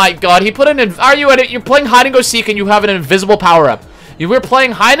 Oh my god, he put an... You're playing hide and go seek and you have an invisible power-up. You were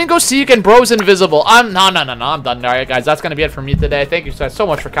playing hide and go seek and bro's invisible. No, I'm done. All right, guys, that's gonna be it for me today. Thank you guys so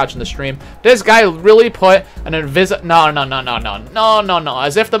much for catching the stream. This guy really put an invisible. No.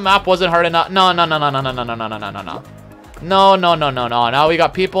 As if the map wasn't hard enough. No. Now we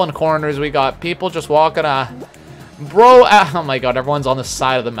got people in corners. We got people just walking. Bro. Oh my god, everyone's on the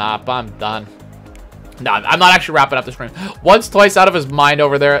side of the map. I'm done. No, I'm not actually wrapping up the stream. Once, twice out of his mind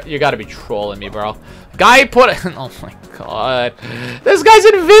over there. You gotta be trolling me, bro. Guy put... Oh my god. This guy's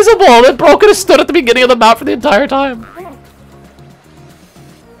invisible. That bro could have stood at the beginning of the map for the entire time.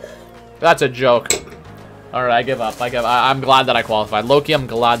 That's a joke. Alright, I give up. I'm glad that I qualified. Loki, I'm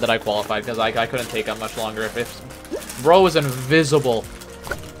glad that I qualified because I couldn't take up much longer. If bro was invisible.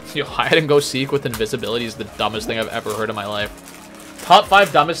 Yo, hide and go seek with invisibility is the dumbest thing I've ever heard in my life. Top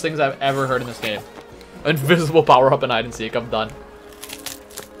 5 dumbest things I've ever heard in this game. Invisible power up and hide and seek. I'm done.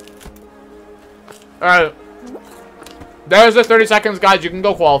 Alright. There's the 30 seconds, guys. You can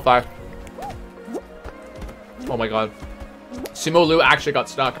go qualify. Oh my god. Simo Lu actually got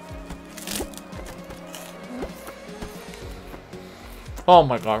stuck. Oh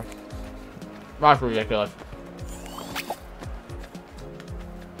my god. That's ridiculous.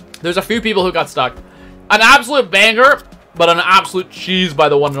 There's a few people who got stuck. An absolute banger, but an absolute cheese by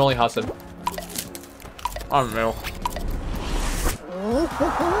the one and only Hassan. I don't know.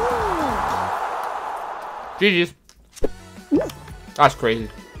 GG's. That's crazy.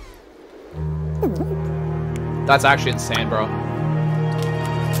 That's actually insane, bro.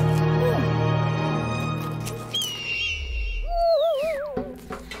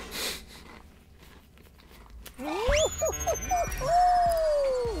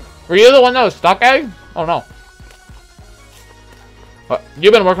 Were you the one that was stuck, Egg? Oh no.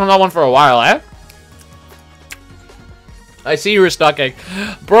 You've been working on that one for a while, eh? I see you were stuck, Egg.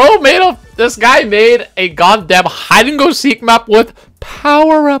 Bro this guy made a goddamn hide and go seek map with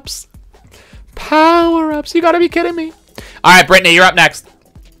power-ups. Power-ups. You gotta be kidding me. Alright, Brittany, you're up next.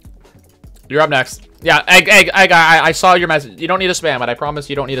 You're up next. Yeah, I saw your message. You don't need to spam it. I promise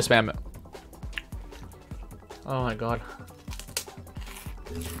you don't need to spam it. Oh my god.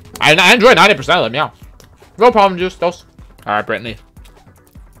 I enjoy 90% of them, yeah. No problem, Juice. Dose. Alright, Brittany.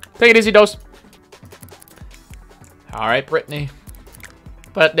 Take it easy, Dose. Alright, Brittany.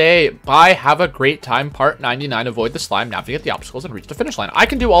 But hey, bye. Have a great time. Part 99. Avoid the slime. Navigate the obstacles and reach the finish line. I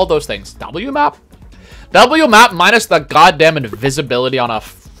can do all those things. W map. W map minus the goddamn invisibility on a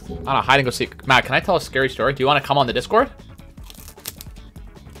hide and go seek. Matt, can I tell a scary story? Do you want to come on the Discord?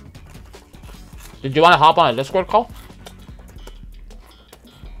 Did you want to hop on a Discord call?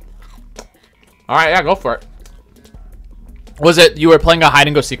 Alright, yeah, go for it. Was it you were playing a hide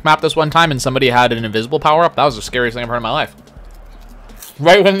and go seek map this one time and somebody had an invisible power up? That was the scariest thing I've heard in my life.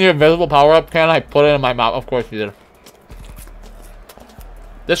 Right when the invisible power up can, I put it in my map. Of course you did.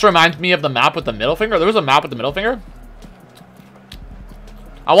 This reminds me of the map with the middle finger. There was a map with the middle finger.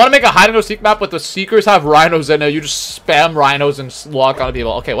 I want to make a hide and go seek map with the seekers have rhinos in it. You just spam rhinos and lock onto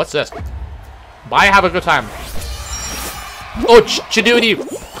people. Okay, what's this? Bye, have a good time. Oh, Chiduti.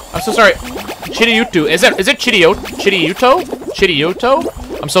 I'm so sorry. Chidiyutu. Is it Chidiyuto?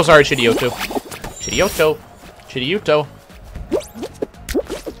 Chidiyuto? I'm so sorry, Chidiyuto. Chidiyuto.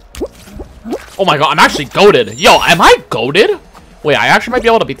 Oh my god, I'm actually goated. Yo, am I goated? Wait, I actually might be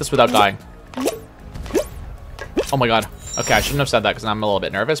able to beat this without dying. Oh my god. Okay, I shouldn't have said that because I'm a little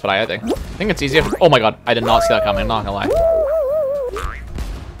bit nervous, but I think it's easier. Oh my god, I did not see that coming. I'm not gonna lie.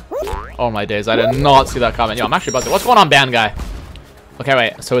 Oh my days, I did not see that coming. Yo, I'm actually buzzing. What's going on, band guy? Okay,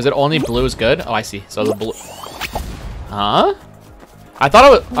 wait. So is it only blue is good? Oh, I see. So the blue. Huh? I thought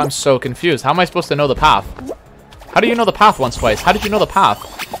it was. I'm so confused. How am I supposed to know the path? How do you know the path once, twice? How did you know the path?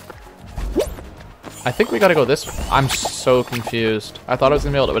 I think we gotta go this way. I'm so confused. I thought I was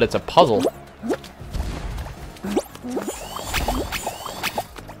gonna be able to, but it's a puzzle.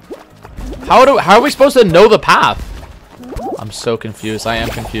 How are we supposed to know the path? I'm so confused. I am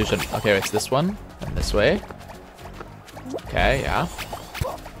confusion. Okay, it's this one and this way. Okay, yeah.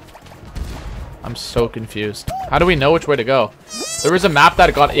 I'm so confused. How do we know which way to go? There was a map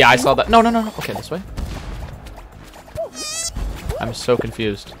that got. Yeah, I saw that. No. Okay, this way. I'm so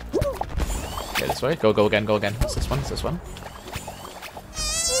confused. Okay, this way. Go again. It's this one. It's this one.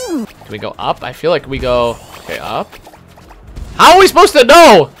 Can we go up? I feel like we go. Okay, up. How are we supposed to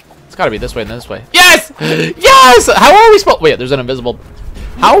know? It's gotta be this way and this way. Yes! Yes! How are we supposed? Wait, there's an invisible.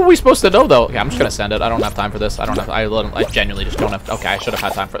 How are we supposed to know though? Okay, I'm just gonna send it. I don't have time for this. I genuinely just don't have. Okay, I should have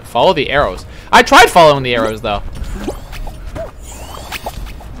had time for it. Follow the arrows. I tried following the arrows though.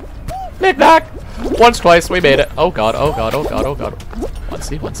 Knick-knack. Once, twice, we made it. Oh god. One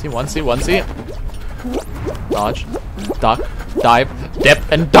C. Dodge, duck, dive, dip,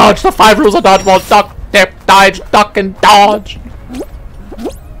 and dodge. The 5 rules of dodgeball. Duck, dip, dodge, duck, and dodge.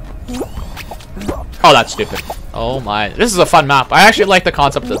 Oh, that's stupid. Oh my. This is a fun map. I actually like the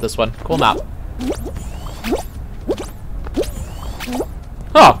concept of this one. Cool map.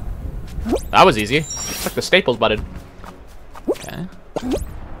 Oh. That was easy. It's like the staples button. Okay.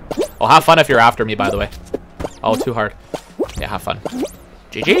 Oh, have fun if you're after me, by the way. Oh, too hard. Yeah, have fun.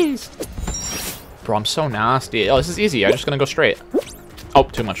 GG's. Bro, I'm so nasty. Oh, this is easy. I'm just gonna go straight. Oh,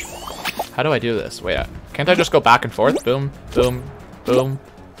 too much. How do I do this? Wait, can't I just go back and forth? Boom, boom, boom.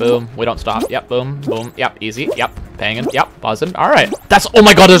 Boom. We don't stop. Yep. Boom. Boom. Yep. Easy. Yep. Banging. Yep. Buzzing. All right. That's. Oh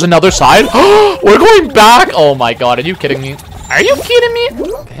my god. There's another side. We're going back. Oh my god. Are you kidding me? Are you kidding me?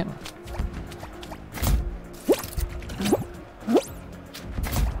 Okay.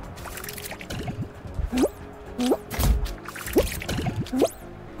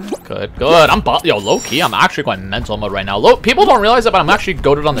 Good. I'm low key. I'm actually going mental mode right now. People don't realize it, but I'm actually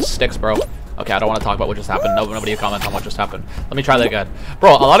goated on the sticks, bro. Okay, I don't want to talk about what just happened. Nobody comment on what just happened. Let me try that again.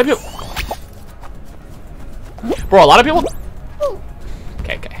 Bro, a lot of people...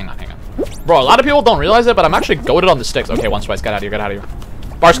 Okay, hang on. Bro, a lot of people don't realize it, but I'm actually goated on the sticks. Okay, once, twice. Get out of here.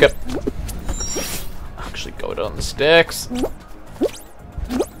 Bar skip. Actually goated on the sticks.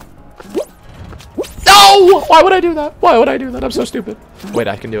 No! Why would I do that? I'm so stupid. Wait,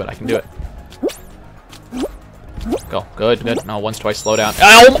 I can do it. Go. Good. No, once, twice. Slow down.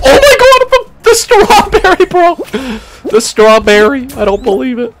 Oh my god! The strawberry, bro! The strawberry. I don't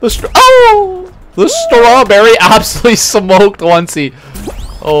believe it. The strawberry absolutely smoked Onesie.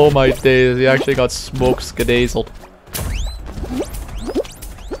 Oh my days. He actually got smoked skadazzled.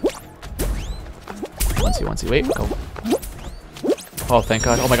 Onesie. Wait. Go. Oh, thank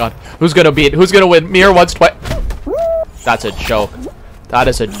god. Oh my god. Who's gonna beat? Who's gonna win? Mir once, twice. That's a joke. That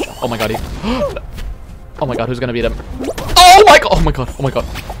is a joke. Oh my god. Oh my god. Who's gonna beat him? Oh my god.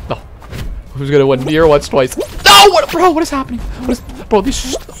 No. Who's gonna win? Mir once, twice. No! Bro, what is happening? Bro,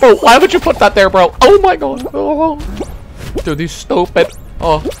 these... Bro, why would you put that there, bro? Oh my god. Oh. Dude, these stupid.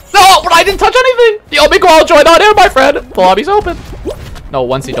 Oh. No, but I didn't touch anything. The Omegle I'll join on air, my friend. The lobby's open. No,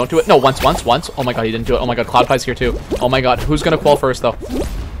 Oncey, don't do it. No, once. Oh my god, he didn't do it. Oh my god, Cloudpie's here too. Oh my god, who's gonna qual first though?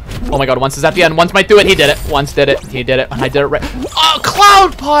 Oh my god, Once is at the end. Once might do it. He did it. Once did it. He did it. And I did it right. Oh,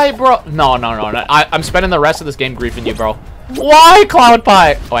 Cloudpie, bro. No. I'm spending the rest of this game griefing you, bro. Why,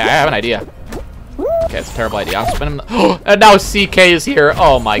 Cloudpie? Oh, wait, I have an idea. Okay, it's a terrible idea. I'm spending... And now CK is here.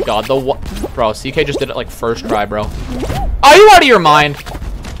 Oh my god, bro, CK just did it like first try, bro. Are you out of your mind?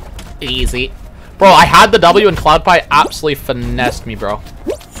 Easy. Bro, I had the W and Cloudpie absolutely finessed me, bro.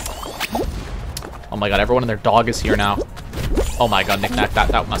 Oh my god, everyone and their dog is here now. Oh my god, Knick-Knack,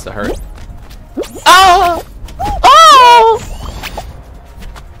 that must have hurt. Oh! Oh!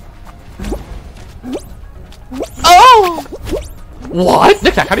 Oh! What?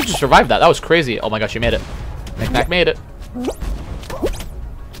 Knick-Knack, how did you survive that? That was crazy. Oh my gosh, you made it. Knick-Knack made it.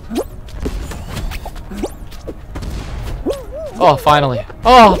 Oh, finally.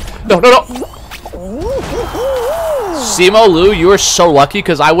 Oh, no. Simo Lu, you are so lucky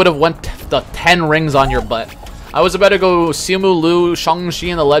because I would have went the 10 rings on your butt. I was about to go Simu Lu, Shang-Chi,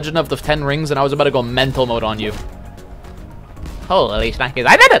 and the Legend of the 10 Rings, and I was about to go mental mode on you. Holy snackies.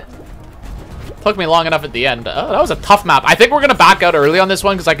 I did it! Took me long enough at the end. Oh, that was a tough map. I think we're going to back out early on this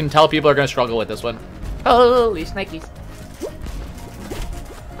one because I can tell people are going to struggle with this one. Holy snackies.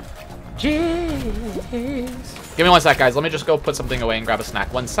 Jeez. Give me 1 sec, guys. Let me just go put something away and grab a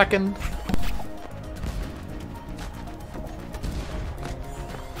snack. 1 second.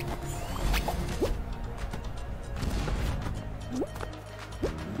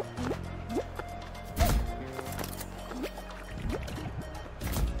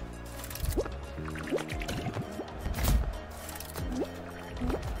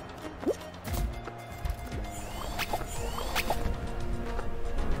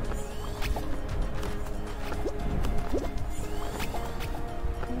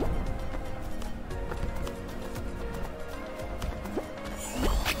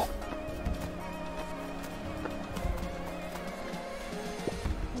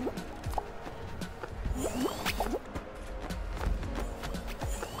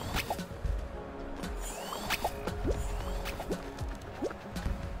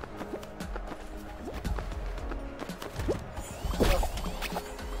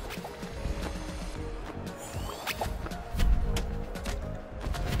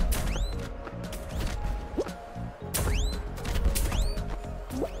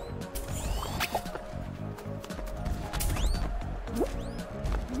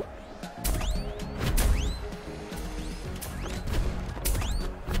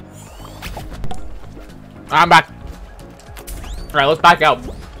 I'm back. Alright, let's back out.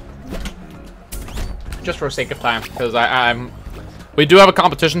 Just for sake of time, because we do have a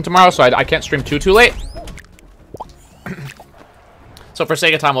competition tomorrow, so I can't stream too late. So for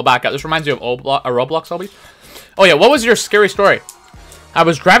sake of time, we'll back out. This reminds you of a Roblox hobby. Oh yeah, what was your scary story? I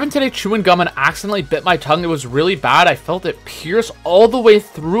was driving today chewing gum and accidentally bit my tongue. It was really bad. I felt it pierce all the way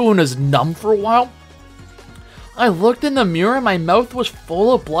through and was numb for a while. I looked in the mirror and my mouth was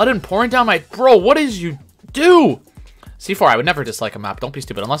full of blood and pouring down my... Bro, what did you do? C4, I would never dislike a map. Don't be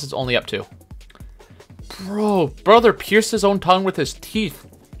stupid, unless it's only up 2. Bro, brother pierced his own tongue with his teeth.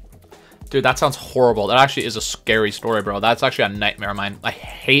 Dude, that sounds horrible. That actually is a scary story, bro. That's actually a nightmare of mine. I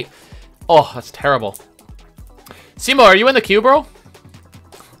hate... Oh, that's terrible. Simo, are you in the queue, bro?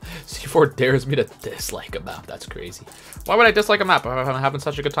 C4 dares me to dislike a map. That's crazy. Why would I dislike a map? I'm having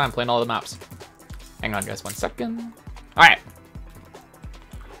such a good time playing all the maps. Hang on, guys. 1 second. All right.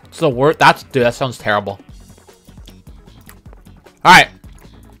 It's the worst. Dude, that sounds terrible. All right.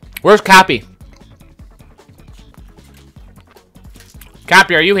 Where's Cappy?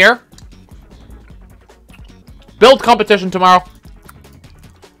 Cappy, are you here? Build competition tomorrow.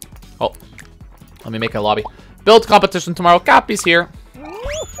 Oh, let me make a lobby. Build competition tomorrow. Cappy's here.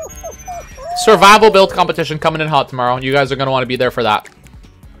 Survival build competition coming in hot tomorrow. You guys are going to want to be there for that.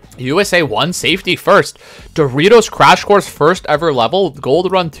 USA 1, safety first. Doritos Crash Course first ever level.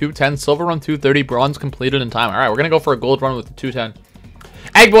 Gold run 210, silver run 230, bronze completed in time. All right, we're going to go for a gold run with the 210.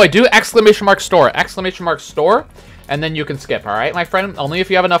 Egg boy, do exclamation mark store. Exclamation mark store, and then you can skip, all right, my friend? Only if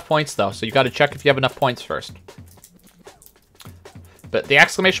you have enough points, though, so you got to check if you have enough points first. But the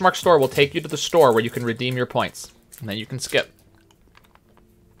exclamation mark store will take you to the store where you can redeem your points, and then you can skip.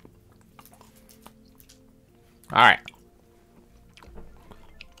 All right.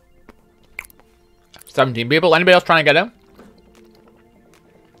 17 people. Anybody else trying to get in?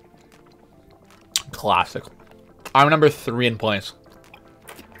 Classic. I'm number 3 in points.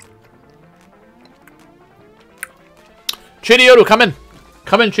 Chidioru, come in.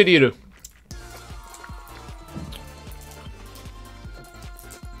 Come in, Chidioru.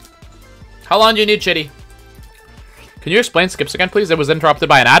 How long do you need, Chitty? Can you explain skips again, please? It was interrupted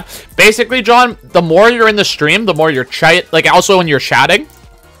by an ad. Basically, John, the more you're in the stream, the more you're like also when you're chatting,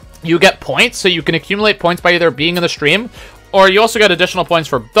 you get points. So you can accumulate points by either being in the stream, or you also get additional points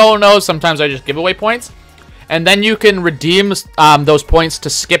for donos. Sometimes I just give away points. And then you can redeem those points to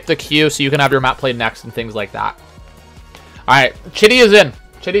skip the queue so you can have your map played next and things like that. All right, Chitty is in.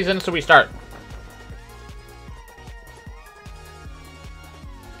 Chitty's in, so we start.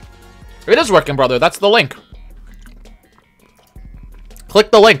 It is working, brother. That's the link. Click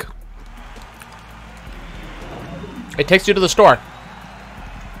the link. It takes you to the store.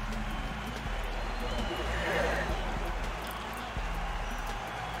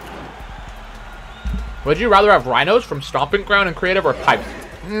 Would you rather have rhinos from Stomping Ground and Creative or pipes?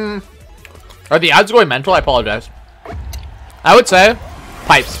 Are the ads going mental? I apologize. I would say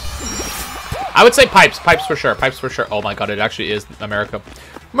pipes. I would say pipes. Pipes for sure. Pipes for sure. Oh my god, it actually is America.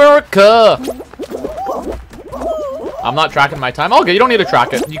 America! I'm not tracking my time. Okay, you don't need to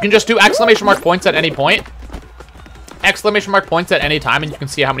track it. You can just do exclamation mark points at any point. Exclamation mark points at any time, and you can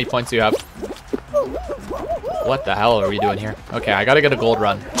see how many points you have. What the hell are we doing here? Okay, I gotta get a gold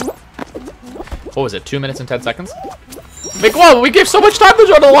run. What was it? 2 minutes and 10 seconds? Miguel, we gave so much time to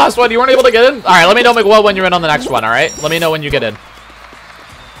join the last one. You weren't able to get in? Alright, let me know, Miguel, when you're in on the next one, alright? Let me know when you get in.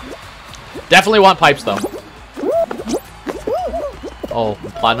 Definitely want pipes, though. Oh,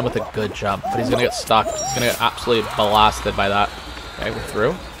 Platinum with a good jump, but he's gonna get stuck. He's gonna get absolutely blasted by that. Okay, we're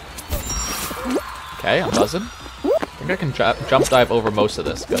through. Okay, I'm buzzing. I think I can jump dive over most of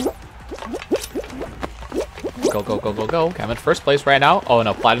this. Good. Go, go, go, go, go. Okay, I'm in first place right now. Oh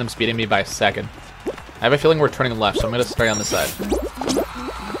no, Platinum's beating me by a second. I have a feeling we're turning left, so I'm gonna stay on the side.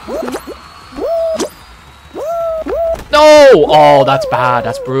 No! Oh, that's bad.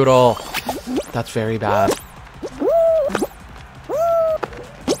 That's brutal. That's very bad.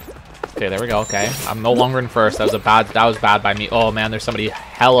 Okay, there we go. Okay, I'm no longer in first. That was bad by me. Oh man, there's somebody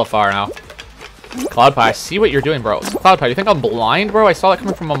hella far now. Cloudpie, I see what you're doing, bro. Cloudpie, you think I'm blind, bro? I saw that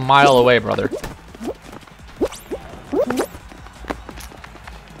coming from a mile away, brother.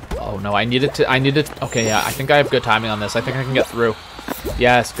 Oh no, I needed. Okay, yeah, I think I have good timing on this. I think I can get through.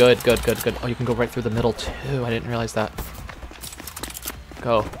 Yes, good, good, good, good. Oh, you can go right through the middle too. I didn't realize that.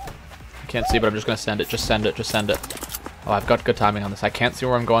 Go. I can't see, but I'm just gonna send it. Just send it. Just send it. Oh, I've got good timing on this. I can't see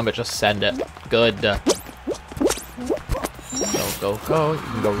where I'm going, but just send it. Good. Go, go, go. You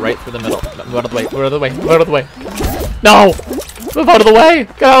can go right through the middle. Move out of the way. Move out of the way. Move out of the way. No! Move out of the way!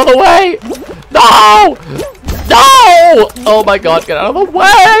 Get out of the way! No! No! Oh my god, get out of the way!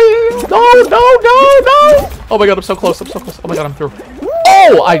 No, no, no, no! Oh my god, I'm so close. I'm so close. Oh my god, I'm through.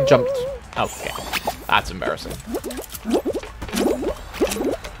 Oh! I jumped. Okay. That's embarrassing.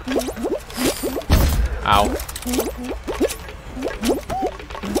 Ow.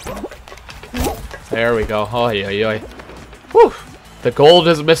 There we go. Oh, yeah. Whew. The gold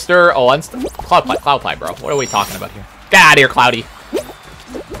is Mr. Oh, Cloudpie, bro. What are we talking about here? Get out of here, Cloudy.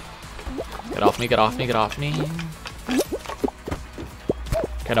 Get off me, get off me, get off me.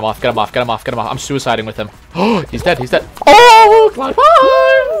 Get him off, get him off, get him off, get him off. I'm suiciding with him. Oh, he's dead, he's dead. Oh,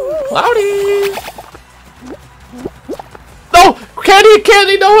 Cloudpie! Cloudy! No!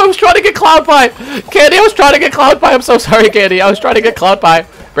 Candy, no, I was trying to get Cloudpie! Candy, I was trying to get Cloudpie. I'm so sorry, Candy. I was trying to get Cloudpie.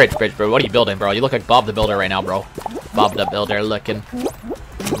 Bridge, bro. What are you building, bro? You look like Bob the Builder right now, bro. Bob the Builder looking.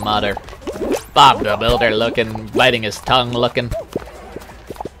 Mother. Bob the Builder looking. Biting his tongue looking.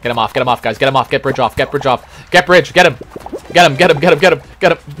 Get him off, guys. Get him off. Get bridge off. Get bridge off. Get bridge. Get him. Get him.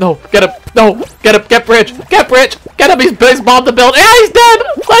 No, get him. No, get him. Get bridge. Get bridge. Get him. He's Bob the Builder. Yeah, he's dead.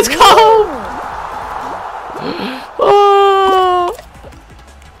 Let's go. Oh.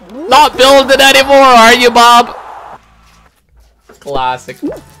 Not building anymore, are you, Bob? Classic.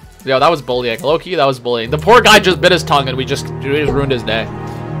 Yo, that was bullying. Low-key, that was bullying. The poor guy just bit his tongue and we just ruined his day.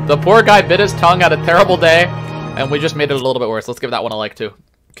 The poor guy bit his tongue, had a terrible day, and we just made it a little bit worse. Let's give that one a like, too.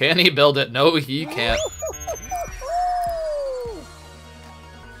 Can he build it? No, he can't.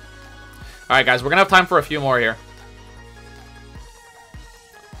 Alright, guys, we're gonna have time for a few more here.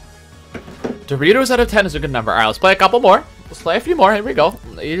 Doritos out of 10 is a good number. Alright, let's play a couple more. Let's play a few more. Here we go.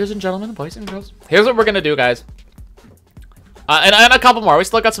 Ladies and gentlemen, boys and girls. Here's what we're gonna do, guys. And a couple more. We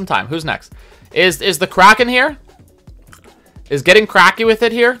still got some time. Who's next? Is the Kraken here? Is getting cracky with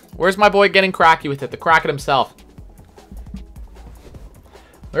it here? Where's my boy getting cracky with it? The Kraken himself.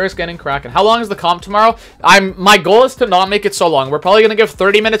 Where's getting Kraken? How long is the comp tomorrow? My goal is to not make it so long. We're probably gonna give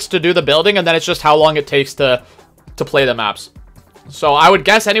 30 minutes to do the building, and then it's just how long it takes to play the maps. So I would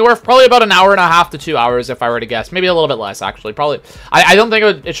guess anywhere probably about an hour and a half to 2 hours if I were to guess. Maybe a little bit less, actually. Probably. I don't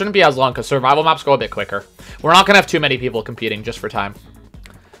think it shouldn't be as long because survival maps go a bit quicker. We're not going to have too many people competing just for time.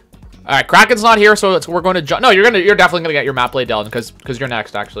 All right, Kraken's not here, so we're going to... No, you're definitely going to get your map laid down because you're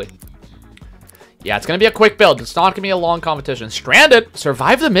next, actually. Yeah, it's going to be a quick build. It's not going to be a long competition. Stranded.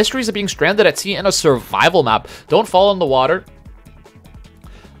 Survive the mysteries of being stranded at sea in a survival map. Don't fall in the water.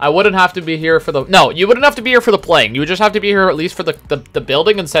 I wouldn't have to be here for the... No, you wouldn't have to be here for the playing. You would just have to be here at least for the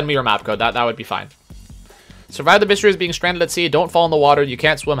building and send me your map code. That would be fine. Survive the mysteries of being stranded at sea. Don't fall in the water. You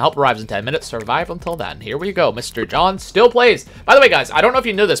can't swim. Help arrives in 10 minutes. Survive until then. Here we go. Mr. John still plays. By the way, guys, I don't know if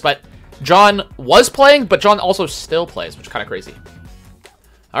you knew this, but John was playing, but John also still plays, which is kind of crazy.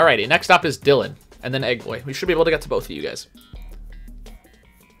 Alrighty, next up is Dylan, and then Eggboy. We should be able to get to both of you guys.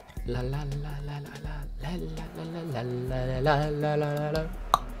 La la la la la la la la la la la la.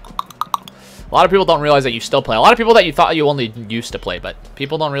 A lot of people don't realize that you still play. A lot of people that you thought you only used to play, but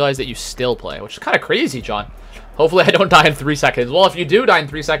people don't realize that you still play, which is kind of crazy, John. Hopefully I don't die in 3 seconds. Well, if you do die in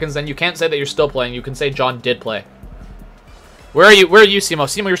 3 seconds, then you can't say that you're still playing. You can say John did play. Where are you, Simo?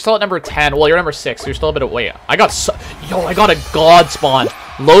 Simo, you're still at number 10. Well, you're number 6. So you're still a bit of... Wait, I got a god spawn.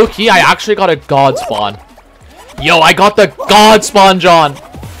 Low-key, I actually got a god spawn. Yo, I got the god spawn, John.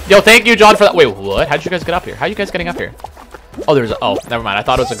 Yo, thank you, John, for that. Wait, what? How'd you guys get up here? How are you guys getting up here? Oh, there's a... Oh, never mind. I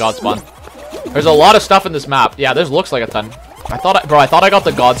thought it was a god spawn. There's a lot of stuff in this map. Yeah, this looks like a ton. I thought I got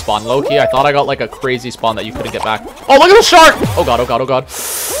the god spawn. Low-key, I thought I got, like, a crazy spawn that you couldn't get back. Oh, look at the shark! Oh, God, oh, God, oh, God.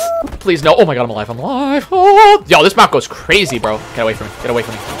 Please, no. Oh, my God, I'm alive. I'm alive. Oh. Yo, this map goes crazy, bro. Get away from me. Get away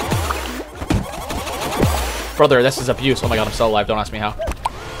from me. Brother, this is abuse. Oh, my God, I'm still alive. Don't ask me how.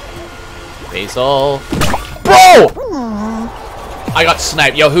 Basil. Bro! I got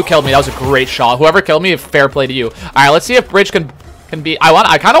sniped. Yo, who killed me? That was a great shot. Whoever killed me, fair play to you. All right, let's see if Bridge can be...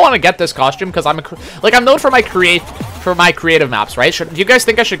 I kind of want to get this costume because I'm known for my creative maps, right? Do you guys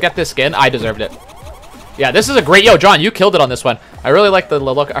think I should get this skin? I deserved it. Yeah, this is a great... Yo, John, you killed it on this one. I really like the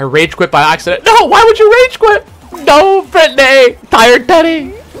look. I rage quit by accident. No, why would you rage quit? No, Brittany. Tired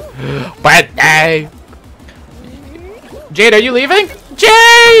Teddy. Brittany. Jade, are you leaving?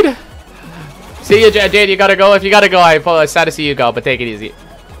 Jade! See you, Jade. You gotta go. If you gotta go, I'm sad to see you go, but take it easy.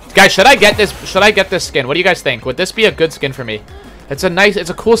 Guys, should I get this skin? What do you guys think? Would this be a good skin for me? It's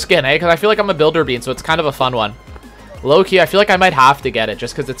a cool skin, eh? Because I feel like I'm a builder bean, so it's kind of a fun one. Low-key, I feel like I might have to get it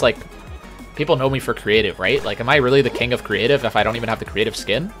just because it's like... People know me for creative, right? Like, am I really the king of creative if I don't even have the creative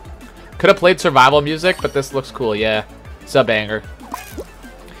skin? Could have played survival music, but this looks cool, yeah. It's a banger.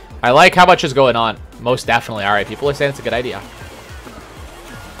 I like how much is going on. Most definitely. Alright, people are saying it's a good idea.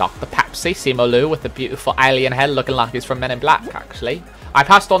 Dr. Pepsi, Simolu with the beautiful alien head looking like he's from Men in Black, actually. I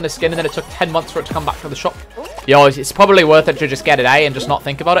passed on this skin and then it took 10 months for it to come back to the shop. Yo, it's probably worth it to just get it, eh? And just not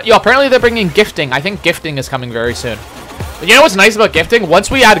think about it. Yo, apparently they're bringing gifting. I think gifting is coming very soon. But you know what's nice about gifting? Once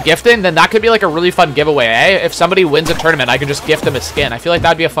we add gifting, then that could be like a really fun giveaway, eh? If somebody wins a tournament, I can just gift them a skin. I feel like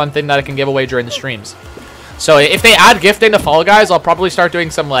that'd be a fun thing that I can give away during the streams. So if they add gifting to Fall Guys, I'll probably start doing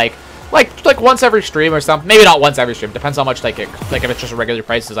some like once every stream or something. Maybe not once every stream. Depends how much like if it's just a regular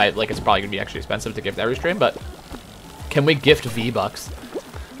prices, it's probably gonna be actually expensive to gift every stream. But can we gift V-Bucks?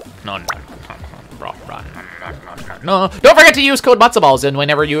 No. No. Don't forget to use code Matzaballs in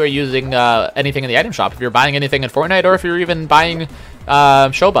whenever you are using anything in the item shop. If you're buying anything in Fortnite or if you're even buying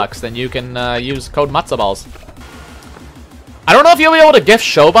Showbucks, then you can use code Matzaballs. I don't know if you'll be able to gift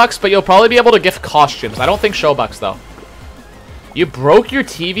Showbucks, but you'll probably be able to gift costumes. I don't think Showbucks, though. You broke your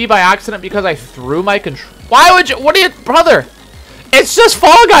TV by accident because I threw my controller. Why would you? What are you... Brother, it's just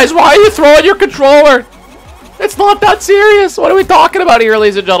Fall Guys. Why are you throwing your controller? It's not that serious. What are we talking about here,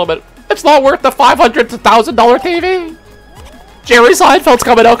 ladies and gentlemen? It's not worth the $500 to $1,000 TV. Jerry Seinfeld's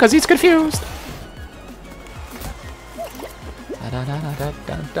coming out because he's confused.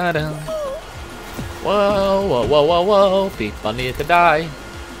 Whoa. People need to die.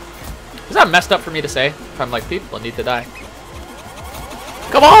 Is that messed up for me to say? If I'm like, people need to die.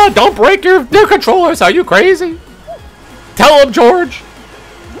 Come on, don't break your controllers. Are you crazy? Tell him, George.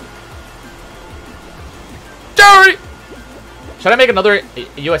 Jerry! Should I make another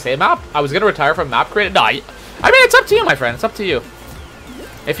USA map? I was going to retire from map creating. No, I mean, it's up to you, my friend. It's up to you.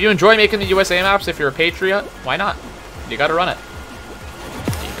 If you enjoy making the USA maps, if you're a patriot, why not? You got to run it.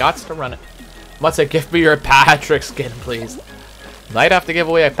 You got to run it. What's it? Give me your Patrick skin, please. Might have to give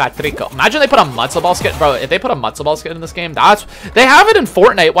away a Patrico. Imagine they put a Matzo Ball skin. Bro, if they put a Matzo Ball skin in this game, that's... They have it in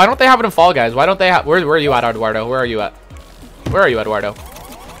Fortnite. Why don't they have it in Fall Guys? Why don't they have... Where are you at, Eduardo? Where are you at? Where are you, Eduardo?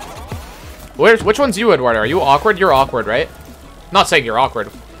 Which one's you, Eduardo? Are you awkward? You're awkward, right? Not saying you're awkward.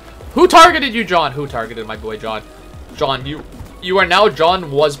 Who targeted you, John? Who targeted my boy, John? John, you are now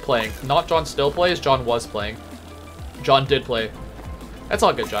John was playing. Not John still plays, John was playing. John did play. That's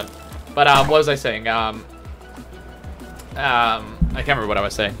all good, John. But what was I saying? I can't remember what I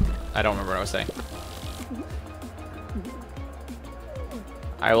was saying. I don't remember what I was saying.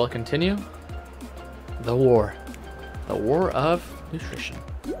 I will continue the war. The war of nutrition.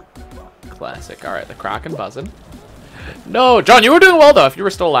 Classic. All right, the Kraken buzzing. No, John, you were doing well though. If you were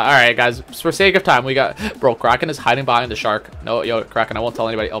still alive. All right, guys. For sake of time, we got bro. Kraken is hiding behind the shark. No, yo, Kraken. I won't tell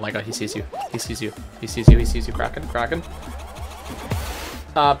anybody. Oh my God, he sees you. He sees you. He sees you. He sees you. Kraken. Kraken.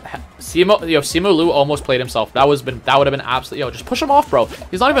 Simu Liu almost played himself. That would have been absolutely. Yo, just push him off, bro.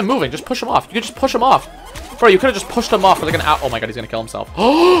 He's not even moving. Just push him off. You could just push him off, bro. You could have just pushed him off for like an. Oh my God, he's gonna kill himself.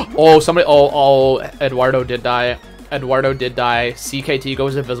 Oh, somebody. Oh, Eduardo did die. Eduardo did die. CKT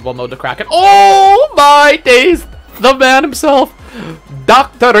goes invisible mode to Kraken. Oh my days. The man himself,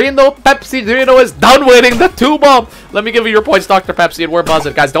 Dr. Reno Pepsi Reno is done waiting the 2-bomb. Let me give you your points, Dr. Pepsi, and we're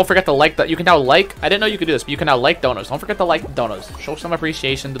buzzing. Guys, don't forget to like that. You can now like. I didn't know you could do this, but you can now like donos. Don't forget to like donos. Show some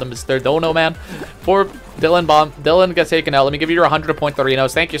appreciation to the Mr. Dono man. For Dylan Bomb. Dylan gets taken out. Let me give you your 100 point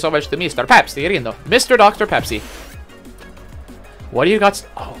Doritos. Thank you so much to Mr. Pepsi Reno. Mr. Dr. Pepsi. What do you got?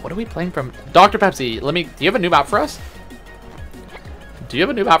 Oh, what are we playing from? Dr. Pepsi, do you have a new map for us? Do you have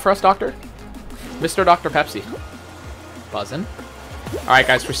a new map for us, Doctor? Mr. Dr. Pepsi. Buzzing. All right,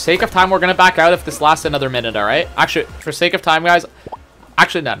 guys, for sake of time, we're going to back out if this lasts another minute, all right? Actually, for sake of time, guys,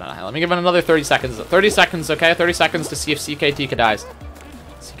 actually, no. Let me give it another 30 seconds. 30 seconds, okay? 30 seconds to see if CKT dies.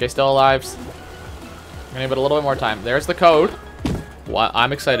 CK still alive. I'm going to give it a little bit more time. There's the code. What?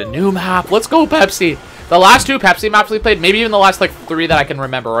 I'm excited. New map. Let's go, Pepsi. The last 2 Pepsi maps we played, maybe even the last, like, 3 that I can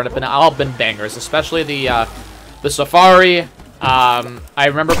remember, have all been bangers, especially the Safari. I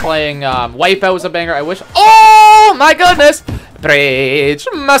remember playing Wipeout was a banger. I wish. Oh my goodness! Rage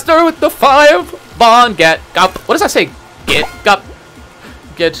Master with the 5-bomb. Get up. What does that say? Get up.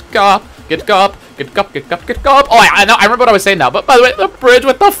 Get up. Get up. Get up. Get up. Get up. Oh, I know. I remember what I was saying now. But by the way, the bridge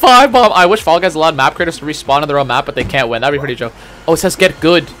with the 5-bomb. I wish Fall Guys allowed map creators to respawn on their own map, but they can't win. That'd be pretty joke. Oh, it says get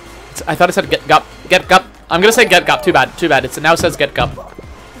good. I thought it said get up. Get up. I'm gonna say get up. Too bad. Too bad. It now says get up.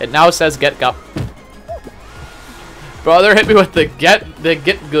 It now says get up. Brother hit me with the get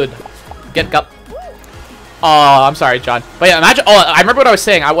good. Get up. Oh, I'm sorry, John. But yeah, imagine. Oh, I remember what I was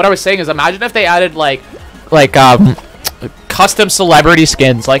saying. What I was saying is, imagine if they added like custom celebrity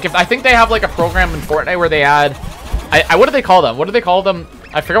skins. Like if I think they have like a program in Fortnite where they add. What do they call them? What do they call them?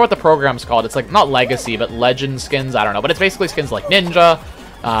 I forget what the program's called. It's like not legacy, but legend skins. I don't know. But it's basically skins like Ninja.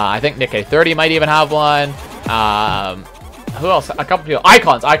 I think Nick A30 might even have one. Who else? A couple people.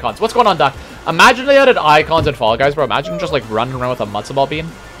 Icons. What's going on, Doc? Imagine they added icons in Fall Guys, bro. Imagine just like running around with a matzo ball bean,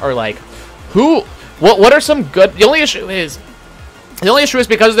 or like, what are some good? The only issue is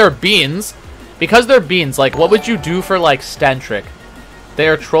because they're beans. Because they're beans. Like, what would you do for like Stentric? They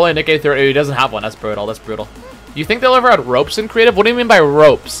are trolling Nick A30. He doesn't have one. That's brutal. That's brutal. You think they'll ever add ropes in creative? What do you mean by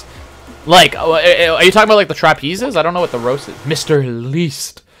ropes? Like, are you talking about like the trapezes? I don't know what the ropes is. Mr.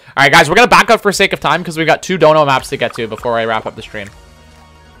 Least. All right, guys, we're gonna back up for sake of time because we got 2 dono maps to get to before I wrap up the stream.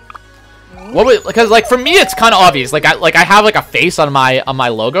 Because like for me, it's kind of obvious. Like I have like a face on my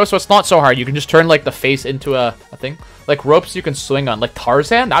logo, so it's not so hard. You can just turn like the face into a thing. Like ropes you can swing on. Like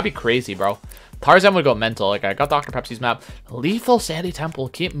Tarzan, that'd be crazy, bro. Tarzan would go mental. Like I got Dr. Pepsi's map. Lethal Sandy Temple.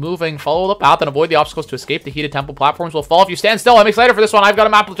 Keep moving. Follow the path and avoid the obstacles to escape the heated temple. Platforms will fall if you stand still. I'm excited for this one. I've got a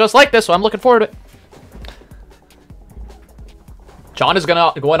map just like this, so I'm looking forward to it. John is going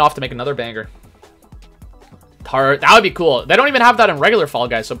off to make another banger. That would be cool. They don't even have that in regular Fall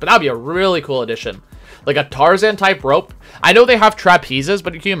Guys, but that would be a really cool addition. Like a Tarzan type rope. I know they have trapezes,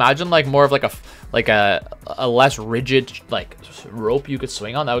 but can you imagine like more of like a less rigid like rope you could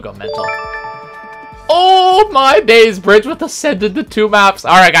swing on? That would go mental. Oh my days, Bridge with Ascended the 2 maps.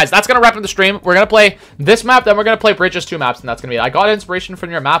 All right, guys, that's gonna wrap up the stream. We're gonna play this map, then we're gonna play Bridge's 2 maps, and that's gonna be it. I got inspiration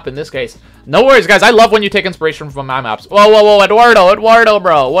from your map in this case. No worries, guys. I love when you take inspiration from my maps. Whoa, Eduardo,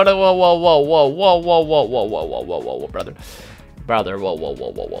 bro. What? Whoa, brother,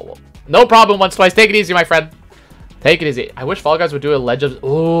 whoa. No problem. Once, twice. Take it easy, my friend. Take it easy. I wish Fall Guys would do a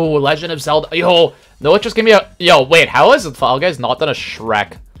Legend of Zelda. Yo, no, it just give me a. Yo, wait, how is Fall Guys not done a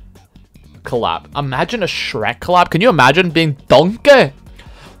Shrek collab? Imagine a Shrek collab. Can you imagine being Donkey?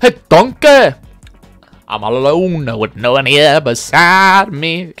 Hey, Donkey. I'm all alone with no one here beside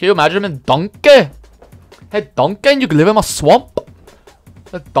me. Can you imagine being Donkey? Hey, Donkey, and you can live in my swamp.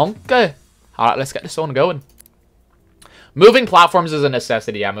 Hey, Donkey. Alright, let's get this one going. Moving platforms is a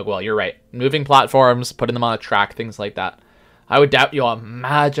necessity, yeah, Miguel. You're right. Moving platforms, putting them on a track, things like that. I would doubt you.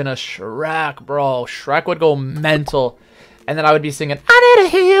 Imagine a Shrek, bro. Shrek would go mental. And then I would be singing, I need a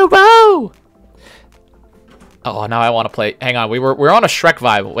hero. Oh, now I want to play. Hang on, we're on a Shrek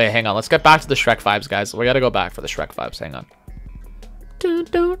vibe. Wait, hang on. Let's get back to the Shrek vibes, guys. We got to go back for the Shrek vibes. Hang on.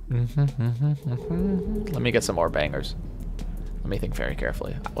 Let me get some more bangers. Let me think very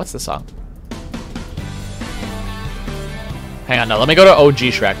carefully. What's the song? Hang on, no, let me go to OG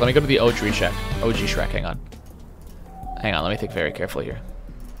Shrek. Let me go to the OG Shrek. OG Shrek, hang on. Hang on, let me think very carefully here.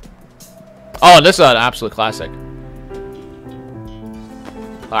 Oh, this is an absolute classic.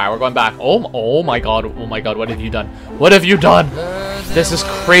 Alright, we're going back. Oh my god, what have you done? What have you done? This is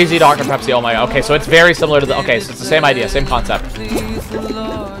crazy, Dr. Pepsi. Oh my god. Okay, so it's very similar to the... Okay, so it's the same idea, same concept.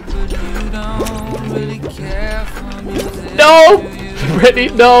 No! Brittany,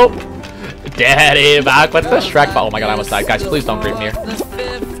 no! Daddy, back with the Shrek. Oh my god, I almost died. Guys, please don't grieve me here.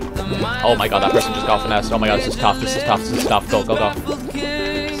 Oh my god, that person just got finessed. Oh my god, this is tough, this is tough, this is tough. Go, go, go.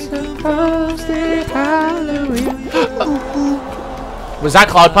 Was that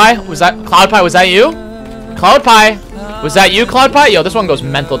Cloud Pie? Was that Cloud Pie? Was that you? Cloud Pie! Was that you, Cloud Pie? Yo, this one goes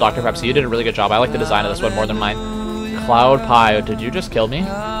mental, Dr. Pepsi. You did a really good job. I like the design of this one more than mine. Cloud Pie, did you just kill me?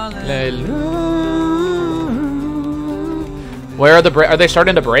 Where are the are they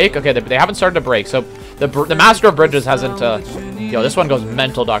starting to break? Okay, they haven't started to break. So the Master of Bridges hasn't. Yo, this one goes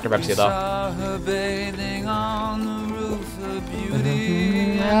mental, Dr. Pepsi though.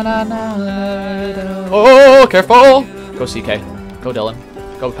 Oh, careful! Go CK. Go Dylan.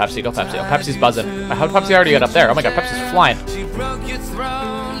 Go Pepsi. Go Pepsi. Oh, Pepsi's buzzing. How did Pepsi already get up there? Oh my god, Pepsi's flying.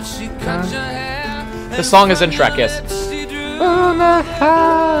 This song is in Shrek, yes.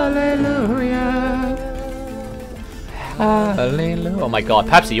 Hallelujah. Oh my god,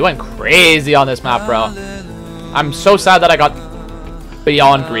 Pepsi, you went crazy on this map, bro. I'm so sad that I got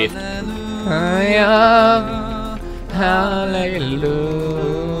beyond grief. Hallelujah.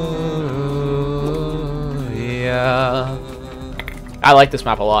 I like this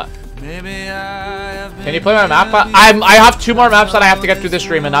map a lot. Can you play my map? I have 2 more maps that I have to get through this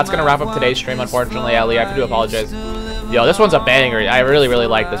stream, and that's gonna wrap up today's stream, unfortunately, Ellie. I do apologize. Yo, this one's a banger. I really, really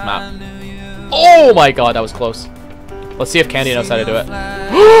like this map. Oh my god, that was close. Let's see if Candy knows how to do it.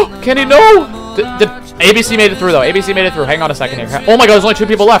 Candy, no! Did ABC made it through, though. ABC made it through. Hang on a second here. Oh my god, there's only 2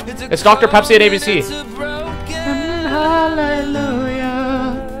 people left. It's Dr. Pepsi and ABC. Hallelujah.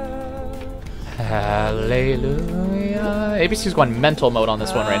 Hallelujah. ABC's going mental mode on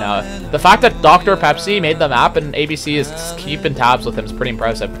this one right now. The fact that Dr. Pepsi made the map and ABC is keeping tabs with him is pretty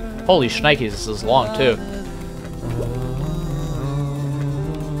impressive. Holy shnikes, this is long, too.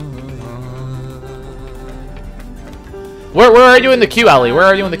 Where are you in the queue, Ellie? Where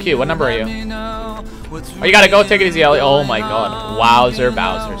are you in the queue? What number are you? Oh, you gotta go. Take it easy, Ellie. Oh my god. Wowzer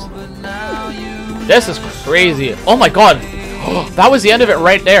Bowsers. This is crazy. Oh my god. Oh, that was the end of it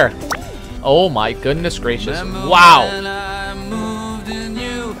right there. Oh my goodness gracious. Wow.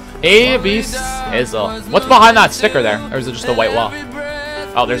 A.B. Sizzle. What's behind that sticker there? Or is it just a white wall?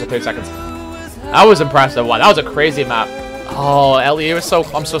 Oh, there's a 30 seconds. That was impressive. Wow, that was a crazy map. Oh, Ellie, it was so...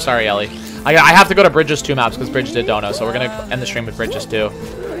 I'm so sorry, Ellie. I have to go to Bridges 2 maps because Bridge did dono, so we're going to end the stream with Bridges 2.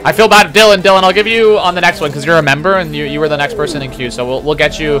 I feel bad. Dylan, I'll give you on the next one because you're a member and you were the next person in queue, so we'll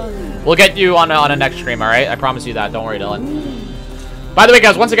get you on a next stream, all right? I promise you that. Don't worry, Dylan. By the way,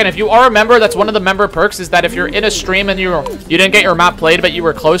 guys, once again, if you are a member, that's one of the member perks is that if you're in a stream and you didn't get your map played, but you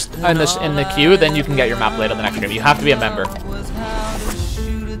were close in the queue, then you can get your map played on the next stream. You have to be a member.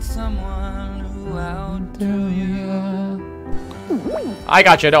 I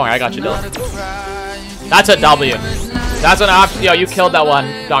got you. Don't worry. I got you, Dylan. That's a W. That's an option. Yo, you killed that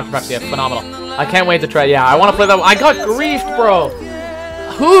one, Dr. Pepsi. Phenomenal. I can't wait to try. Yeah, I want to play that one. I got griefed, bro.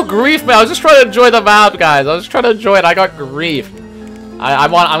 Who griefed me? I was just trying to enjoy the map, guys. I was just trying to enjoy it. I got griefed.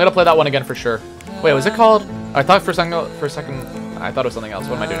 I'm gonna play that one again for sure. Wait, was it called? I thought for a second I thought it was something else.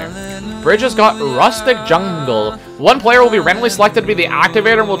 What am I doing here? Bridges got Rustic Jungle. One player will be randomly selected to be the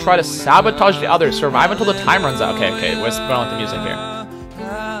activator and will try to sabotage the others. Survive until the time runs out. Okay. Where's going on with the music here?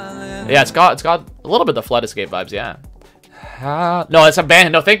 Yeah, it's got a little bit of the Flood Escape vibes. Yeah. No, it's a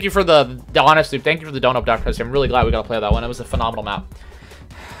band. No, thank you for the honesty. Thank you for the donut, Dr. Pepsi. I'm really glad we got to play that one. It was a phenomenal map.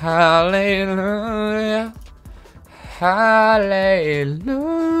 Hallelujah. Hallelujah.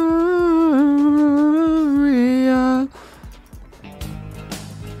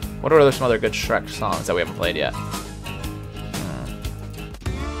 What are some other good Shrek songs that we haven't played yet?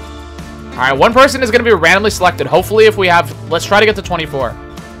 Alright, one person is going to be randomly selected. Hopefully if we have... Let's try to get to 24.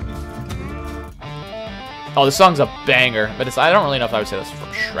 Oh, this song's a banger. But I don't really know if I would say this from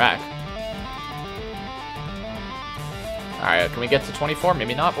Shrek. Alright, can we get to 24?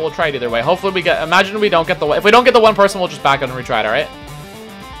 Maybe not, but we'll try it either way. Hopefully we get... Imagine we don't get the... If we don't get the one person, we'll just back out and retry it, alright?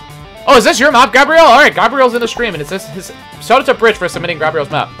 Oh, is this your map, Gabriel? Alright, Gabriel's in the stream, and it's his... Shout out to Bridge for submitting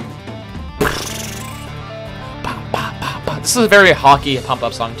Gabriel's map. This is a very hockey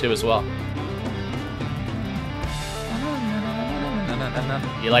pump-up song, too, as well.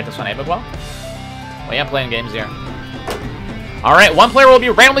 You like this one, eh, Miguel? We ain't playing games here. Alright, one player will be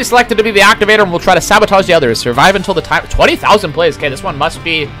randomly selected to be the activator and will try to sabotage the others. Survive until the time... 20,000 plays. Okay, this one must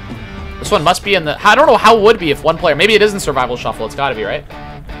be... This one must be in the... I don't know how it would be if one player... Maybe it is in Survival Shuffle. It's gotta be, right?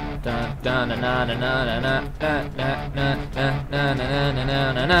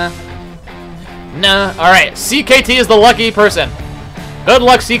 Nah. Alright, CKT is the lucky person. Good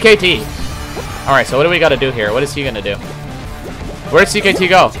luck, CKT. Alright, so what do we gotta do here? What is he gonna do? Where did CKT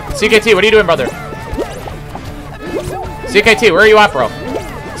go? CKT, what are you doing, brother? CKT, where are you at, bro?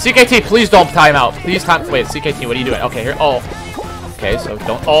 CKT, please don't time out. Please time... Wait, CKT, what are you doing? Okay, here... Oh. Okay, so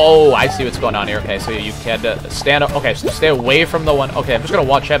don't... Oh, I see what's going on here. Okay, so you can stand up... Okay, so stay away from the one... Okay, I'm just gonna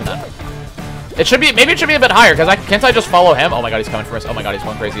watch him, then. It should be... Maybe it should be a bit higher, because can't I just follow him? Oh my god, he's coming for us. Oh my god, he's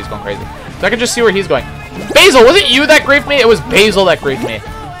going crazy. He's going crazy. So I can just see where he's going. Basil, was it you that griefed me? It was Basil that griefed me.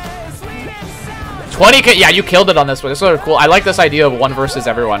 20k... Yeah, you killed it on this one. This is sort of cool. I like this idea of one versus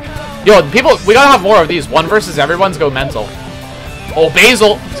everyone. Yo, people... We gotta have more of these. One versus everyone's go mental. Oh,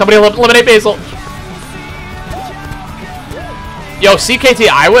 Basil. Somebody eliminate Basil. Yo, CKT,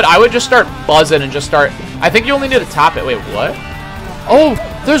 I would just start buzzing and just start... I think you only need to tap it. Wait, what? Oh,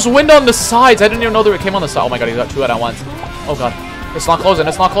 there's wind on the sides. I didn't even know that it came on the side. Oh my god, he got two out at once. Oh god. It's not closing.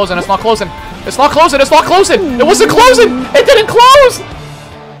 It's not closing. It's not closing. It's not closing. It's not closing. It wasn't closing. It didn't close.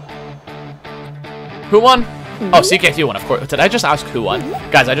 Who won? Oh, CKT won, of course. Did I just ask who won?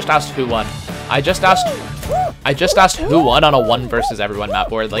 Guys, I just asked who won. I just asked who won on a one versus everyone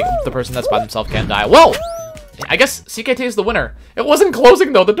map where, like, the person that's by themselves can't die. Whoa! I guess CKT is the winner. It wasn't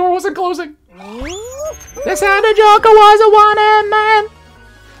closing, though. The door wasn't closing. This had a Joker was a one-man man.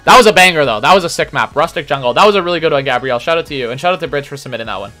 That was a banger, though. That was a sick map. Rustic Jungle. That was a really good one, Gabrielle. Shout out to you. And shout out to Bridge for submitting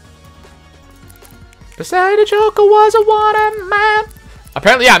that one. Beside a Joker was a one-man.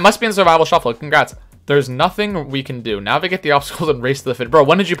 Apparently, yeah, it must be in Survival Shuffle. Congrats. There's nothing we can do. Navigate the obstacles and race to the finish. Bro,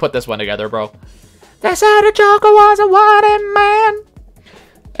 when did you put this one together, bro? Beside a Joker was a one-man.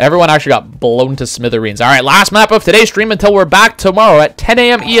 Everyone actually got blown to smithereens. All right, last map of today's stream until we're back tomorrow at 10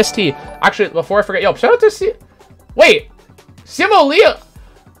 a.m. EST. Actually, before I forget, yo, shout out to Wait, Simo Leo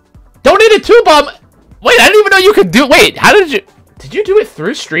donated 2 bomb. Wait, I didn't even know you could do. Wait, how did you do it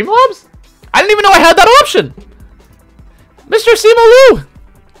through Streamlabs? I didn't even know I had that option. Mr. Simo Lu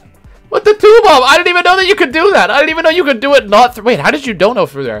with the 2 bomb. I didn't even know that you could do that. I didn't even know you could do it not through. Wait, how did you dono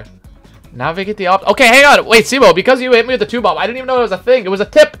through there? Navigate the Okay, hang on. Wait, Simo, because you hit me with the 2 bomb, I didn't even know it was a thing. It was a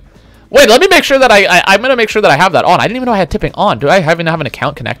tip. Wait, let me make sure that I'm gonna make sure that I have that on. I didn't even know I had tipping on. Do I even have an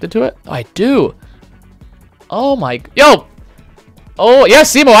account connected to it? Oh, I do. Oh my, yo. Oh yeah,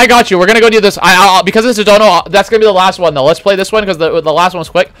 Simo, I got you. We're gonna go do this. Because this is dono. That's gonna be the last one though. Let's play this one because the last one's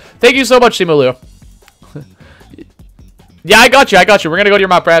quick. Thank you so much, Simo Leo. Yeah, I got you. I got you. We're gonna go to your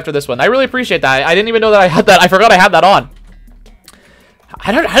map right after this one. I really appreciate that. I didn't even know that I had that. I forgot I had that on.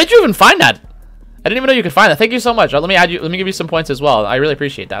 How did you even find that? I didn't even know you could find that. Thank you so much. Let me add you. Let me give you some points as well. I really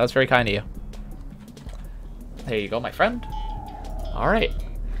appreciate that. That's very kind of you. There you go, my friend. All right.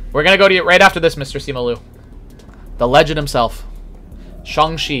 We're going to go to you right after this, Mr. Simo Lu. The legend himself.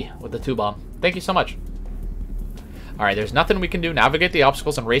 Shang-Chi with the 2 bomb. Thank you so much. All right, there's nothing we can do. Navigate the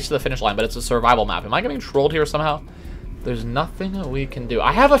obstacles and race to the finish line, but it's a survival map. Am I getting trolled here somehow? There's nothing we can do.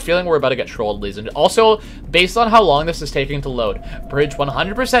 I have a feeling we're about to get trolled, ladies. And also, based on how long this is taking to load, Bridge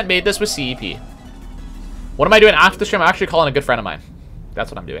 100% made this with CEP. What am I doing after the stream? I'm actually calling a good friend of mine.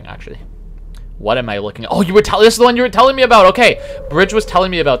 That's what I'm doing, actually. What am I looking at? Oh, you were telling... This is the one you were telling me about. Okay. Bridge was telling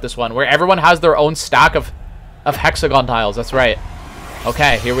me about this one, where everyone has their own stack of hexagon tiles. That's right.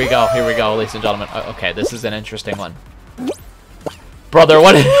 Okay, here we go. Here we go, ladies and gentlemen. Okay, this is an interesting one. Brother,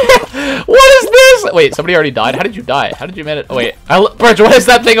 what is this? Wait, somebody already died? How did you die? How did you manage? Oh, wait. Bridge, what is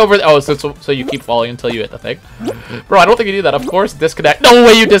that thing over there? Oh, so you keep falling until you hit the thing? Bro, I don't think you do that. Of course, disconnect. No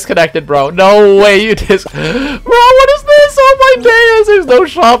way you disconnected, bro. No way you Bro, what is this? Oh my days. There's no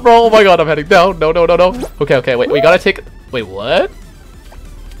shop, bro. Oh my god, I'm heading down. No. Okay, wait. We gotta take... Wait, what?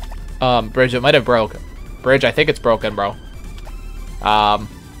 Bridge, it might have broke. Bridge, I think it's broken, bro. Oh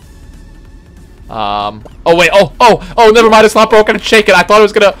wait, oh, never mind, it's not broken, it's shaking. I thought it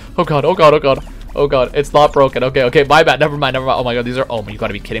was gonna, oh god, it's not broken. Okay, my bad, never mind. Oh my god, these are, oh, you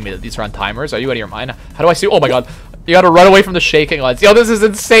gotta be kidding me that these are on timers. Are you out of your mind? How do I see? Oh my god, you gotta run away from the shaking lines. Yo, this is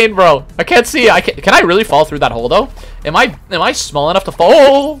insane, bro. I can't see. Can I really fall through that hole though? Am I small enough to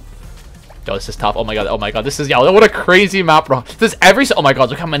fall? Yo, this is tough. Oh my god, this is, yo, what a crazy map, bro. This oh my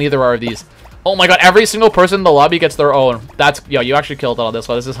god, look how many there are of these. Oh my god, every single person in the lobby gets their own. That's, yo, you actually killed it on this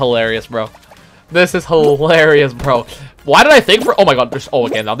one. This is hilarious, bro. This is hilarious, bro. Why did I think for... Oh my god, there's... Oh,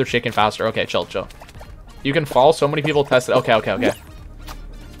 okay, now they're shaking faster. Okay, chill. You can fall. So many people test it. Okay.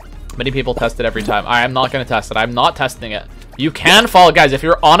 Many people test it every time. I'm not going to test it. I'm not testing it. You can fall, guys. If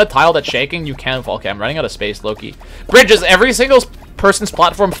you're on a tile that's shaking, you can fall. Okay, I'm running out of space, Loki. Bridges, every single person's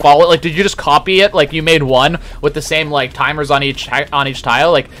platform follow it? Like, did you just copy it? Like, you made one with the same, like, timers on each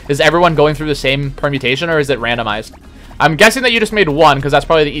tile? Like, is everyone going through the same permutation, or is it randomized? I'm guessing that you just made one, because that's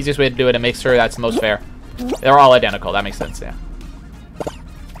probably the easiest way to do it and make sure that's the most fair. They're all identical. That makes sense, yeah.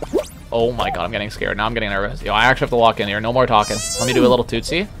 Oh my god, I'm getting scared. Now I'm getting nervous. Yo, I actually have to lock in here. No more talking. Let me do a little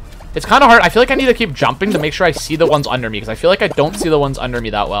tootsie. It's kind of hard. I feel like I need to keep jumping to make sure I see the ones under me, because I feel like I don't see the ones under me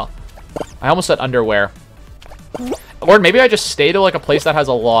that well. I almost said underwear. Or maybe I just stay to, like, a place that has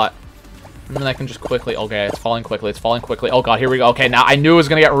a lot. And then I can just quickly... Okay, it's falling quickly. It's falling quickly. Oh god, here we go. Okay, now I knew it was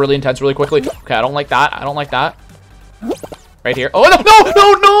going to get really intense really quickly. Okay, I don't like that. I don't like that. Right here. Oh, no!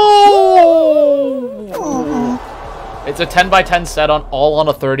 No! It's a 10 by 10 set on all on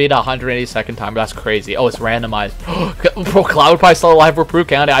a 30 to 180 second timer. That's crazy. Oh, it's randomized. Bro, Cloud Pie still alive for Proof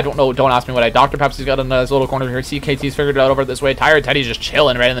County. I don't know. Don't ask me what Dr. Pepsi's got in this little corner here. CKT's figured it out over this way. Tired Teddy's just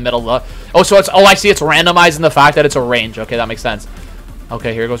chilling right in the middle of the... Oh, so it's... Oh, I see. It's randomized in the fact that it's a range. Okay, that makes sense.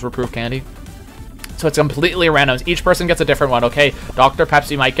 Okay, here goes Reproof Candy. So it's completely random. Each person gets a different one. Okay, Dr.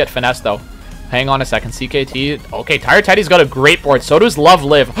 Pepsi might get finessed, though. Hang on a second. CKT. Okay, Tired Teddy's got a great board. So does Love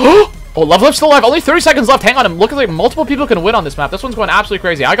Live. Oh, Love Live's still alive. Only 30 seconds left. Hang on. I'm looking like multiple people can win on this map. This one's going absolutely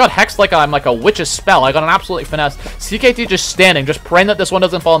crazy. I got hexed like I'm like a witch's spell. I got an absolutely finesse. CKT just standing, just praying that this one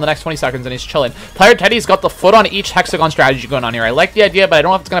doesn't fall in the next 20 seconds, and he's chilling. Tired Teddy's got the foot on each hexagon strategy going on here. I like the idea, but I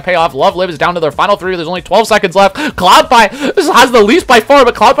don't know if it's going to pay off. Love Live is down to their final three. There's only 12 seconds left. Cloud Pie, this has the least by far,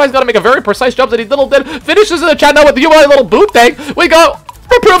 but Cloud Pie's got to make a very precise jump that he little did. Finishes in the chat now with the UI little boot thing. We go...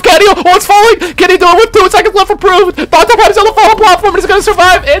 For Proof, Kenny! Oh, it's falling! Can he do it with 2 seconds left for Proof? Dr. Pepsi's on the final platform, and he's gonna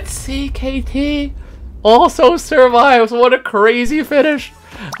survive! It's CKT! Also survives. What a crazy finish.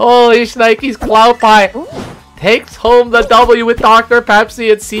 Holy shnikes, Cloud Pie takes home the W with Dr.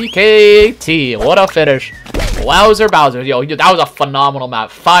 Pepsi and CKT. What a finish. Wowzer Bowser. Yo, that was a phenomenal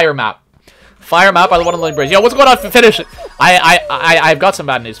map. Fire map. Fire map by the one on the bridge. Yo, what's going on? Finish. I've got some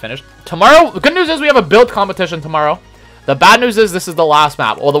bad news. Finish. Tomorrow, the good news is we have a build competition tomorrow. The bad news is this is the last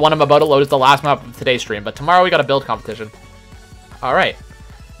map. Well, the one I'm about to load is the last map of today's stream. But tomorrow we got a build competition. Alright.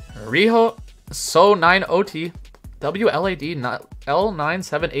 Riho So 9OT WLAD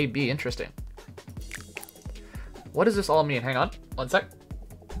L97AB. Interesting. What does this all mean? Hang on. One sec.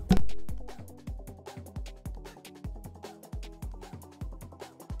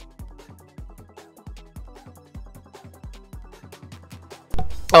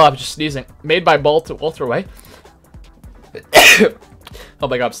 Oh, I'm just sneezing. Made by Walter Way. Oh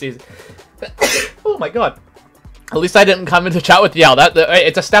my god, I'm sneezing. Oh my god. At least I didn't come into chat with Yell.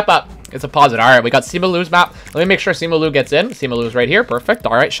 It's a step up. It's a positive. Alright, we got Simalu's map. Let me make sure Simalu gets in. Simalu's right here. Perfect.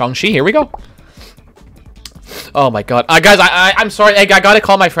 Alright, Shang-Chi, here we go. Oh my god. Guys, I'm sorry. I gotta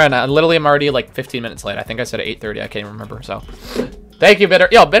call my friend. Literally, I'm already like 15 minutes late. I think I said at 8:30. I can't even remember, so. Thank you, Bitter.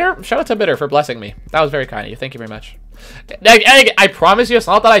 Yo, Bitter, shout out to Bitter for blessing me. That was very kind of you. Thank you very much. I promise you, it's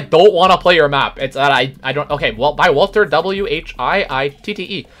not that I don't want to play your map. It's that I don't... Okay, well, by Walter,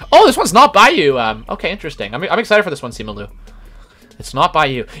 WHIITTE. Oh, this one's not by you. Okay, interesting. I'm excited for this one, Simalu. It's not by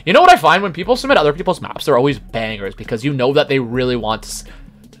you. You know what I find? When people submit other people's maps, they're always bangers because you know that they really want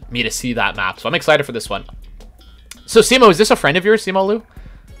me to see that map. So I'm excited for this one. So, Simo, is this a friend of yours, Simalu?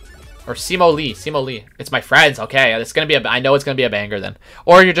 Or Simo Lee. It's my friends. Okay, it's gonna be I know it's gonna be a banger then.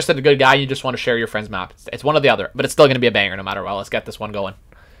 Or you're just a good guy. You just want to share your friend's map. It's one or the other, but it's still gonna be a banger no matter what. Let's get this one going.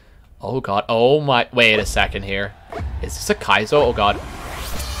 Oh god. Oh my. Wait a second here. Is this a Kaizo? Oh god.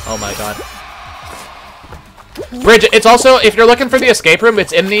 Oh my god. Bridge. It's also, if you're looking for the escape room,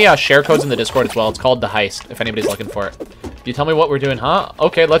 it's in the share codes in the Discord as well. It's called The Heist. If anybody's looking for it. You tell me what we're doing, huh?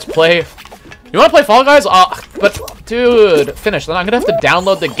 Okay, let's play. You want to play Fall Guys? But, dude, finish. Then I'm going to have to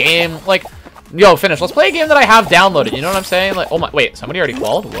download the game. Like, yo, finish. Let's play a game that I have downloaded. You know what I'm saying? Like, oh my, wait, somebody already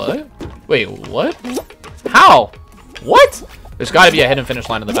qualified? What? Wait, what? How? What? There's got to be a hidden finish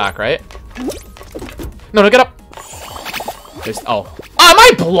line in the back, right? No, get up. Oh. Am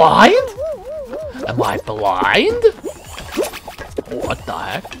I blind? Am I blind? What the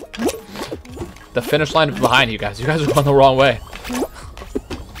heck? The finish line is behind you guys. You guys are going the wrong way.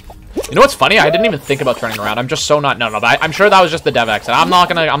 You know what's funny? I didn't even think about turning around. I'm just so not... No, but I'm sure that was just the dev exit. I'm not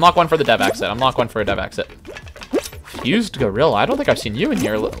going for the dev exit. I'm not going for a dev exit. Fused Gorilla. I don't think I've seen you in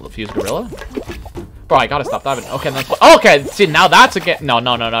here, Fused Gorilla. Bro, I gotta stop that. Okay, let's... Okay, see, now that's again... No.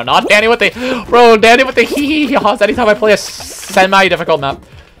 Not Danny with the... Bro, Danny with the hee-hee-haws anytime I play a semi-difficult map.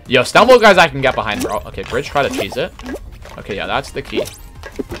 Yo, Stumble guys I can get behind, bro. Okay, Bridge, try to cheese it. Okay, yeah, that's the key.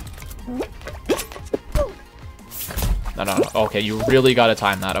 No. Okay, you really gotta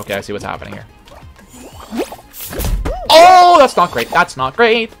time that. Okay, I see what's happening here. Oh, that's not great. That's not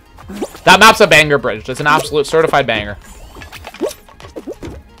great. That map's a banger, Bridge. It's an absolute certified banger.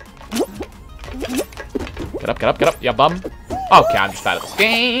 Get up, get up, get up, ya bum. Okay, I'm just bad at this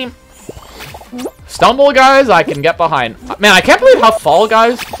game. Stumble Guys, I can get behind. Man, I can't believe how Fall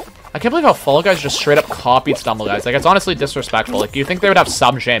Guys just straight up copied Stumble Guys. Like, it's honestly disrespectful. Like, you think they would have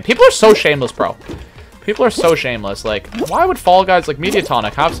some shame? People are so shameless, bro. People are so shameless. Like, why would Fall Guys, like,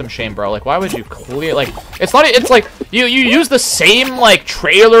 Mediatonic, have some shame, bro? Like, why would you clear, like, it's not, it's like, you use the same, like,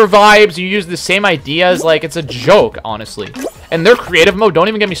 trailer vibes, you use the same ideas, like, it's a joke, honestly. And their creative mode, don't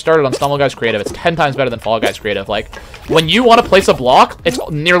even get me started on Stumble Guys creative. It's 10 times better than Fall Guys creative. Like, when you want to place a block, it's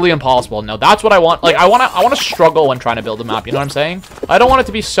nearly impossible. No, that's what I want. Like, I want to struggle when trying to build a map, you know what I'm saying? I don't want it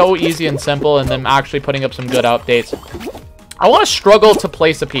to be so easy and simple and then actually putting up some good updates. I want to struggle to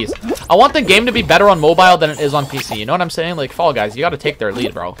place a piece. I want the game to be better on mobile than it is on PC. You know what I'm saying? Like, Fall Guys, you got to take their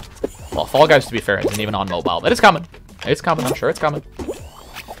lead, bro. Well, Fall Guys, to be fair, isn't even on mobile. But it's coming. It's coming. I'm sure it's coming.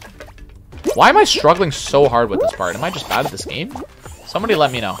 Why am I struggling so hard with this part? Am I just bad at this game? Somebody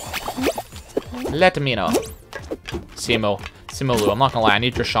let me know. Let me know. Simulu, I'm not gonna lie. I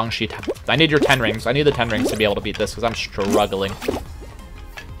need your Shang-Chi. I need your 10 rings. I need the 10 rings to be able to beat this because I'm struggling.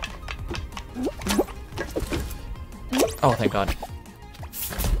 Oh, thank God.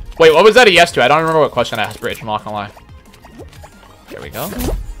 Wait, what was that a yes to? I don't remember what question I asked, Bridge. I'm not gonna lie. There we go.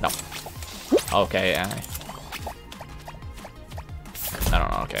 No. Okay, yeah. I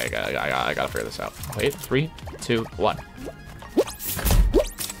don't know. Okay, I gotta figure this out. Wait, 3, 2, 1.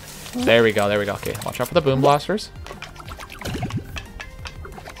 There we go, there we go. Okay, watch out for the boom blasters.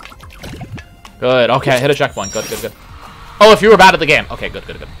 Good, okay, I hit a checkpoint. Good, good, good. Oh, if you were bad at the game. Okay, good,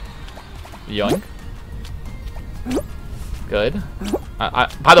 good, good. Yoink. Good.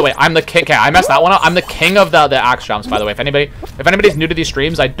 By the way, I'm the king. Okay, I messed that one up. I'm the king of the axe jumps, by the way. If anybody's new to these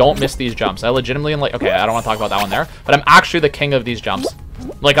streams, I don't miss these jumps. I legitimately am like, okay, I don't want to talk about that one there, but I'm actually the king of these jumps.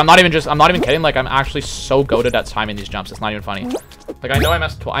 Like, I'm not even kidding. Like, I'm actually so goated at timing these jumps. It's not even funny. Like, I know I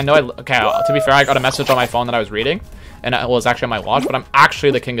messed, okay, to be fair, I got a message on my phone that I was reading, and it was actually on my watch, but I'm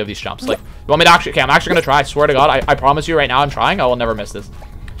actually the king of these jumps. Like, you want me to actually, okay, I'm actually gonna try. I swear to God, I promise you right now, I'm trying. I will never miss this.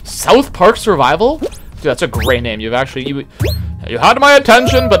 South Park Survival? Dude, that's a great name. You've actually, you had my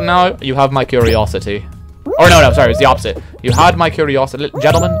attention, but now you have my curiosity. Or no, sorry, it's the opposite. You had my curiosity.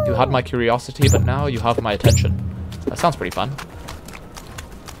 Gentlemen, you had my curiosity, but now you have my attention. That sounds pretty fun.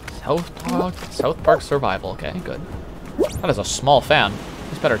 South Park Survival. Okay, good. That is a small fan.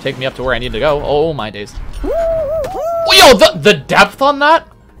 This better take me up to where I need to go. Oh, my days. Yo, the depth on that?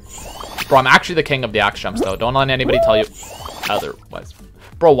 Bro, I'm actually the king of the axe jumps, though. Don't let anybody tell you otherwise.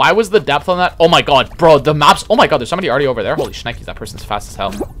 Bro, why was the depth on that? Oh my God, bro, the maps. Oh my God, there's somebody already over there. Holy shnikes, that person's fast as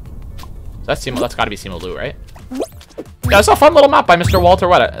hell. So that's gotta be Simulu, right? Yeah, it's a fun little map by Mr. Walter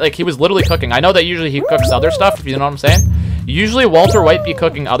White. Like, he was literally cooking. I know that usually he cooks other stuff, if you know what I'm saying. Usually Walter White be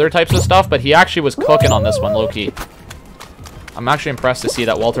cooking other types of stuff, but he actually was cooking on this one, low-key. I'm actually impressed to see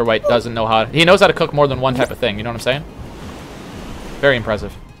that Walter White doesn't know how... He knows how to cook more than one type of thing, you know what I'm saying? Very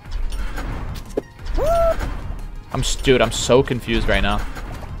impressive. Dude, I'm so confused right now.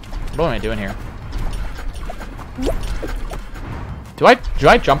 What am I doing here? Do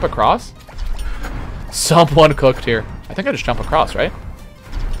I jump across? Someone cooked here. I think I just jump across, right?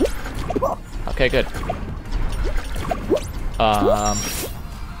 Okay, good.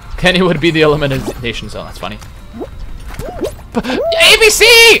 Kenny would be the elimination zone. That's funny.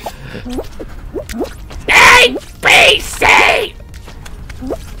 ABC! ABC!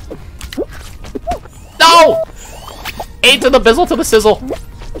 No! A to the bizzle to the sizzle.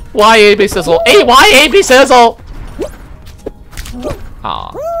 Why AB sizzle? Hey, why AB sizzle?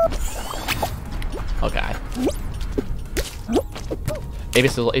 Aw. Okay. AB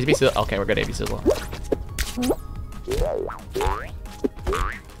sizzle, AB sizzle. Okay, we're good. AB sizzle.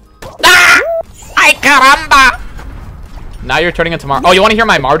 Ah! Ay caramba! Now you're turning into Marge. Oh, you want to hear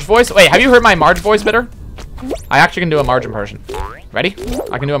my Marge voice? Wait, have you heard my Marge voice, Bitter? I actually can do a Marge impression. Ready?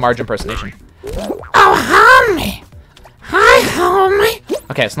 I can do a Marge impersonation. Oh, homie! Hi, homie!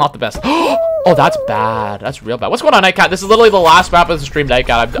 Okay, it's not the best. Oh, that's bad. That's real bad. What's going on, Nightcat? This is literally the last map of the stream,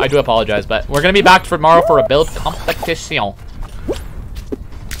 Nightcat. I do apologize, but we're going to be back tomorrow for a build competition.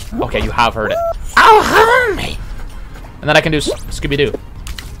 Okay, you have heard it. Oh, homie! And then I can do Scooby-Doo.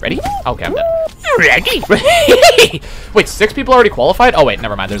 Ready? Okay, I'm done. Ready? Wait, 6 people already qualified? Oh, wait,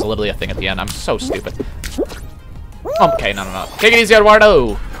 never mind. There's literally a thing at the end. I'm so stupid. Okay, no. Take it easy,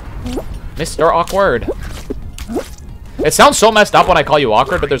 Eduardo. Mr. Awkward. It sounds so messed up when I call you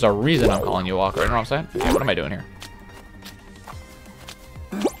awkward, but there's a reason I'm calling you awkward. You know what I'm saying? Okay, what am I doing here?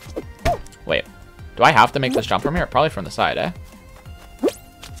 Wait. Do I have to make this jump from here? Probably from the side, eh?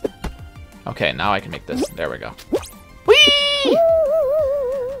 Okay, now I can make this. There we go. Whee!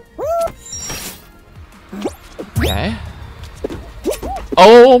 Okay.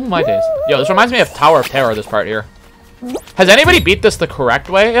 Oh my days. Yo, this reminds me of Tower of Terror, this part here. Has anybody beat this the correct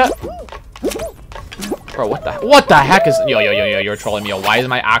way yet? Bro, what the heck is... Yo, you're trolling me. Yo, why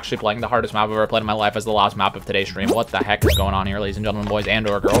am I actually playing the hardest map I've ever played in my life as the last map of today's stream? What the heck is going on here, ladies and gentlemen, boys and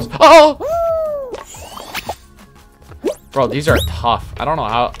or girls? Oh! Bro, these are tough. I don't know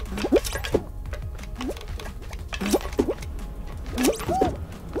how...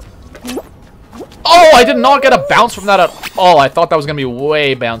 Oh, I did not get a bounce from that at all. I thought that was going to be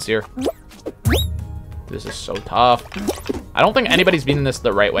way bouncier. This is so tough. I don't think anybody's beating this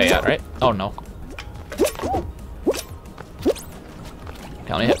the right way yet, right? Oh, no.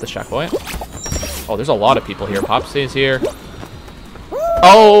 Can I hit this checkpoint? Oh, there's a lot of people here. Popsy's here.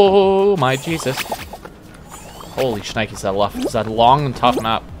 Oh, my Jesus. Holy shnikes, that left. It's that long and tough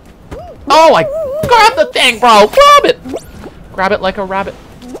map. Oh, I grabbed the thing, bro. Grab it. Grab it like a rabbit.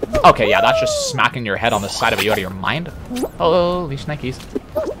 Okay, yeah, that's just smacking your head on the side of it. You out of your mind? Holy shnikes.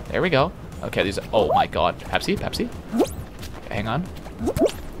 There we go. Okay, these... Oh, my God. Pepsi? Okay, hang on.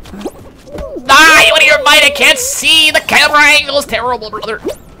 Ah, you out of your mind! I can't see! The camera angle is terrible, brother!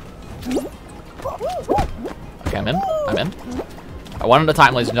 Okay, I'm in. One at a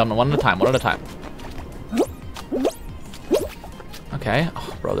time, ladies and gentlemen. One at a time. Okay.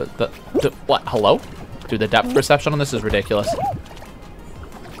 Oh, bro, the what? Hello? Dude, the depth perception on this is ridiculous.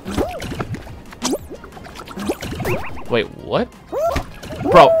 Wait, what?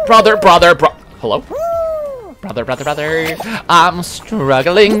 Brother. Hello? Brother. I'm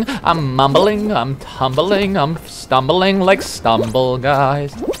struggling. I'm mumbling. I'm tumbling. I'm stumbling like stumble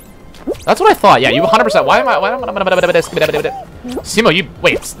guys. That's what I thought. Yeah, you 100%. Why am I? Simo,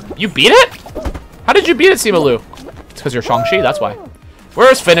 you beat it? How did you beat it, Simo Lu? It's because you're Shang-Chi, that's why.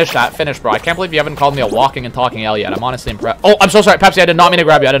 Where's Finish, bro? I can't believe you haven't called me a walking and talking L yet. I'm honestly impressed. Oh, I'm so sorry, Pepsi. I did not mean to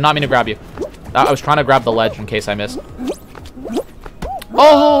grab you. I was trying to grab the ledge in case I missed.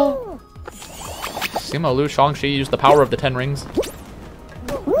 Oh! Simo Lu, Shang-Chi used the power of the 10 rings.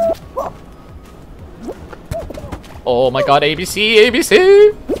 Oh my God, ABC!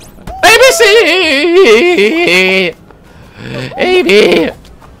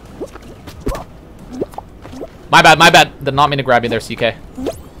 My bad. Did not mean to grab you there, CK.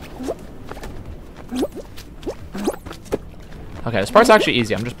 Okay, this part's actually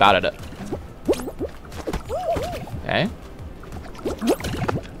easy. I'm just bad at it. Okay.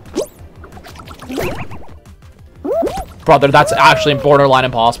 Brother, that's actually borderline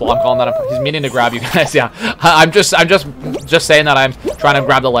impossible. I'm calling that. He's meaning to grab you guys. Yeah, I'm just saying that I'm trying to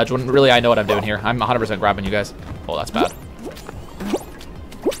grab the ledge when really I know what I'm doing here. I'm 100% grabbing you guys. Oh, that's bad.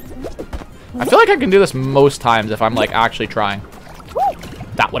 I feel like I can do this most times if I'm like actually trying.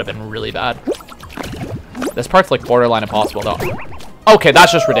 That would have been really bad. This part's like borderline impossible though. Okay,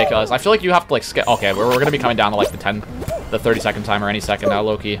 that's just ridiculous. I feel like you have to like skip. Okay, we're gonna be coming down to like the 30-second timer any second now,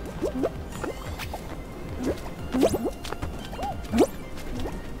 low-key.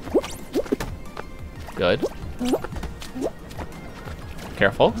 Good.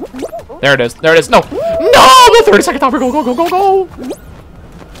 Careful. There it is. No! The 30-second timer. Go!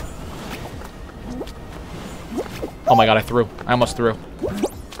 Oh my God, I almost threw.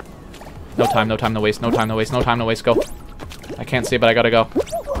 No time to waste. Go. I can't see, but I gotta go.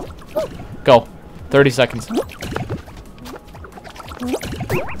 Go. 30 seconds.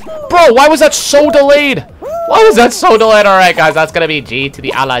 Bro, why was that so delayed? Alright, guys, that's gonna be G to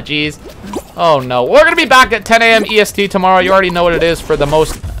the a la G's. Oh no, we're gonna be back at 10 a.m. EST tomorrow. You already know what it is for the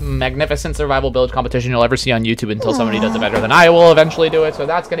most magnificent survival build competition you'll ever see on YouTube until somebody does it better than I will eventually do it. So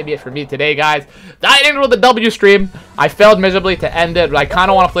that's gonna be it for me today, guys. That ended with a W stream. I failed miserably to end it, but I kind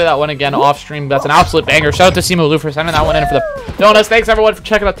of want to play that one again off stream. That's an absolute banger. Shout out to Simo Lu for sending that one in for the donuts. Thanks everyone for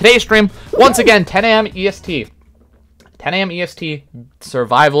checking out today's stream. Once again, 10 a.m. EST. 10 a.m. EST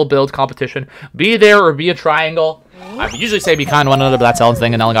survival build competition. Be there or be a triangle. I usually say be kind to one another, but that's Ellen's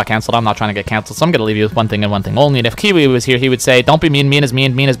thing, and Ellen got canceled. I'm not trying to get canceled, so I'm going to leave you with one thing and one thing only. And if Kiwi was here, he would say, don't be mean. Mean is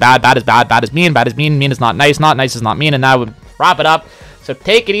mean. Mean is bad. Bad is bad. Bad is mean. Bad is mean. Mean is not nice. Not nice is not mean. And that would wrap it up. So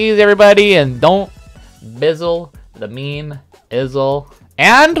take it easy, everybody, and don't bizzle the mean izzle.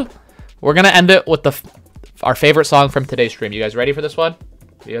 And we're going to end it with our favorite song from today's stream. You guys ready for this one?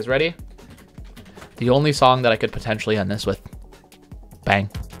 You guys ready? The only song that I could potentially end this with. Bang.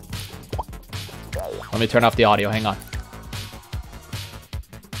 Let me turn off the audio. Hang on.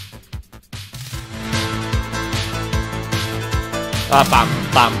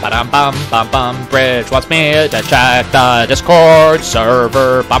 Bridge wants me to check the Discord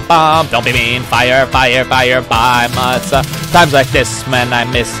server. Don't be mean. Fire by much. Times like this when I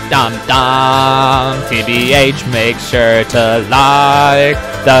miss TBH, make sure to like,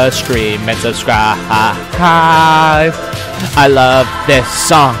 the stream and subscribe. I love this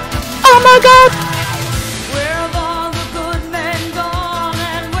song. Oh my god! Where have all the good men gone,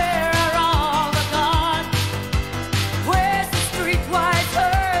 and where are all the gone? Where's the streetwise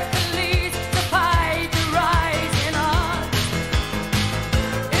Hercules to fight the rising odds?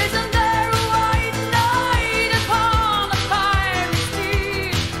 Isn't there a white knight upon a fiery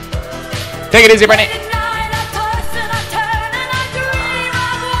steed? Take it easy, Brittany.